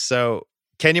pick. So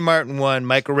Kenyon Martin 1,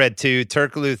 Michael Redd 2,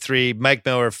 Turkoglu 3, Mike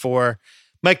Miller 4.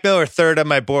 Mike Miller 3rd on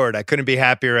my board. I couldn't be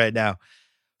happier right now.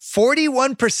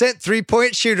 41%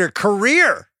 3-point shooter.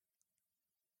 Career.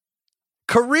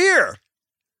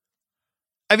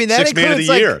 I mean, that Sixth man of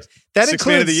the year. That Sixth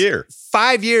man of the year.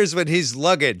 5 years with his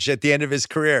luggage at the end of his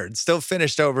career and still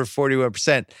finished over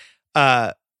 41%.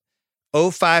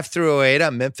 05 through 08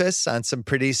 on Memphis on some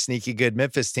pretty sneaky good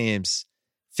Memphis teams.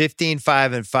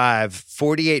 15-5-5,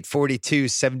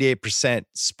 48-42, 78%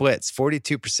 splits,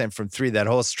 42% from 3 that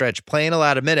whole stretch, playing a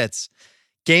lot of minutes.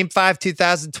 Game 5,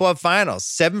 2012 finals,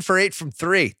 7 for 8 from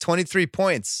 3, 23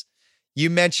 points. You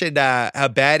mentioned how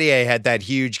Battier had that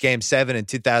huge Game 7 in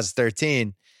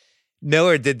 2013.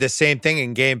 Miller did the same thing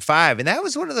in Game 5. And that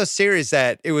was one of those series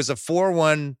that it was a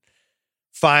 4-1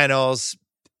 finals.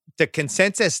 The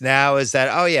consensus now is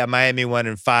that, Miami won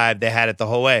in 5. They had it the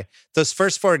whole way. Those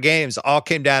first 4 games all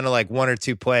came down to like 1 or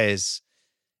 2 plays.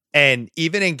 And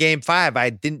even in Game 5,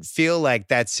 I didn't feel like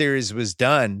that series was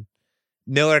done.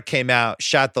 Miller came out,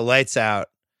 shot the lights out.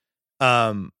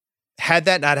 Had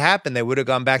that not happened, they would have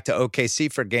gone back to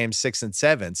OKC for Game 6 and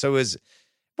 7. So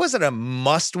wasn't a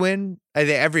must win. I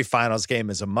think every finals game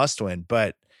is a must win,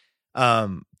 but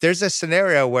there's a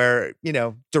scenario where,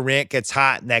 Durant gets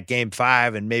hot in that game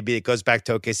 5 and maybe it goes back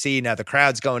to OKC. Now the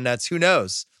crowd's going nuts. Who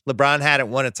knows? LeBron hadn't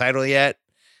won a title yet.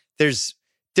 There's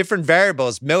different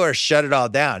variables. Miller shut it all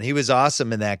down. He was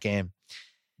awesome in that game.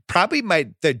 Probably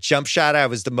the jump shot I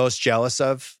was the most jealous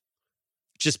of,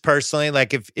 just personally.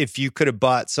 Like if you could have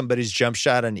bought somebody's jump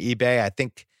shot on eBay, I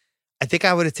think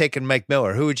I would have taken Mike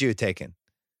Miller. Who would you have taken?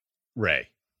 Ray.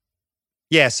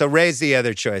 Yeah, so Ray's the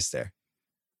other choice there.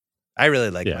 I really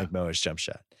like Mike Miller's jump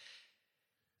shot.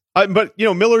 But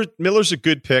Miller's a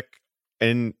good pick.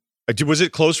 And was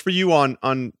it close for you on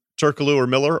Turkoglu or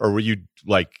Miller, or were you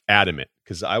like adamant?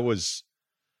 Because I was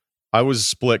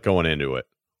split going into it.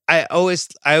 I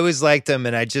always liked him,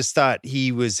 and I just thought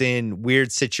he was in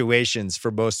weird situations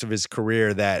for most of his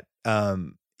career that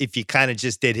if you kind of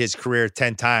just did his career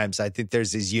 10 times, I think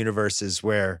there's these universes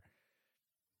where,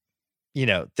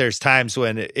 there's times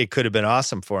when it could have been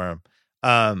awesome for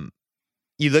him.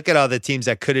 You look at all the teams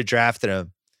that could have drafted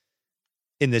him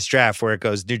in this draft, where it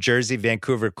goes New Jersey,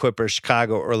 Vancouver, Clippers,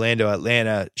 Chicago, Orlando,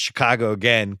 Atlanta, Chicago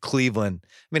again, Cleveland. I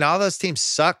mean, all those teams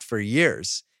sucked for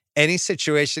years. Any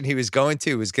situation he was going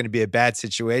to was going to be a bad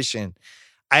situation.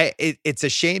 It's a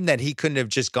shame that he couldn't have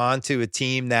just gone to a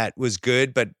team that was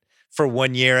good, but for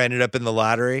 1 year ended up in the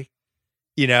lottery,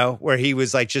 where he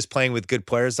was like just playing with good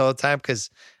players all the time. Because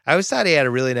I always thought he had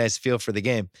a really nice feel for the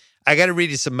game. I got to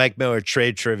read you some Mike Miller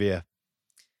trade trivia.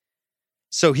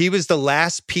 So he was the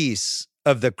last piece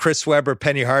of the Chris Webber,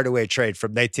 Penny Hardaway trade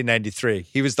from 1993.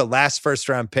 He was the last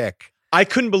first-round pick. I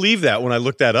couldn't believe that when I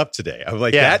looked that up today. I was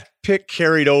like, that pick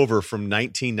carried over from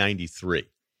 1993.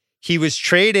 He was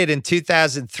traded in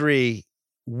 2003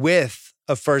 with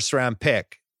a first-round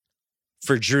pick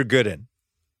for Drew Gooden,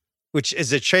 which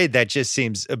is a trade that just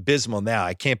seems abysmal now.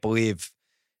 I can't believe.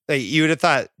 You would have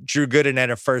thought Drew Gooden had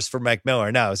a first for Mike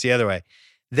Miller. No, it's the other way.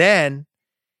 Then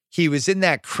he was in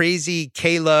that crazy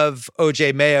K-Love,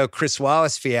 OJ Mayo, Chris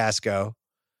Wallace fiasco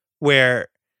where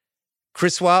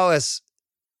Chris Wallace,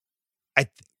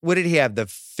 what did he have? The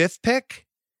 5th pick?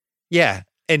 Yeah.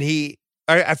 And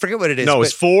I forget what it is. No, it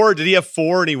was 4. Did he have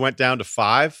 4 and he went down to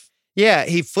 5? Yeah.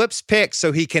 He flips picks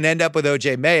so he can end up with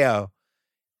OJ Mayo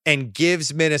and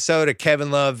gives Minnesota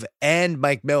Kevin Love and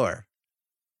Mike Miller.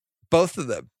 Both of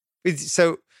them.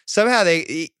 So somehow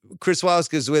Chris Wallace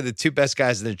goes with the 2 best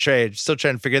guys in the trade. Still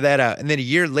trying to figure that out. And then a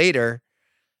year later,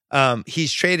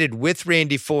 he's traded with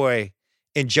Randy Foye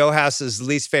in Joe House's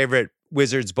least favorite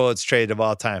Wizards Bullets trade of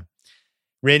all time.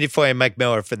 Randy Foye and Mike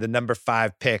Miller for the number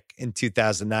 5 pick in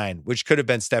 2009, which could have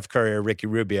been Steph Curry or Ricky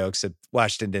Rubio, except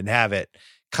Washington didn't have it.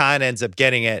 Khan ends up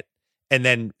getting it and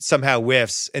then somehow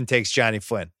whiffs and takes Johnny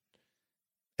Flynn.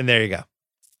 And there you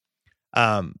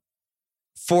go.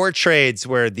 4 trades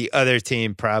where the other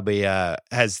team probably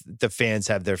has the fans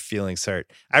have their feelings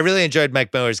hurt. I really enjoyed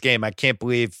Mike Miller's game. I can't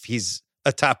believe he's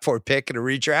a top 4 pick in a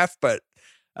redraft, but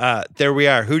there we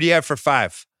are. Who do you have for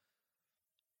 5?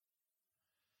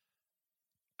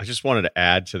 I just wanted to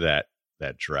add to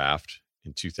that draft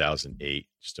in 2008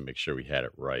 just to make sure we had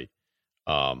it right.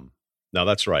 Now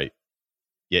that's right.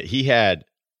 Yeah,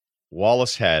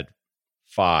 Wallace had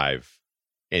 5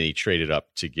 and he traded up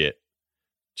to get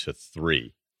to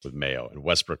 3 with Mayo, and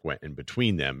Westbrook went in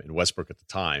between them. And Westbrook at the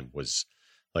time was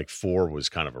like 4 was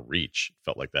kind of a reach.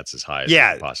 Felt like that's as high as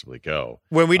it could possibly go.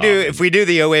 When we do, if we do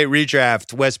the 08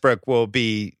 redraft, Westbrook will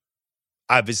be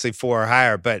obviously 4 or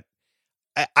higher, but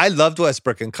I loved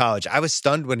Westbrook in college. I was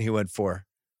stunned when he went 4.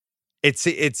 It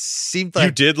seemed like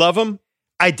you did love him.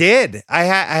 I did. I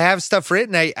have stuff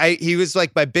written. He was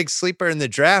like my big sleeper in the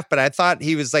draft, but I thought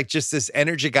he was like just this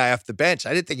energy guy off the bench.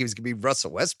 I didn't think he was going to be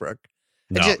Russell Westbrook.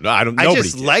 No, I don't. Nobody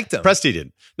just liked him. Presti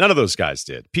didn't. None of those guys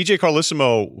did. PJ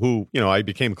Carlesimo, who I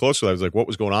became close with, I was like, what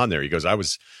was going on there? He goes, I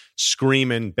was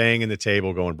screaming, banging the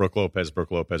table, going Brook Lopez,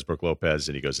 Brook Lopez, Brook Lopez,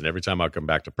 and he goes, and every time I come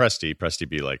back to Presti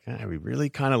be like, we really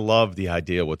kind of love the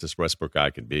idea of what this Westbrook guy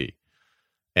can be.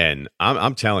 And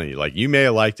I'm telling you, like, you may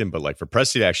have liked him, but like for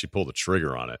Presti to actually pull the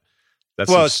trigger on it,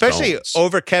 that's especially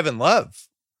over Kevin Love.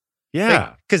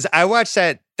 Yeah, because I watched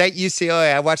that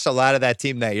UCLA. I watched a lot of that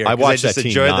team that year. I watched that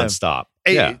team nonstop.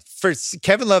 Yeah. For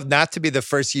Kevin Love not to be the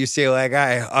first UCLA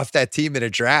guy off that team in a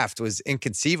draft was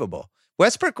inconceivable.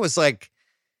 Westbrook was like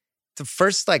the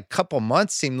first like couple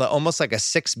months seemed almost like a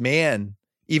 6-man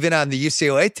even on the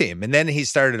UCLA team, and then he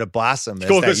started to blossom.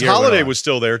 Cool, because Holiday was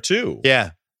still there too.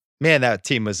 Yeah, man, that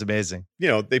team was amazing.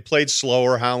 They played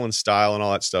slower, Howland style, and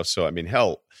all that stuff. So I mean,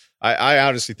 hell, I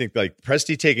honestly think like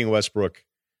Presti taking Westbrook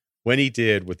when he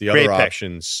did with the other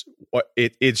options,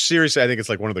 it's seriously, I think it's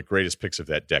like one of the greatest picks of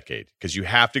that decade, because you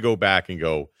have to go back and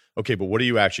go, Okay, but what are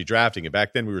you actually drafting? And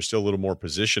back then we were still a little more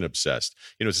position obsessed.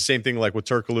 It's the same thing like with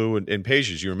Turkoglu and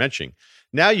Page, as you were mentioning.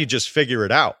 Now you just figure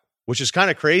it out, which is kind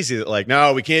of crazy that like,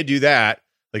 no, we can't do that.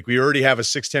 Like we already have a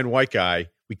 6'10" white guy.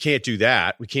 We can't do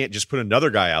that. We can't just put another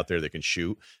guy out there that can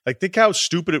shoot. Like think how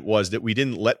stupid it was that we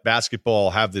didn't let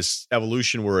basketball have this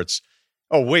evolution where it's,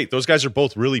 oh, wait, those guys are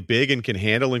both really big and can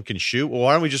handle and can shoot. Well,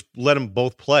 why don't we just let them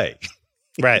both play?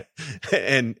 Right.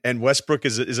 and Westbrook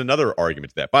is another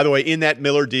argument to that. By the way, in that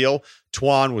Miller deal,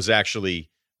 Twan was actually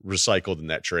recycled in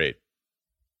that trade.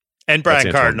 And Brian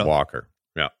Cardinal. Walker.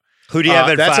 Yeah. Who do you have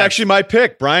at That's 5? actually my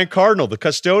pick. Brian Cardinal, the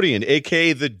custodian,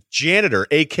 a.k.a. the janitor,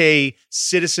 a.k.a.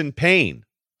 Citizen Payne.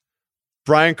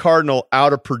 Brian Cardinal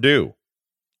out of Purdue.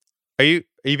 Are you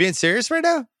being serious right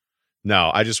now?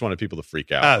 No, I just wanted people to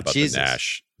freak out about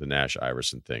Jesus. the Nash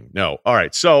Iverson thing. No. All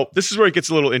right. So this is where it gets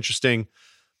a little interesting.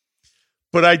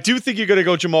 But I do think you're going to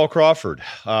go Jamal Crawford.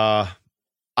 I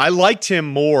liked him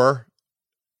more.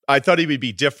 I thought he would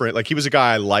be different. Like he was a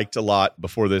guy I liked a lot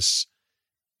before this.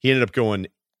 He ended up going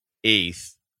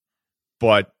 8th.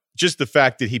 But just the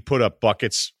fact that he put up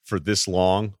buckets for this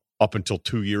long up until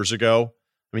 2 years ago.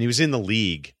 I mean, he was in the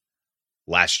league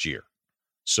last year.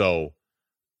 So,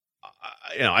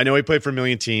 I know he played for a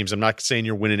million teams. I'm not saying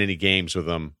you're winning any games with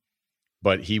him,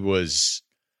 but he was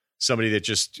somebody that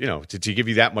just, to give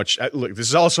you that much. Look,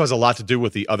 this also has a lot to do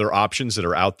with the other options that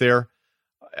are out there.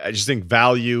 I just think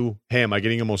value. Hey, am I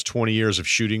getting almost 20 years of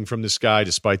shooting from this guy,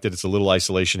 despite that it's a little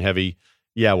isolation heavy?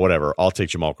 Yeah, whatever. I'll take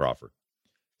Jamal Crawford.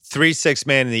 3-6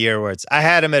 man of the year awards. I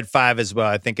had him at 5 as well.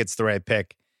 I think it's the right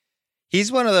pick. He's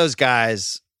one of those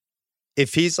guys.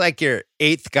 If he's like your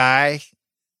 8th guy,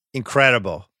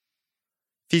 incredible.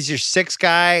 If he's your 6th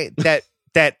guy,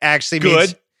 that actually means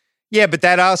good. Yeah, but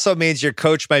that also means your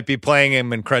coach might be playing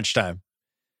him in crunch time.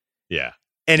 Yeah.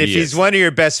 And if he's one of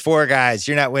your best 4 guys,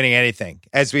 you're not winning anything,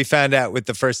 as we found out with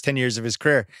the first 10 years of his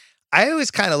career. I always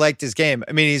kind of liked his game.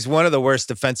 I mean, he's one of the worst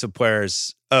defensive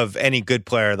players of any good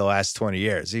player the last 20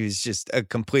 years. He was just a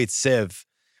complete sieve.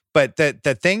 But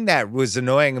the thing that was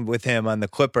annoying with him on the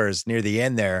Clippers near the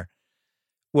end there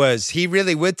was he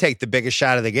really would take the biggest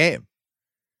shot of the game.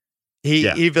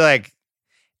 He'd be like,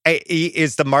 he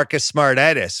is the Marcus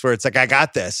Smart-itis, where it's like, I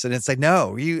got this. And it's like,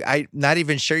 no, I'm not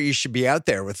even sure you should be out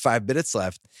there with 5 minutes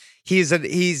left. He's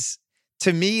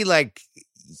to me, like,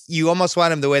 you almost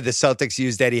want him the way the Celtics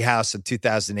used Eddie House in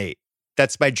 2008.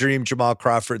 That's my dream Jamal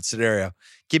Crawford scenario.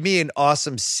 Give me an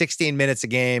awesome 16 minutes a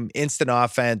game, instant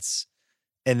offense,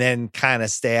 and then kind of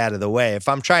stay out of the way. If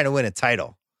I'm trying to win a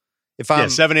title.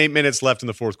 7-8 minutes left in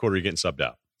the fourth quarter, you're getting subbed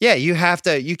out. Yeah,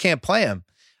 you can't play him.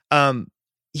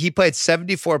 He played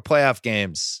 74 playoff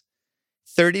games,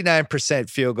 39%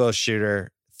 field goal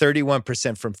shooter,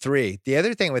 31% from 3. The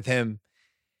other thing with him,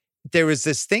 there was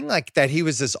this thing like that he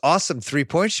was this awesome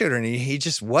 3-point shooter, and he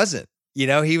just wasn't.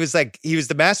 He was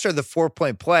the master of the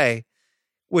 4-point play,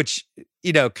 which,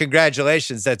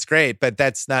 congratulations, that's great, but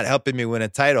that's not helping me win a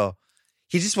title.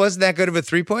 He just wasn't that good of a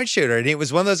 3-point shooter. And he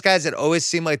was one of those guys that always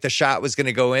seemed like the shot was going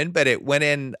to go in, but it went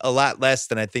in a lot less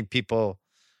than I think people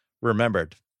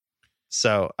remembered.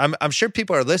 So I'm sure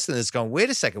people are listening to this going, wait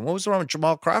a second, what was wrong with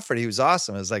Jamal Crawford? He was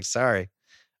awesome. I was like, sorry.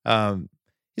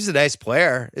 He's a nice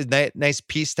player, a nice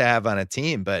piece to have on a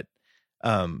team, but,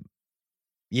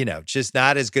 just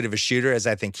not as good of a shooter as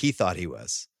I think he thought he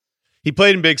was. He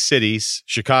played in big cities,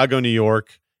 Chicago, New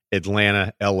York,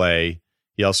 Atlanta, LA.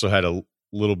 He also had a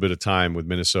little bit of time with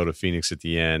Minnesota, Phoenix at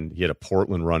the end. He had a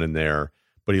Portland run in there,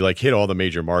 but he hit all the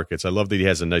major markets. I love that he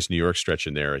has a nice New York stretch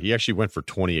in there. He actually went for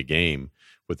 20 a game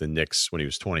with the Knicks when he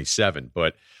was 27,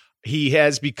 but he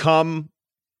has become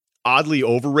oddly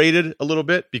overrated a little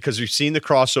bit because we've seen the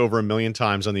crossover a million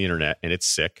times on the internet and it's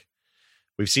sick.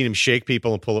 We've seen him shake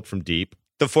people and pull up from deep.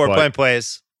 The 4-point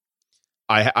plays.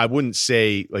 I wouldn't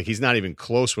say he's not even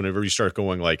close whenever you start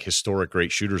going historic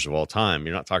great shooters of all time.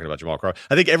 You're not talking about Jamal Crawford.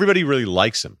 I think everybody really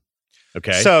likes him.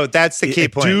 Okay. So that's the key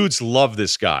point. Dudes love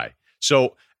this guy.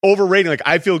 So overrating,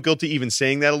 I feel guilty even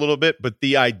saying that a little bit, but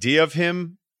the idea of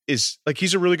him is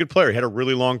he's a really good player. He had a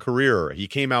really long career. He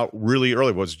came out really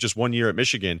early. It was just 1 year at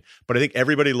Michigan, but I think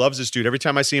everybody loves this dude. Every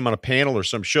time I see him on a panel or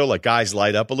some show, guys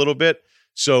light up a little bit.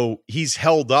 So he's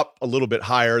held up a little bit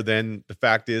higher than the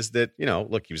fact is that,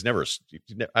 he was never,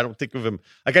 I don't think of him.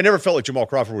 I never felt like Jamal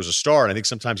Crawford was a star. And I think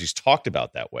sometimes he's talked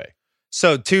about that way.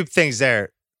 So 2 things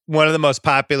there. One of the most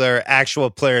popular actual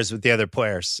players with the other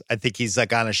players. I think he's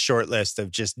on a short list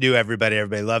of just knew everybody.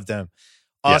 Everybody loved him.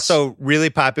 Also really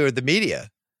popular with the media.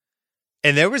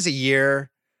 And there was a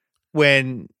year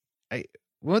when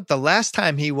the last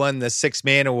time he won the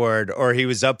 6-man award or he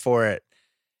was up for it.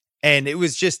 And it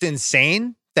was just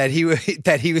insane that he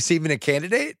was even a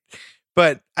candidate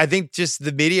But I think just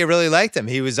the media really liked him.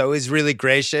 He was always really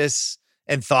gracious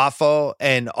and thoughtful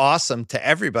and awesome to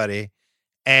everybody.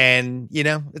 And,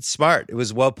 it's smart. It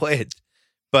was well played.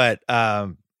 But, I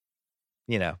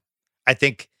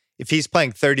think if he's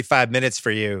playing 35 minutes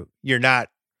for you, you're not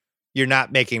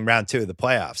making round 2 of the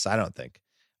playoffs, I don't think.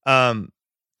 My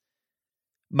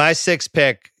 6th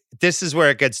pick, this is where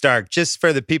it gets dark. Just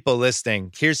for the people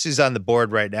listening, here's who's on the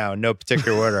board right now in no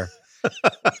particular order.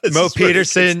 Mo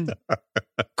Peterson,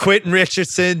 Quentin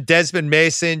Richardson, Desmond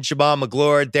Mason, Jamal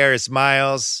McGlure, Darius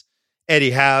Miles,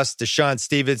 Eddie House, Deshaun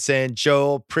Stevenson,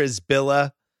 Joel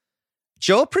Prisbilla.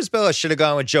 Joel Prisbilla should have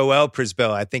gone with W.O.A.T.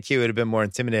 Prisbilla. I think he would have been more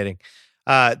intimidating.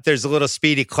 There's a little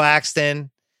Speedy Claxton,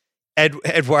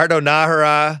 Eduardo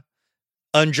Nahara,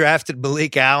 undrafted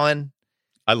Malik Allen.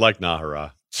 I like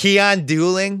Nahara. Keon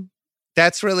Dooling.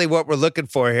 That's really what we're looking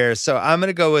for here. So I'm going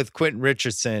to go with Quentin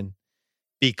Richardson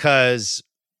because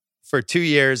for 2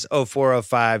 years,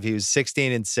 04-05, he was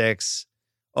 16-6,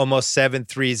 almost 7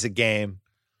 threes a game,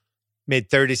 made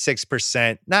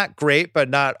 36%. Not great, but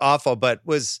not awful, but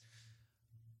was,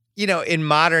 in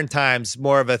modern times,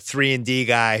 more of a 3-and-D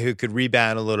guy who could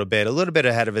rebound a little bit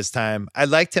ahead of his time. I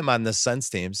liked him on the Suns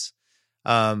teams.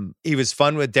 He was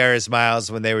fun with Darius Miles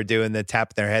when they were doing the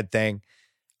tap their head thing.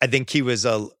 I think he was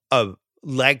a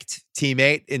liked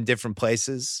teammate in different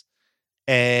places,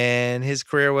 and his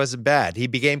career wasn't bad. He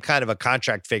became kind of a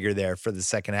contract figure there for the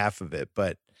second half of it,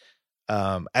 but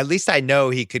at least I know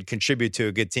he could contribute to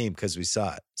a good team because we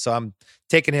saw it. So I'm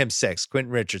taking him 6,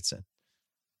 Quentin Richardson.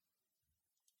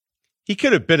 He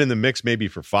could have been in the mix maybe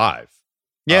for 5.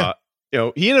 Yeah.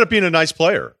 He ended up being a nice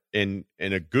player and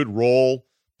a good role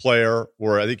player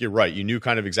where I think you're right. You knew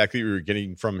kind of exactly what you were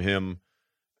getting from him.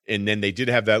 And then they did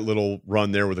have that little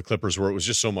run there with the Clippers where it was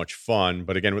just so much fun.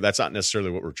 But again, that's not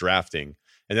necessarily what we're drafting.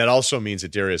 And that also means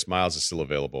that Darius Miles is still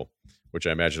available, which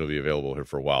I imagine will be available here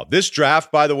for a while. This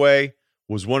draft, by the way,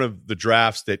 was one of the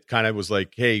drafts that kind of was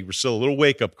like, hey, we're still a little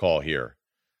wake-up call here.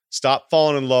 Stop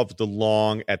falling in love with the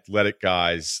long, athletic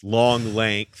guys, long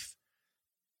length,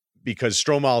 because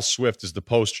Stromile Swift is the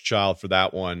poster child for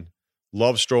that one.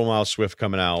 Love Stromile Swift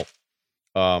coming out.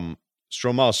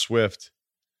 Stromile Swift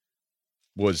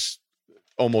was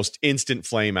almost instant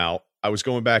flame out. I was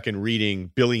going back and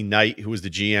reading Billy Knight, who was the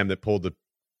GM that pulled the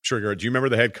trigger. Do you remember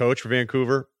the head coach for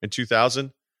Vancouver in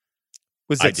 2000?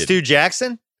 Was it Stu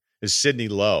Jackson? Is Sidney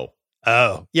Lowe.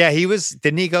 Oh, yeah, he was.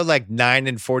 Didn't he go like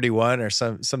 9-41 or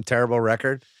some terrible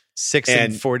record?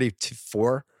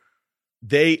 6-44.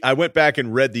 I went back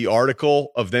and read the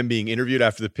article of them being interviewed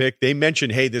after the pick. They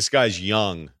mentioned, hey, this guy's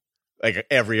young, like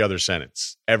every other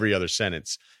sentence.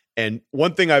 And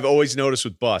one thing I've always noticed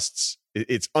with busts,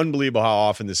 it's unbelievable how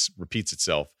often this repeats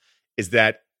itself, is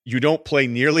that you don't play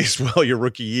nearly as well your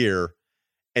rookie year.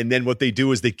 And then what they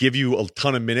do is they give you a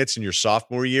ton of minutes in your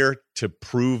sophomore year to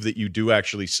prove that you do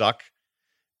actually suck.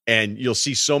 And you'll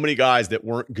see so many guys that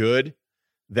weren't good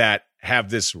that have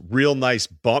this real nice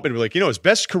bump and be like, his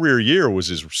best career year was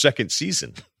his second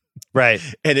season. Right.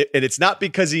 And it's not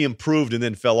because he improved and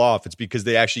then fell off. It's because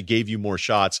they actually gave you more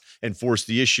shots and forced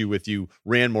the issue with you,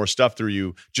 ran more stuff through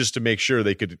you just to make sure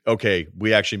they could, okay,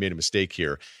 we actually made a mistake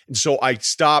here. And so I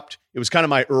stopped. It was kind of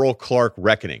my Earl Clark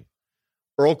reckoning.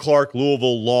 Earl Clark,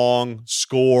 Louisville, long,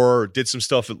 score, did some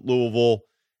stuff at Louisville.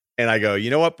 And I go, you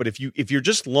know what? But if you're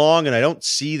just long and I don't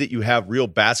see that you have real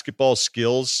basketball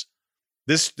skills,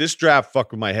 this draft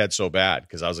fucked with my head so bad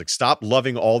because I was like, stop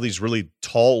loving all these really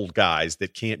tall guys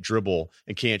that can't dribble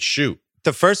and can't shoot.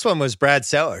 The first one was Brad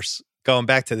Sellers going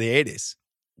back to the 80s.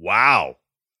 Wow.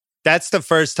 That's the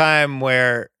first time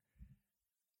where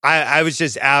I was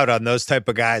just out on those type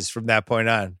of guys from that point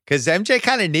on because MJ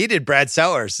kind of needed Brad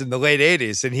Sellers in the late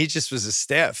 80s and he just was a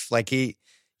stiff. Like he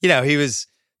was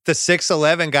the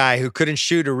 6'11" guy who couldn't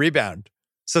shoot or rebound.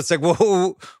 So it's like,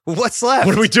 well, what's left?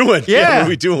 What are we doing? Yeah. What are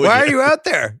we doing? Why are you out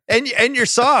there? And you're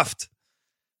soft.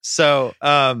 So,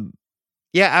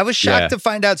 I was shocked to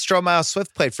find out Stromile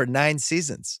Swift played for 9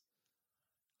 seasons.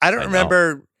 I don't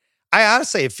remember. I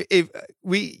honestly, if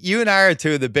you and I are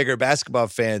two of the bigger basketball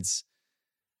fans,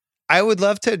 I would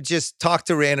love to just talk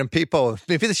to random people.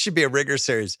 Maybe this should be a Rigger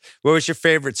series. What was your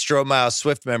favorite Stromile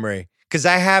Swift memory? Because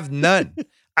I have none.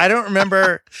 I don't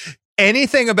remember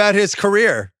anything about his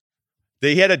career.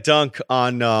 They had a dunk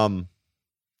on,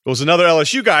 it was another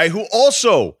LSU guy who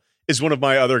also is one of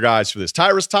my other guys for this.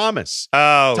 Tyrus Thomas.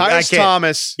 Oh, Tyrus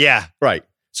Thomas. Yeah. Right.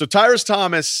 So Tyrus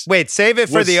Thomas. Wait, save it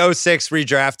for the 06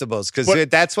 redraftables because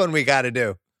that's one we got to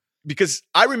do. Because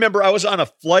I remember I was on a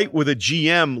flight with a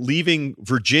GM leaving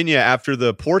Virginia after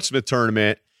the Portsmouth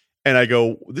tournament, And I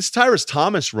go, this Tyrus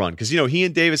Thomas run, because, he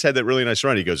and Davis had that really nice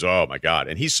run. He goes, oh, my God.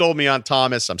 And he sold me on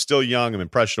Thomas. I'm still young. I'm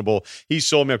impressionable. He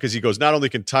sold me because he goes, not only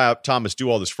can Thomas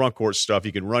do all this front court stuff,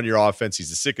 he can run your offense.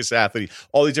 He's the sickest athlete,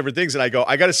 all these different things. And I go,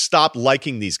 I got to stop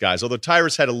liking these guys. Although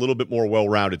Tyrus had a little bit more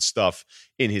well-rounded stuff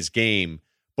in his game.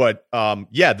 But,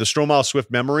 the Stromile Swift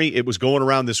memory, it was going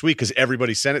around this week because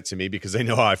everybody sent it to me because they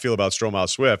know how I feel about Stromile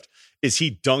Swift, is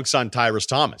he dunks on Tyrus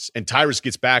Thomas. And Tyrus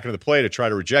gets back into the play to try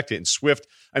to reject it. And Swift,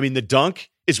 the dunk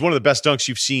is one of the best dunks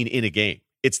you've seen in a game.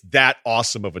 It's that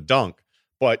awesome of a dunk.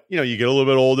 But, you get a little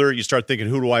bit older, you start thinking,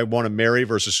 who do I want to marry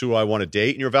versus who I want to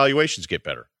date? And your evaluations get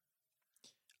better.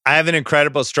 I have an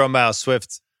incredible Stromile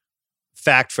Swift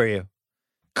fact for you.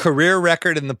 Career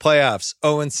record in the playoffs,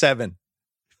 0-7.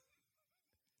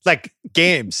 Like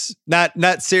games,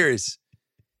 not series.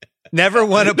 Never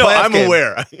won a playoff game.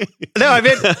 Aware. No,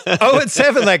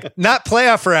 0-7, like not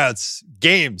playoff rounds,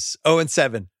 games,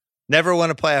 0-7. Never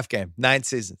won a playoff game, 9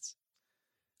 seasons.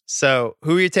 So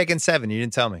who are you taking 7? You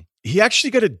didn't tell me. He actually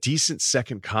got a decent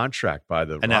second contract by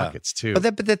the Rockets, too.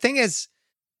 But the thing is,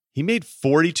 he made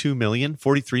 $42 million,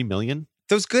 $43 million.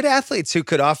 Those good athletes who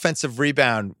could offensive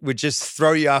rebound would just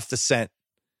throw you off the scent.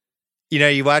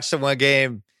 You watch the one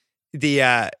game, the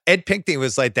Ed Pinckney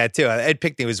was like that too. Ed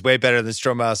Pinckney was way better than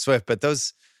Stromile Swift, but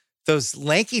those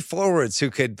lanky forwards who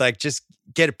could like just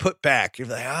get it put back, you're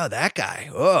like, oh, that guy,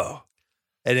 oh,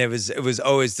 and it was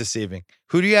always deceiving.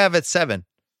 Who do you have at 7?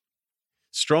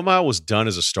 Stromile was done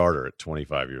as a starter at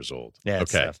 25 years old. Yeah.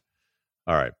 Okay.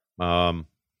 All right.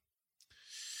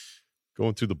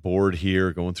 Going through the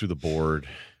board.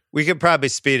 We could probably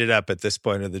speed it up at this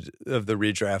point of the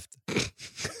redraft.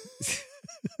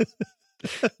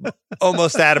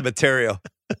 Almost out of material.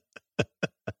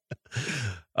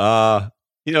 I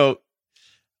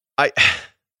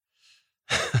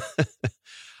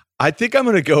think I'm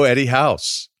going to go Eddie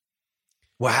House.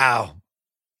 Wow.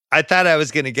 I thought I was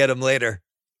going to get him later.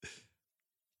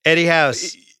 Eddie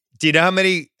House. Do you know how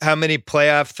many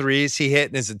playoff threes he hit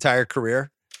in his entire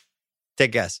career? Take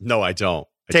a guess. No, I don't.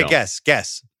 Take a guess.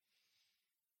 Guess.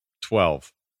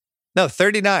 12. No,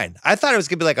 39. I thought it was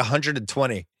going to be like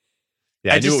 120.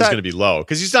 Yeah, I knew it was going to be low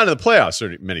because he's not in the playoffs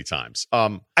many times.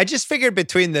 I just figured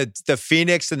between the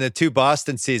Phoenix and the 2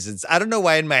 Boston seasons, I don't know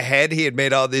why in my head he had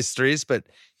made all these threes, but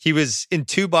he was in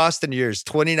 2 Boston years,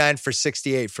 29 for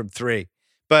 68 from 3.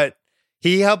 But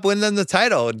he helped win them the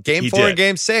title in Game 4 and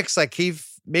Game 6. Like he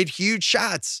made huge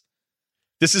shots.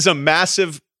 This is a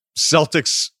massive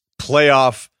Celtics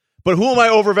playoff, but who am I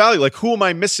overvaluing? Like who am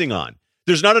I missing on?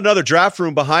 There's not another draft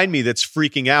room behind me that's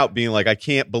freaking out, being like, I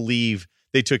can't believe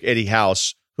they took Eddie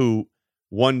House, who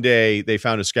one day they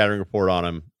found a scattering report on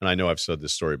him. And I know I've said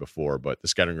this story before, but the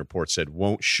scattering report said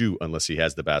won't shoot unless he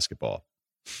has the basketball.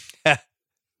 I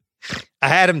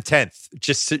had him 10th,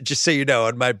 just so you know,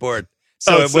 on my board.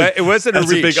 So it wasn't a reach.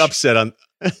 That's a big upset on.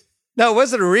 No, it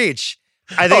wasn't a reach.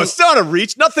 I think it's not a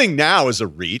reach. Nothing now is a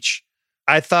reach.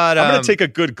 I thought I'm going to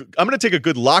take a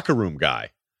good locker room guy.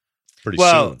 Pretty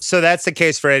soon. So that's the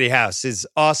case for Eddie House. His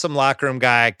awesome locker room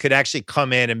guy could actually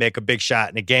come in and make a big shot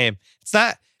in a game. It's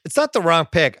not the wrong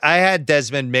pick. I had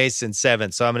Desmond Mason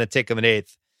 7, so I'm going to take him at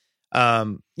 8th.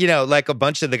 Like a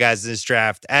bunch of the guys in this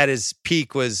draft, at his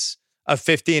peak was a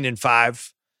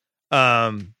 15-5.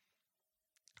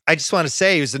 I just want to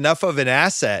say he was enough of an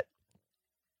asset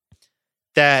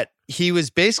that he was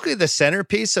basically the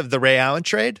centerpiece of the Ray Allen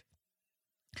trade.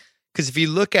 Because if you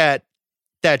look at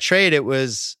that trade, it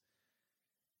was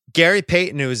Gary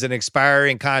Payton, who was an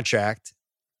expiring contract,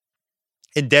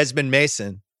 and Desmond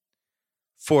Mason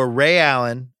for Ray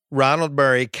Allen, Ronald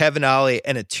Murray, Kevin Ollie,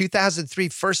 and a 2003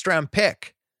 first-round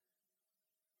pick.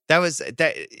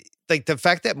 Like the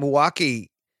fact that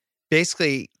Milwaukee,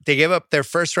 basically, they gave up their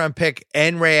first-round pick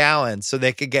and Ray Allen so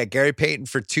they could get Gary Payton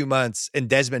for 2 months and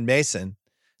Desmond Mason.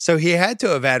 So he had to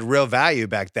have had real value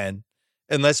back then,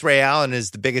 unless Ray Allen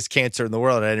is the biggest cancer in the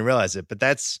world. I didn't realize it, but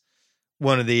that's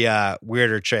one of the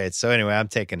weirder trades. So anyway, I'm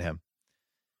taking him.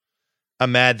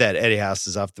 I'm mad that Eddie House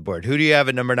is off the board. Who do you have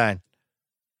at number 9?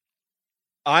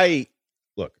 The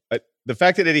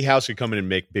fact that Eddie House could come in and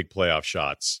make big playoff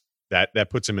shots, that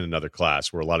puts him in another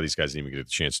class where a lot of these guys didn't even get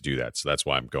the chance to do that. So that's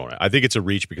why I'm going. I think it's a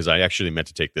reach because I actually meant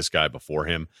to take this guy before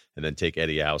him and then take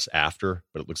Eddie House after,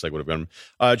 but it looks like would have gone.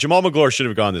 Jamal McGlure should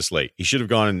have gone this late. He should have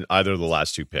gone in either of the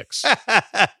last 2 picks.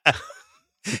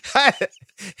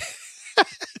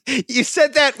 You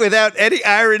said that without any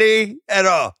irony at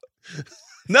all.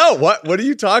 No, what are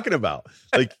you talking about?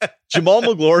 Like Jamal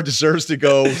McGlure deserves to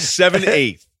go 7th,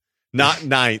 8th, not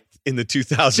 9th in the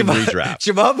 2000 redraft.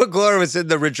 Jamal McGlure was in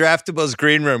the Redraftables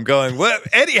green room going, "What?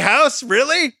 Eddie House,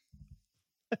 really?"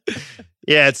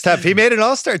 Yeah, it's tough. He made an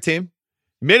all-star team.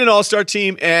 Made an all-star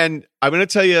team, and I'm going to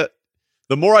tell you,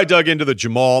 the more I dug into the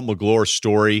Jamal Magloire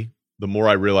story, the more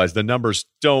I realized the numbers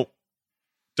don't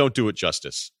do it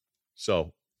justice.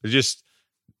 So it's just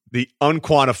the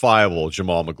unquantifiable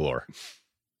Jamal Magloire.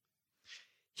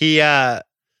 He, yeah.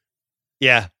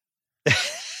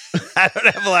 I don't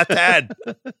have a lot to add.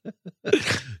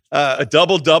 A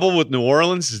double-double with New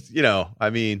Orleans, I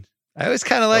mean. I always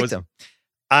kind of liked him.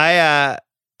 I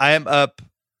am up.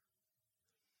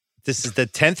 This is the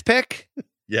 10th pick?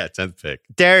 Yeah, 10th pick.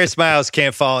 Darius Miles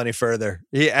can't fall any further.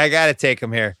 I got to take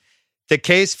him here. The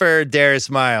case for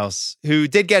Darius Miles, who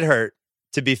did get hurt,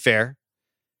 to be fair.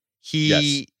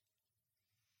 He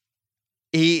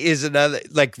is another,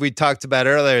 like we talked about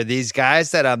earlier, these guys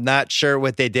that I'm not sure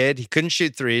what they did. He couldn't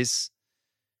shoot threes.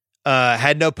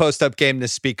 Had no post-up game to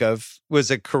speak of. Was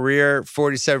a career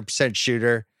 47%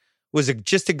 shooter. Was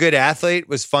just a good athlete.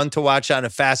 Was fun to watch on a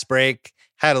fast break.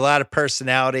 Had a lot of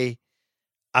personality.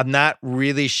 I'm not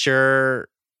really sure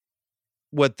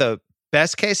what the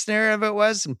best case scenario of it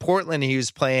was. In Portland, he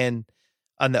was playing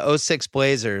on the 06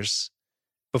 Blazers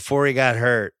before he got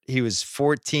hurt. He was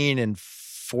 14 and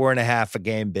 4.5 a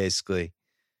game, basically.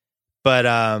 But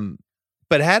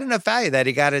had enough value that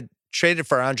he got traded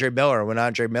for Andre Miller when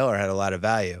Andre Miller had a lot of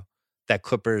value. That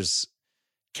Clippers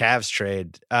Cavs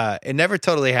trade. It never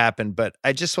totally happened, but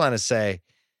I just want to say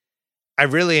I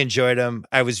really enjoyed him.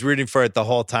 I was rooting for it the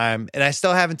whole time, and I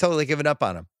still haven't totally given up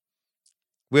on him.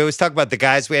 We always talk about the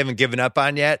guys we haven't given up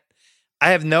on yet.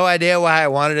 I have no idea why I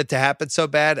wanted it to happen so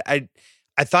bad. I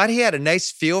thought he had a nice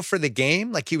feel for the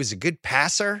game. Like he was a good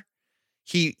passer.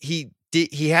 He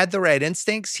had the right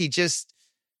instincts.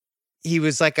 He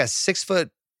was like a 6'10"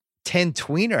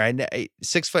 tweener.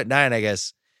 6'9", I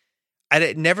guess.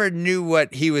 I never knew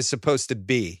what he was supposed to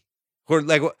be. Or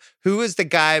like, who was the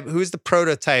guy, who was the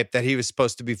prototype that he was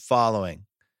supposed to be following?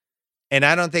 And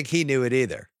I don't think he knew it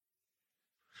either.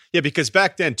 Yeah, because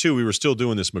back then, too, we were still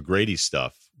doing this McGrady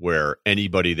stuff where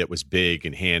anybody that was big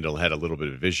and had a little bit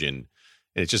of vision,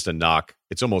 and it's just a knock.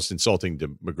 It's almost insulting to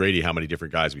McGrady how many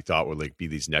different guys we thought would like be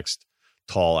these next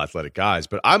tall athletic guys.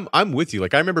 But I'm with you.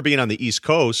 Like I remember being on the East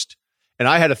Coast, and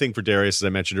I had a thing for I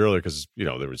mentioned earlier, because I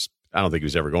don't think he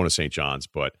was ever going to St. John's,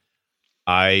 but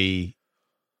I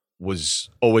was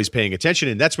always paying attention.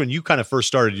 And that's when you kind of first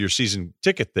started your season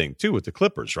ticket thing too with the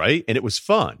Clippers, right? And it was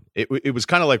fun. It was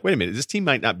kind of like, wait a minute, this team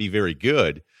might not be very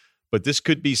good, but this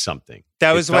could be something.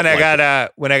 That was when I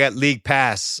got League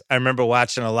Pass. I remember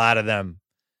watching a lot of them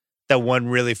that one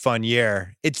really fun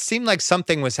year. It seemed like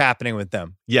something was happening with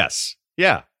them. Yes.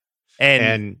 Yeah.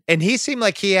 And he seemed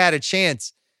like he had a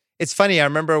chance. It's funny. I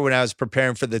remember when I was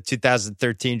preparing for the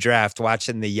 2013 draft,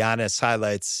 watching the Giannis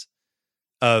highlights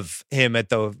of him at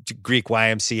the Greek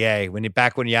YMCA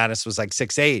back when Giannis was like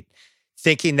 6'8",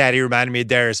 thinking that he reminded me of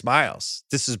Darius Miles.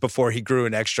 This is before he grew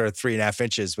an extra 3.5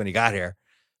 inches when he got here.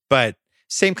 But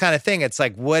same kind of thing. It's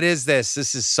like, what is this?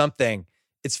 This is something.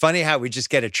 It's funny how we just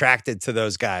get attracted to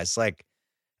those guys. Like,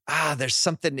 there's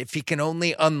something, if he can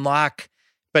only unlock.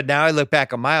 But now I look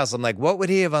back on Miles, I'm like, what would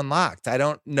he have unlocked? I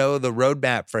don't know the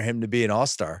roadmap for him to be an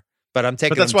all-star. But I'm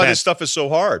taking. But that's why this stuff is so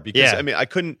hard. Because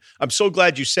yeah. I'm so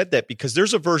glad you said that, because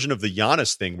there's a version of the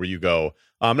Giannis thing where you go,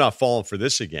 I'm not falling for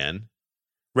this again.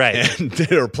 Right. And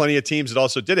there are plenty of teams that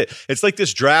also did it. It's like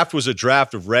this draft was a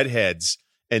draft of redheads,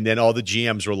 and then all the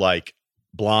GMs were like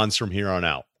blondes from here on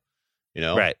out.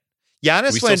 Right. Giannis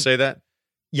Do we still say that?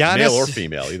 Male or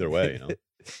female, either way.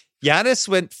 Giannis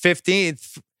went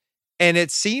 15th, and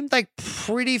it seemed like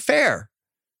pretty fair.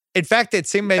 In fact, it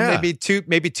seemed maybe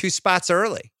two spots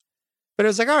early. But it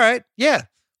was like, all right, yeah,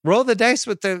 roll the dice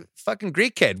with the fucking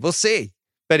Greek kid. We'll see.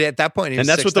 But at that point, he was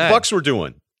that's 6'9". what the Bucks were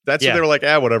doing. That's what they were like,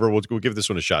 whatever, we'll give this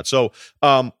one a shot. So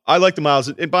I like the Miles.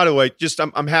 And by the way, just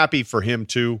I'm happy for him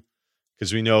too,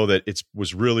 because we know that it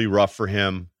was really rough for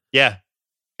him. Yeah.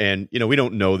 And, we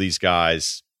don't know these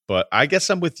guys, but I guess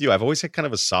I'm with you. I've always had kind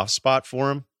of a soft spot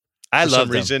for him for some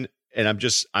reason. And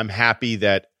I'm happy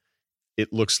that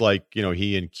it looks like,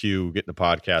 he and Q getting the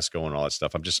podcast going and all that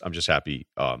stuff. I'm just happy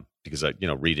because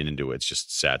reading into it, it's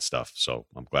just sad stuff. So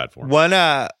I'm glad for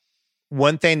him.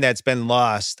 One thing that's been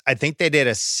lost, I think they did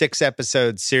a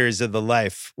 6-episode series of the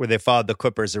life where they followed the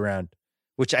Clippers around,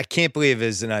 which I can't believe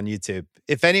isn't on YouTube.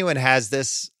 If anyone has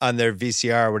this on their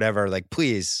VCR or whatever, like,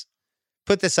 please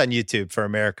put this on YouTube for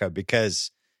America,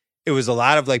 because it was a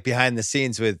lot of like behind the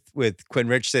scenes with Quinn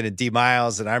Richardson and D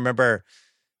Miles. And I remember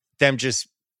there's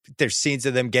scenes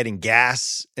of them getting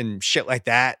gas and shit like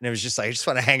that. And it was just like, I just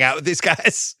want to hang out with these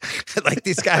guys. I like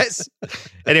these guys.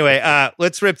 Anyway,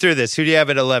 let's rip through this. Who do you have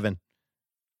at 11?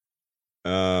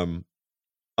 I'm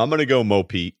going to go Mo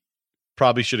Pete.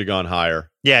 Probably should have gone higher.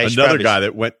 Yeah. Another guy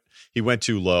that went, he went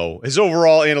too low. His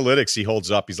overall analytics, he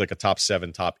holds up. He's like a top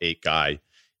 7, top 8 guy.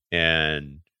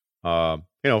 And,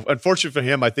 unfortunately for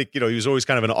him, I think, he was always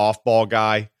kind of an off-ball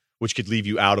guy, which could leave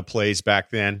you out of plays back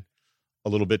then a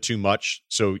little bit too much.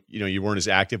 So, you weren't as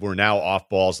active. We're now off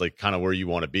balls, like kind of where you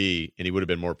want to be. And he would have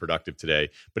been more productive today.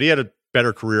 But he had a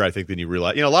better career, I think, than you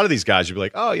realize. A lot of these guys, you'd be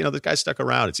like, oh, this guy stuck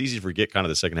around. It's easy to forget kind of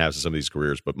the second halves of some of these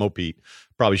careers. But Mo Pete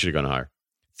probably should have gone higher.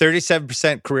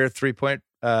 37% career 3-point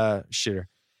shooter.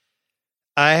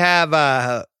 I have,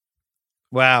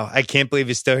 wow, I can't believe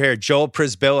he's still here. Joel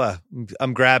Przybilla.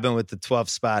 I'm grabbing with the 12th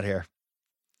spot here.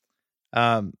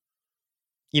 Elgin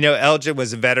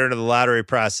was a veteran of the lottery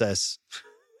process.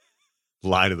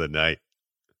 Line of the night.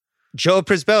 Joel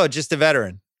Przybilla, just a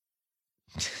veteran.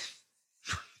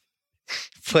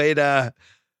 Played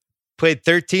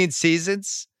 13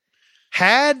 seasons.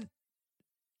 Had,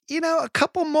 a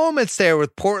couple moments there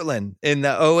with Portland in the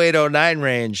 08-09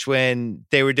 range when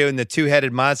they were doing the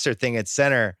two-headed monster thing at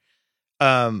center.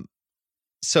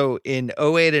 So in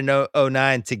 08 and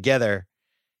 09 together,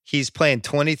 he's playing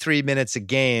 23 minutes a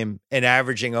game and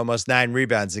averaging almost 9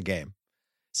 rebounds a game.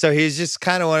 So he's just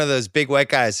kind of one of those big white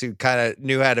guys who kind of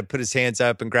knew how to put his hands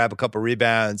up and grab a couple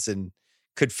rebounds and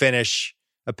could finish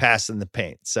a pass in the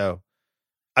paint. So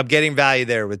I'm getting value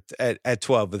there at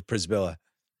 12 with Przybilla.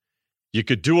 You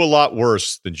could do a lot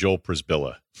worse than Joel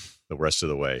Przybilla the rest of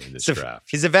the way in this draft.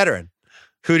 He's a veteran.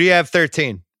 Who do you have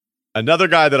 13? Another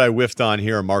guy that I whiffed on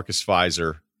here, Marcus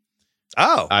Fizer.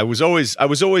 Oh, I was always,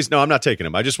 no, I'm not taking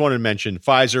him. I just wanted to mention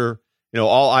Fizer,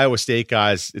 all Iowa State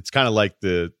guys. It's kind of like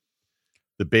the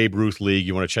Babe Ruth League.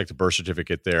 You want to check the birth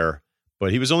certificate there.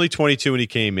 But he was only 22 when he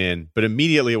came in, but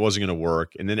immediately it wasn't going to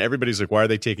work. And then everybody's like, why are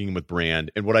they taking him with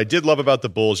Brand? And what I did love about the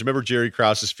Bulls, remember Jerry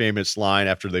Krause's famous line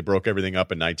after they broke everything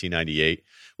up in 1998,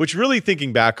 which really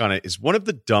thinking back on it is one of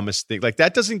the dumbest things. Like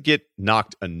that doesn't get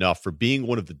knocked enough for being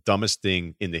one of the dumbest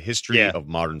thing in the history of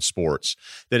modern sports.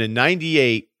 Then in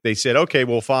 98, they said, okay,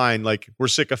 well, fine. Like we're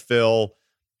sick of Phil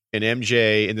and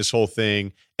MJ and this whole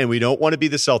thing. And we don't want to be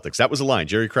the Celtics. That was a line,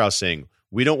 Jerry Krause saying,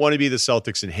 we don't want to be the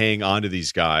Celtics and hang on to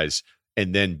these guys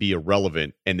and then be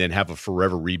irrelevant and then have a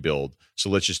forever rebuild. So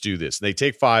let's just do this. And they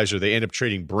take Fizer. They end up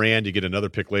trading Brand to get another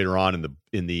pick later on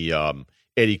in the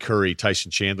Eddie Curry,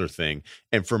 Tyson Chandler thing.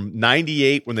 And from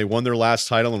 98, when they won their last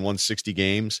title and won 60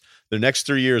 games, the next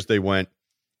 3 years they went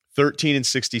 13 and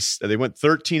 60. They went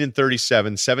 13 and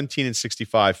 37, 17 and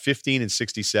 65, 15 and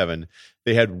 67.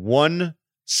 They had one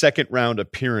second round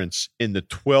appearance in the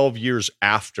 12 years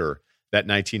after that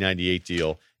 1998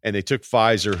 deal. And they took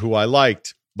Fizer, who I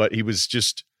liked, but he was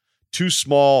just too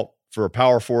small for a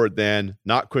power forward then,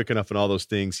 not quick enough and all those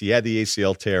things. He had the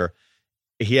ACL tear.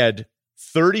 He had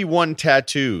 31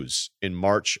 tattoos in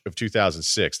March of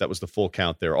 2006. That was the full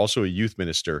count there. Also a youth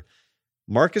minister.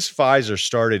 Marcus Fizer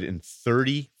started in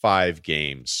 35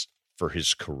 games for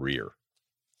his career.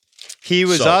 He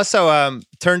was also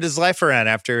turned his life around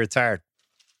after he retired.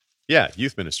 Yeah,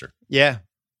 youth minister. Yeah.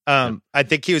 I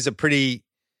think he was a pretty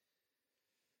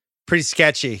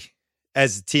sketchy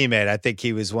as a teammate. I think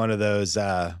he was one of those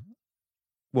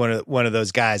one of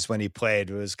those guys when he played.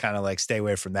 It was kind of like stay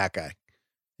away from that guy.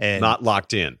 And not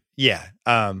locked in. Yeah.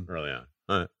 Early on.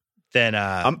 All right. Then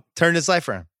turned his life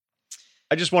around.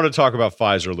 I just want to talk about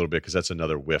Fizer a little bit because that's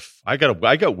another whiff. I got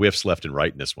whiffs left and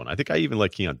right in this one. I think I even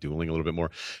like Keon Dooling a little bit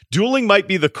more. Dooling might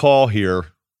be the call here.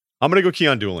 I'm going to go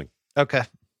Keon Dooling. Okay.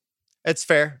 It's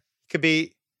fair. Could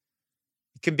be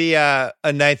a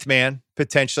ninth man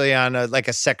potentially on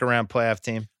a second round playoff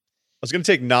team. I was going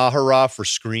to take Nahara for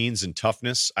screens and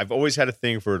toughness. I've always had a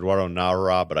thing for Eduardo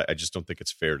Nahara, but I just don't think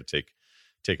it's fair to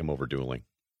take him over Dooling.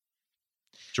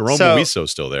 Jerome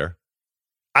Luiso's still there.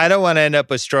 I don't want to end up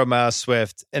with Stroh Miles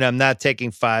Swift, and I'm not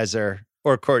taking Fizer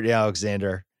or Courtney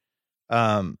Alexander.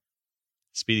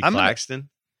 Speedy Claxton?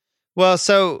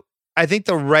 So I think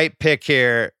the right pick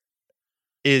here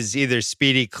is either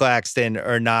Speedy Claxton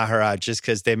or Nahara just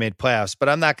because they made playoffs, but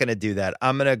I'm not going to do that.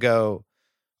 I'm going to go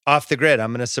off the grid.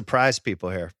 I'm going to surprise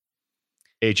people here.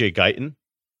 AJ Guyton?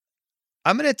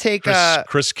 I'm going to take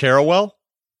Chris Carrawell?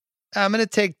 I'm going to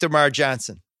take DeMar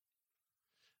Johnson.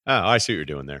 Oh, I see what you're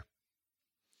doing there.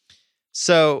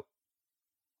 So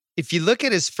if you look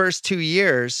at his first 2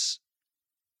 years,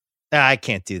 I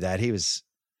can't do that. He was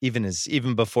even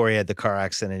before he had the car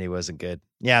accident, he wasn't good.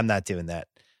 Yeah, I'm not doing that.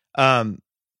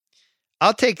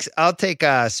 I'll take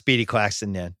Speedy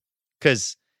Claxton then,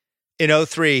 because in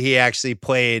 2003 he actually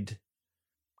played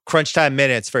crunch time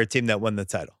minutes for a team that won the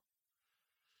title.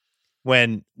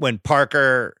 When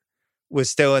Parker was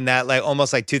still in that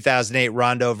almost like 2008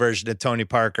 Rondo version of Tony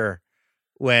Parker,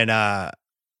 when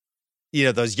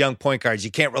those young point guards.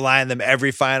 You can't rely on them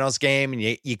every finals game, and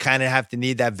you kind of have to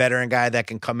need that veteran guy that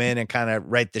can come in and kind of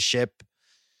right the ship.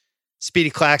 Speedy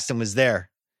Claxton was there,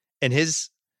 and his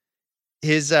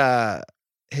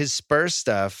Spurs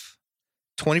stuff,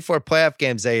 24 playoff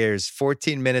games that year is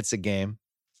 14 minutes a game.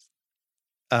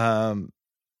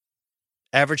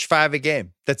 Average 5 a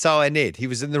game. That's all I need. He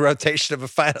was in the rotation of a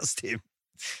finals team.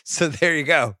 So there you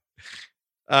go.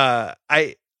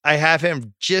 I have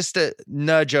him just a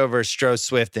nudge over Stroh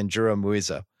Swift and Jerome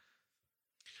Muizo.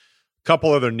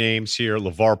 Couple other names here.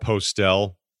 LeVar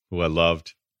Postel, who I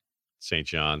loved, St.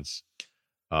 John's.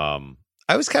 I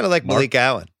was kind of like Malik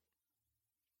Allen.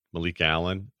 Not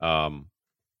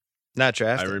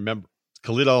drafted. I remember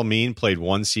Khalid Al-Amin played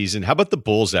one season. How about the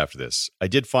Bulls after this? I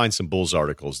did find some Bulls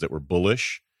articles that were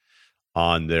bullish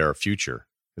on their future.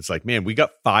 It's like, man, we got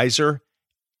Pfizer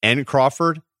and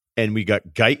Crawford, and we got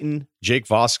Guyton, Jake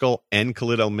Voskuhl, and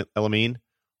Khalid El-Amin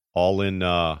all in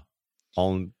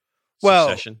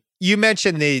succession. You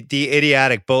mentioned the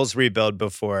idiotic Bulls rebuild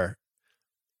before.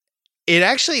 It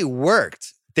actually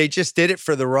worked. They just did it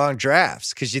for the wrong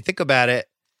drafts. Because you think about it,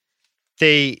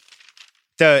 in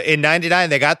 99,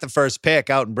 they got the first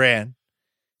pick out in Brand.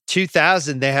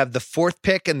 2000, they have the 4th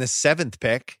pick and the 7th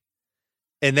pick.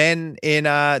 And then in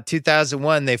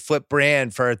 2001, they flipped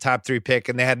Brand for a top 3 pick,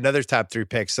 and they had another top 3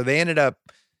 pick. So they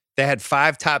had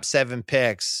 5 top 7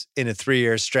 picks in a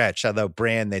 3-year stretch, although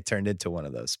Brand, they turned into one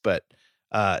of those. But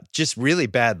just really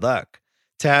bad luck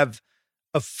to have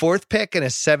a 4th pick and a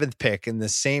 7th pick in the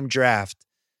same draft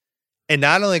and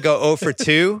not only go 0 for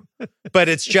 2, but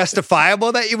it's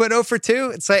justifiable that you went 0 for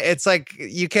 2. It's like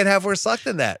you can't have worse luck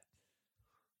than that.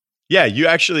 Yeah,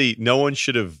 no one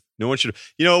should have.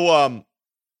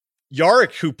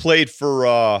 Yarrick, who played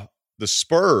for the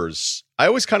Spurs, I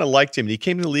always kind of liked him. He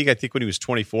came to the league, I think, when he was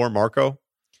 24, Marco.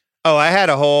 Oh, I had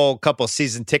a whole couple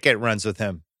season ticket runs with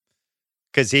him.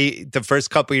 Because the first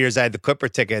couple years I had the Clipper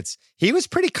tickets, he was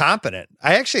pretty competent.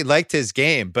 I actually liked his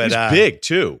game, but he's big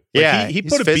too. Yeah, he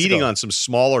put a beating on some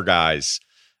smaller guys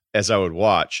as I would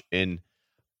watch. And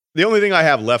the only thing I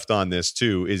have left on this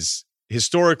too is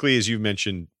historically, as you've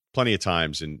mentioned plenty of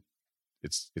times, and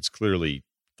it's clearly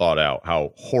thought out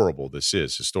how horrible this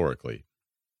is historically.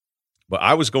 But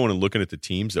I was going and looking at the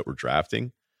teams that were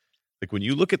drafting. Like when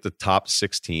you look at the top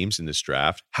 6 teams in this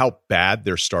draft, how bad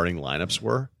their starting lineups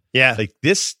were. Yeah. Like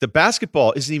the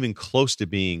basketball isn't even close to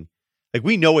being, like,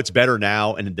 we know it's better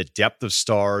now and the depth of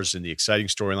stars and the exciting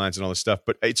storylines and all this stuff,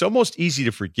 but it's almost easy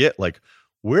to forget, like,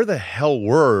 where the hell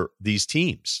were these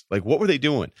teams? Like, what were they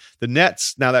doing? The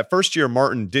Nets, now that first year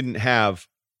Martin didn't have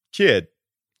Kidd,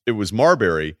 it was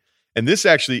Marbury, and this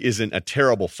actually isn't a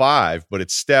terrible 5, but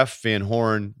it's Steph, Van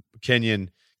Horn, Kenyon,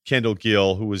 Kendall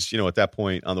Gill, who was, at that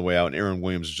point on the way out, and Aaron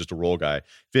Williams was just a role guy.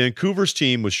 Vancouver's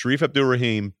team was Sharif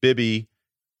Abdul-Rahim, Bibby,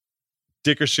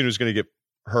 Dickerson, who's going to get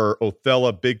her,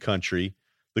 Othella, Big Country.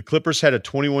 The Clippers had a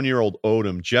 21-year-old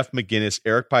Odom, Jeff McGinnis,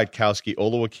 Eric Piatkowski,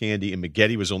 Olowokandi, and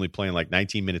Maggette was only playing like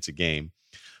 19 minutes a game.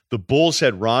 The Bulls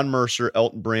had Ron Mercer,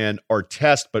 Elton Brand,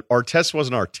 Artest, but Artest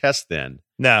wasn't Artest then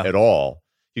at all.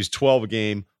 He was 12 a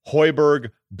game. Hoiberg,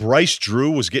 Bryce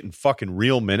Drew was getting fucking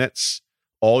real minutes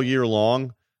all year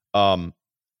long. The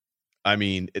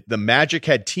Magic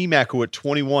had T-Mac, who at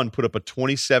 21 put up a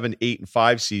 27, 8, and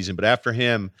 5 season. But after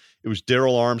him, it was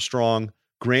Darrell Armstrong.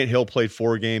 Grant Hill played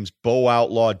 4 games. Bo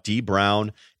Outlaw, D.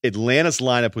 Brown. Atlanta's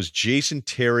lineup was Jason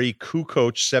Terry,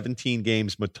 Kukoc, 17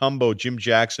 games. Mutombo, Jim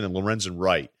Jackson, and Lorenzen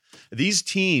Wright. These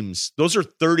teams, those are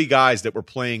 30 guys that were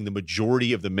playing the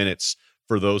majority of the minutes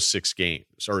for those 6 games,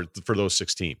 or for those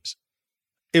 6 teams.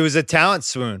 It was a talent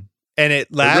swoon. And it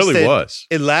really was.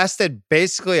 It lasted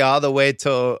basically all the way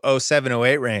till 07,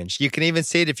 08 range. You can even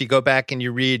see it if you go back and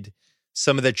you read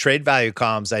some of the trade value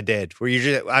columns I did,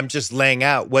 where I'm just laying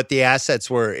out what the assets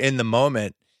were in the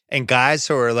moment. And guys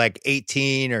who are like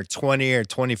 18 or 20 or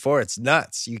 24, it's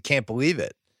nuts. You can't believe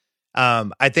it.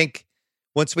 I think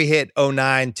once we hit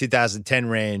 09, 2010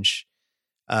 range,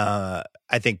 I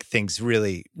think things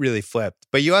really, really flipped.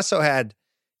 But you also had,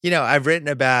 I've written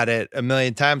about it a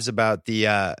million times about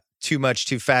the too much,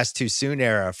 too fast, too soon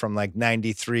era from like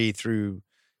 93 through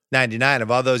 99 of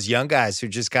all those young guys who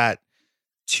just got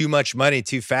too much money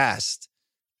too fast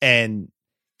and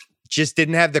just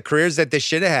didn't have the careers that they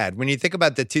should have had. When you think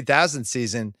about the 2000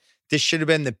 season, this should have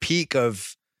been the peak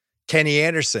of Kenny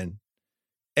Anderson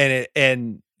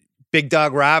and Big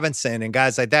Dog Robinson and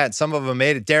guys like that. Some of them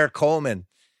made it. Derek Coleman.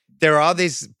 There are all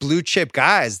these blue chip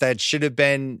guys that should have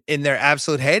been in their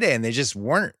absolute heyday and they just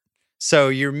weren't. So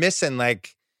you're missing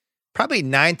like probably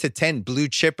 9 to 10 blue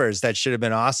chippers that should have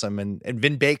been awesome. And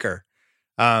Vin Baker,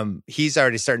 he's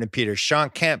already starting to peter. Sean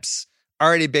Kemp's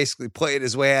already basically played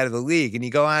his way out of the league. And you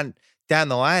go on down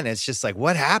the line, and it's just like,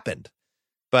 what happened?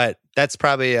 But that's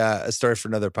probably a story for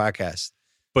another podcast.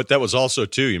 But that was also,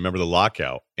 too, you remember the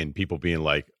lockout and people being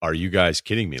like, are you guys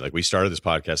kidding me? Like, we started this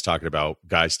podcast talking about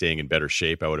guys staying in better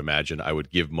shape. I would imagine I would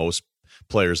give most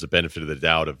players the benefit of the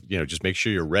doubt of, just make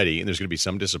sure you're ready. And there's going to be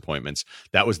some disappointments.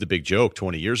 That was the big joke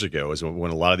 20 years ago, is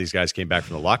when a lot of these guys came back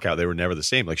from the lockout, they were never the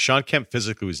same. Like Sean Kemp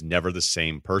physically was never the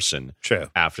same person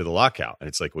after the lockout. And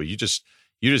it's like, well, you just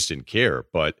didn't care.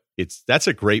 But that's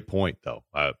a great point, though.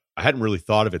 I hadn't really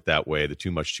thought of it that way, the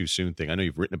too much too soon thing. I know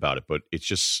you've written about it, but it's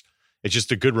just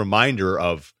a good reminder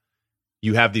of,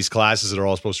 you have these classes that are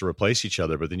all supposed to replace each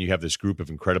other, but then you have this group of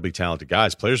incredibly talented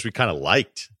guys, players we kind of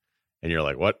liked. And you're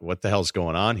like, what the hell's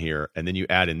going on here? And then you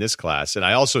add in this class. And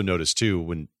I also noticed, too,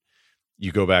 when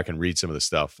you go back and read some of the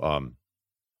stuff, how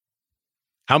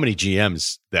many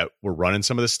GMs that were running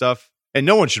some of this stuff. And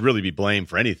no one should really be blamed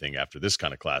for anything after this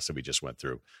kind of class that we just went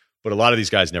through. But a lot of these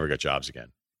guys never got jobs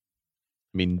again.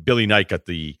 I mean, Billy Knight got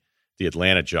the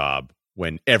Atlanta job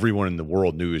when everyone in the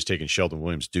world knew he was taking Sheldon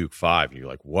Williams Duke 5. And you're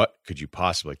like, what could you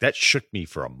possibly? Like, that shook me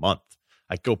for a month.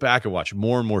 I go back and watch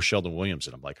more and more Sheldon Williams,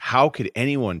 and I'm like, how could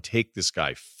anyone take this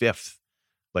guy 5th?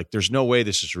 Like, there's no way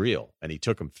this is real. And he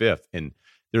took him 5th. And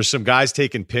there's some guys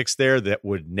taking picks there that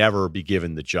would never be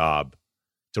given the job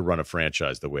to run a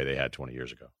franchise the way they had 20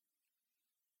 years ago.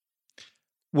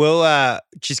 Well,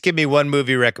 just give me one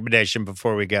movie recommendation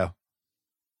before we go.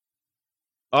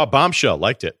 Oh, Bombshell.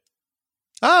 Liked it.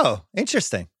 Oh,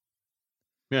 interesting.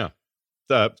 Yeah.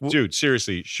 Dude,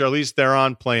 seriously, Charlize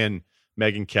Theron playing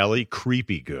Megyn Kelly,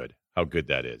 creepy good. How good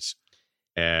that is.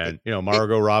 And,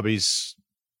 Margot Robbie's,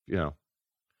 I'm not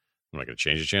going to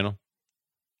change the channel.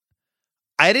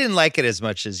 I didn't like it as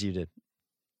much as you did.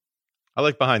 I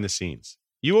like behind the scenes.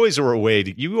 You always were away.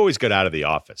 You always got out of the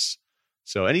office.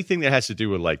 So anything that has to do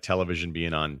with like television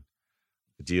being on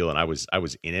the deal, and I was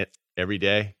in it every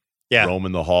day,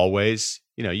 roaming the hallways.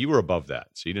 You were above that,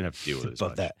 so you didn't have to deal with it as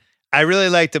much. That. I really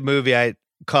liked a movie I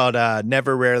called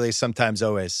Never, Rarely, Sometimes,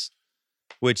 Always,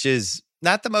 which is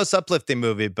not the most uplifting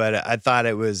movie, but I thought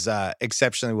it was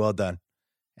exceptionally well done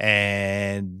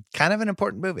and kind of an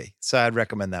important movie. So I'd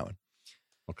recommend that one.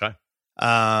 Okay.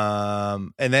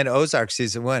 And then Ozark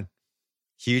season 1.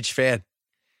 Huge fan.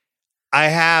 I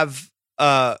have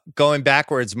going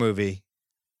backwards movie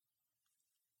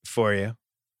for you.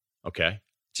 Okay.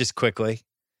 Just quickly.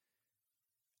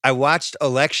 I watched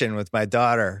Election with my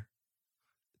daughter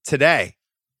today.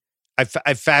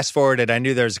 I fast forwarded. I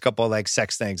knew there was a couple of like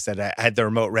sex things that I had the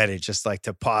remote ready just like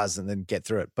to pause and then get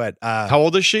through it. But how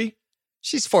old is she?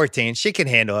 She's 14. She can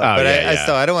handle it. But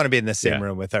I don't want to be in the same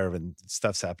room with her when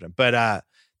stuff's happening. But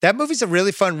that movie's a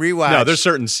really fun rewatch. No, there's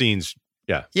certain scenes.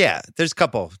 Yeah. Yeah, there's a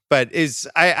couple. But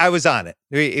I was on it.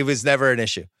 It was never an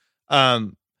issue.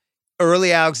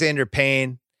 Early Alexander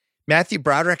Payne. Matthew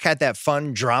Broderick had that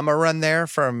fun drama run there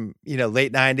from,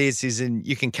 late 90s. He's in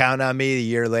You Can Count on Me a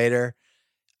year later.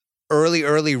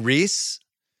 Early Reese.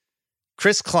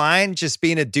 Chris Klein just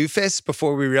being a doofus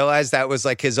before we realized that was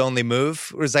like his only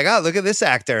move. It was like, oh, look at this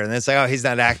actor. And it's like, oh, he's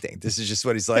not acting. This is just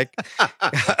what he's like.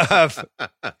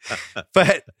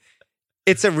 But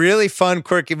it's a really fun,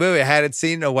 quirky movie. I hadn't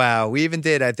seen in a while. We even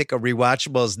did, I think, a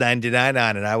Rewatchables 99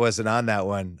 on it. I wasn't on that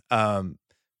one.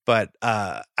 But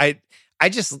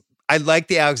I like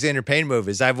the Alexander Payne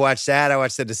movies. I've watched that. I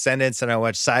watched The Descendants and I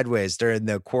watched Sideways during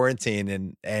the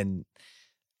quarantine. And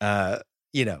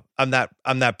I'm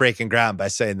not breaking ground by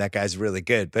saying that guy's really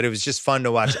good, but it was just fun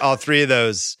to watch all three of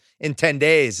those in 10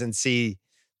 days and see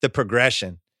the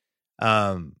progression.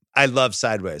 I love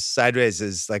Sideways. Sideways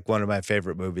is like one of my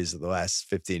favorite movies of the last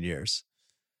 15 years.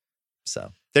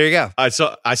 So there you go. I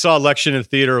saw Election in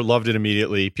theater, loved it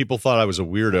immediately. People thought I was a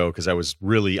weirdo because I was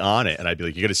really on it. And I'd be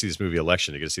like, you got to see this movie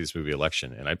Election. You got to see this movie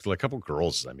Election. And I'd feel like a couple of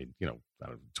girls,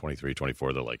 23,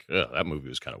 24, they're like, that movie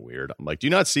was kind of weird. I'm like, do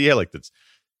you not see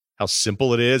how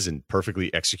simple it is and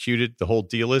perfectly executed the whole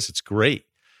deal is? It's great.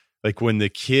 Like when the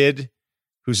kid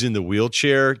who's in the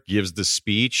wheelchair gives the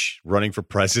speech running for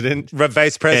president.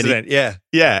 Vice president,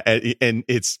 yeah. And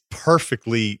it's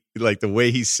perfectly like the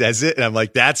way he says it. And I'm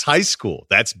like, that's high school.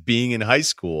 That's being in high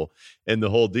school and the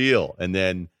whole deal. And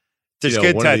then there's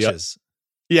good touches.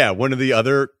 One of the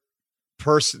other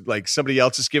person, like somebody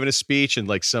else is giving a speech and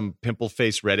like some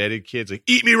pimple-faced red-headed kid's like,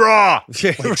 eat me raw.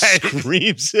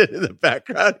 Screams it in the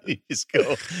background. And you just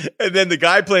go. And then the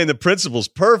guy playing the principal's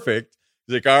perfect.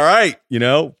 He's like, all right,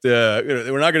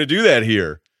 we're not going to do that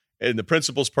here. And the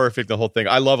principal's perfect, the whole thing.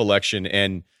 I love Election.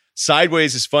 And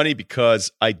Sideways is funny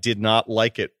because I did not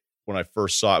like it when I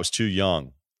first saw it. I was too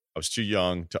young. I was too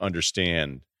young to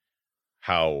understand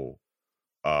how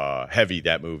heavy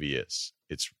that movie is.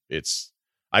 It's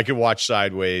I could watch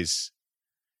Sideways.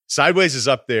 Sideways is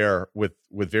up there with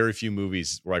very few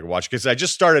movies where I could watch, because I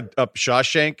just started up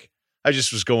Shawshank. I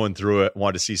just was going through it,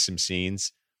 wanted to see some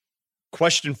scenes.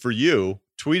 Question for you,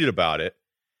 tweeted about it.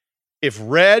 If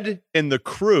Red and the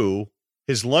crew,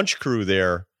 his lunch crew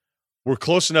there, were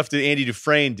close enough to Andy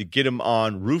Dufresne to get him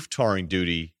on roof tarring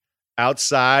duty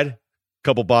outside, a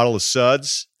couple bottle of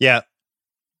suds. Yeah.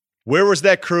 Where was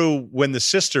that crew when the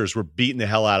sisters were beating the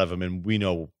hell out of him and we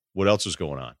know what else was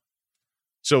going on?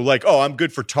 So like, oh, I'm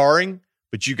good for tarring,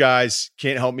 but you guys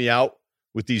can't help me out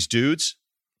with these dudes?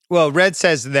 Well, Red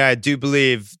says that I do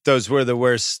believe those were the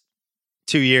worst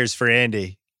 2 years for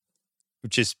Andy,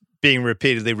 which is being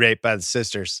repeatedly raped by the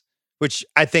sisters, which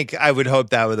I think I would hope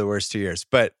that were the worst 2 years.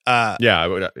 But yeah, I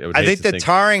would I think the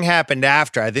tarring happened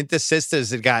after. I think the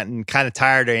sisters had gotten kind of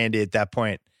tired of Andy at that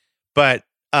point. But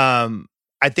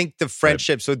I think the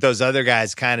friendships with those other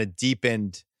guys kind of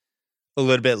deepened a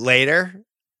little bit later.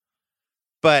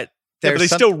 But they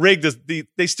still rigged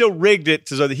they still rigged it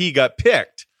so that he got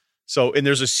picked. So, and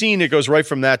there's a scene that goes right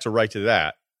from that to right to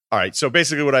that. All right. So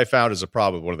basically what I found is a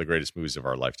problem with one of the greatest movies of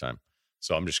our lifetime.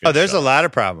 So I'm just going to there's a lot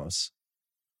of problems.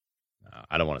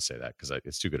 I don't want to say that because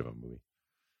it's too good of a movie.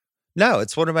 No,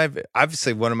 it's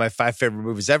obviously one of my 5 favorite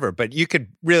movies ever. But you could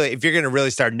really, if you're going to really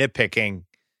start nitpicking,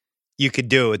 you could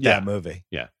do it with that movie.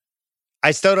 Yeah.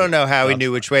 I still don't know how he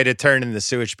knew which way to turn in the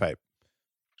sewage pipe.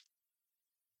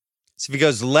 So if he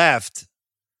goes left.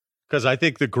 Because I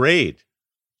think the grade.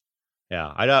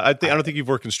 Yeah. I don't think you've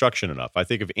worked construction enough. I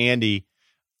think of Andy,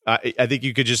 I think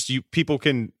you could people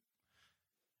can.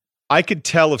 I could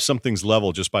tell if something's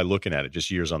level just by looking at it,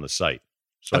 just years on the site.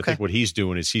 So I think what he's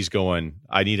doing is he's going,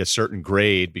 I need a certain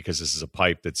grade because this is a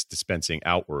pipe that's dispensing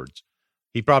outwards.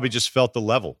 He probably just felt the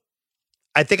level.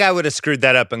 I think I would have screwed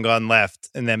that up and gone left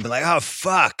and then be like, oh,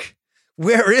 fuck.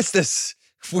 Where is this?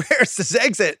 Where's this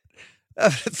exit?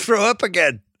 Throw up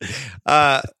again.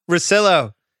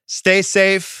 Russillo, stay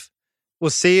safe. We'll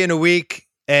see you in a week.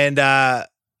 And I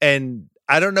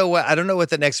don't know what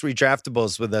the next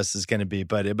Redraftables with us is going to be,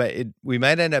 but we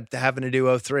might end up having to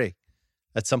do 03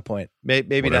 at some point.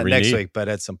 Maybe not next week, but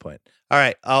at some point. All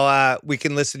right, we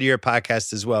can listen to your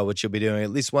podcast as well, which you'll be doing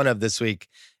at least one of this week.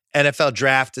 NFL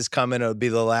draft is coming. It'll be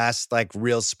the last like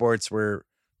real sports we're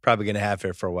probably going to have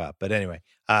here for a while. But anyway,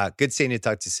 good seeing you.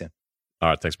 Talk to you soon. All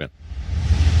right, thanks, man.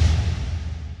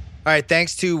 All right,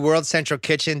 thanks to World Central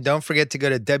Kitchen. Don't forget to go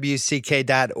to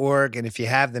WCK.org. And if you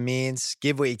have the means,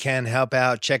 give what you can, help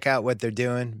out, check out what they're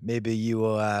doing. Maybe you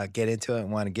will get into it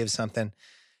and want to give something.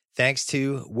 Thanks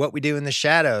to What We Do in the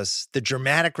Shadows, the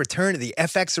dramatic return of the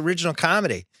FX original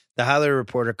comedy. The Hollywood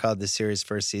Reporter called this series'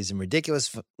 first season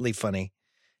ridiculously funny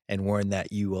and warned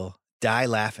that you will die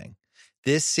laughing.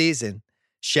 This season,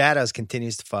 Shadows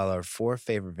continues to follow our 4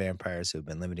 favorite vampires who have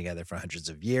been living together for hundreds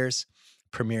of years.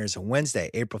 Premieres Wednesday,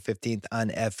 April 15th on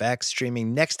FX,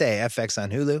 streaming next day, FX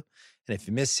on Hulu. And if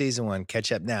you missed season 1,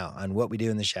 catch up now on What We Do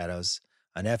in the Shadows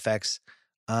on FX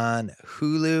on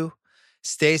Hulu.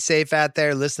 Stay safe out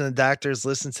there. Listen to the doctors.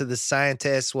 Listen to the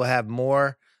scientists. We'll have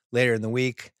more later in the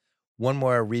week. One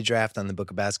more redraft on the Book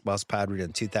of Basketball's pod read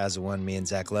in 2001, me and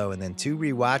Zach Lowe, and then 2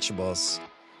 rewatchables.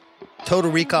 Total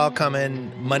Recall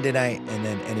coming Monday night, and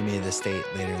then Enemy of the State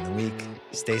later in the week.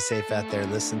 Stay safe out there.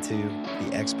 Listen to the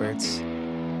experts.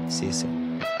 See you soon.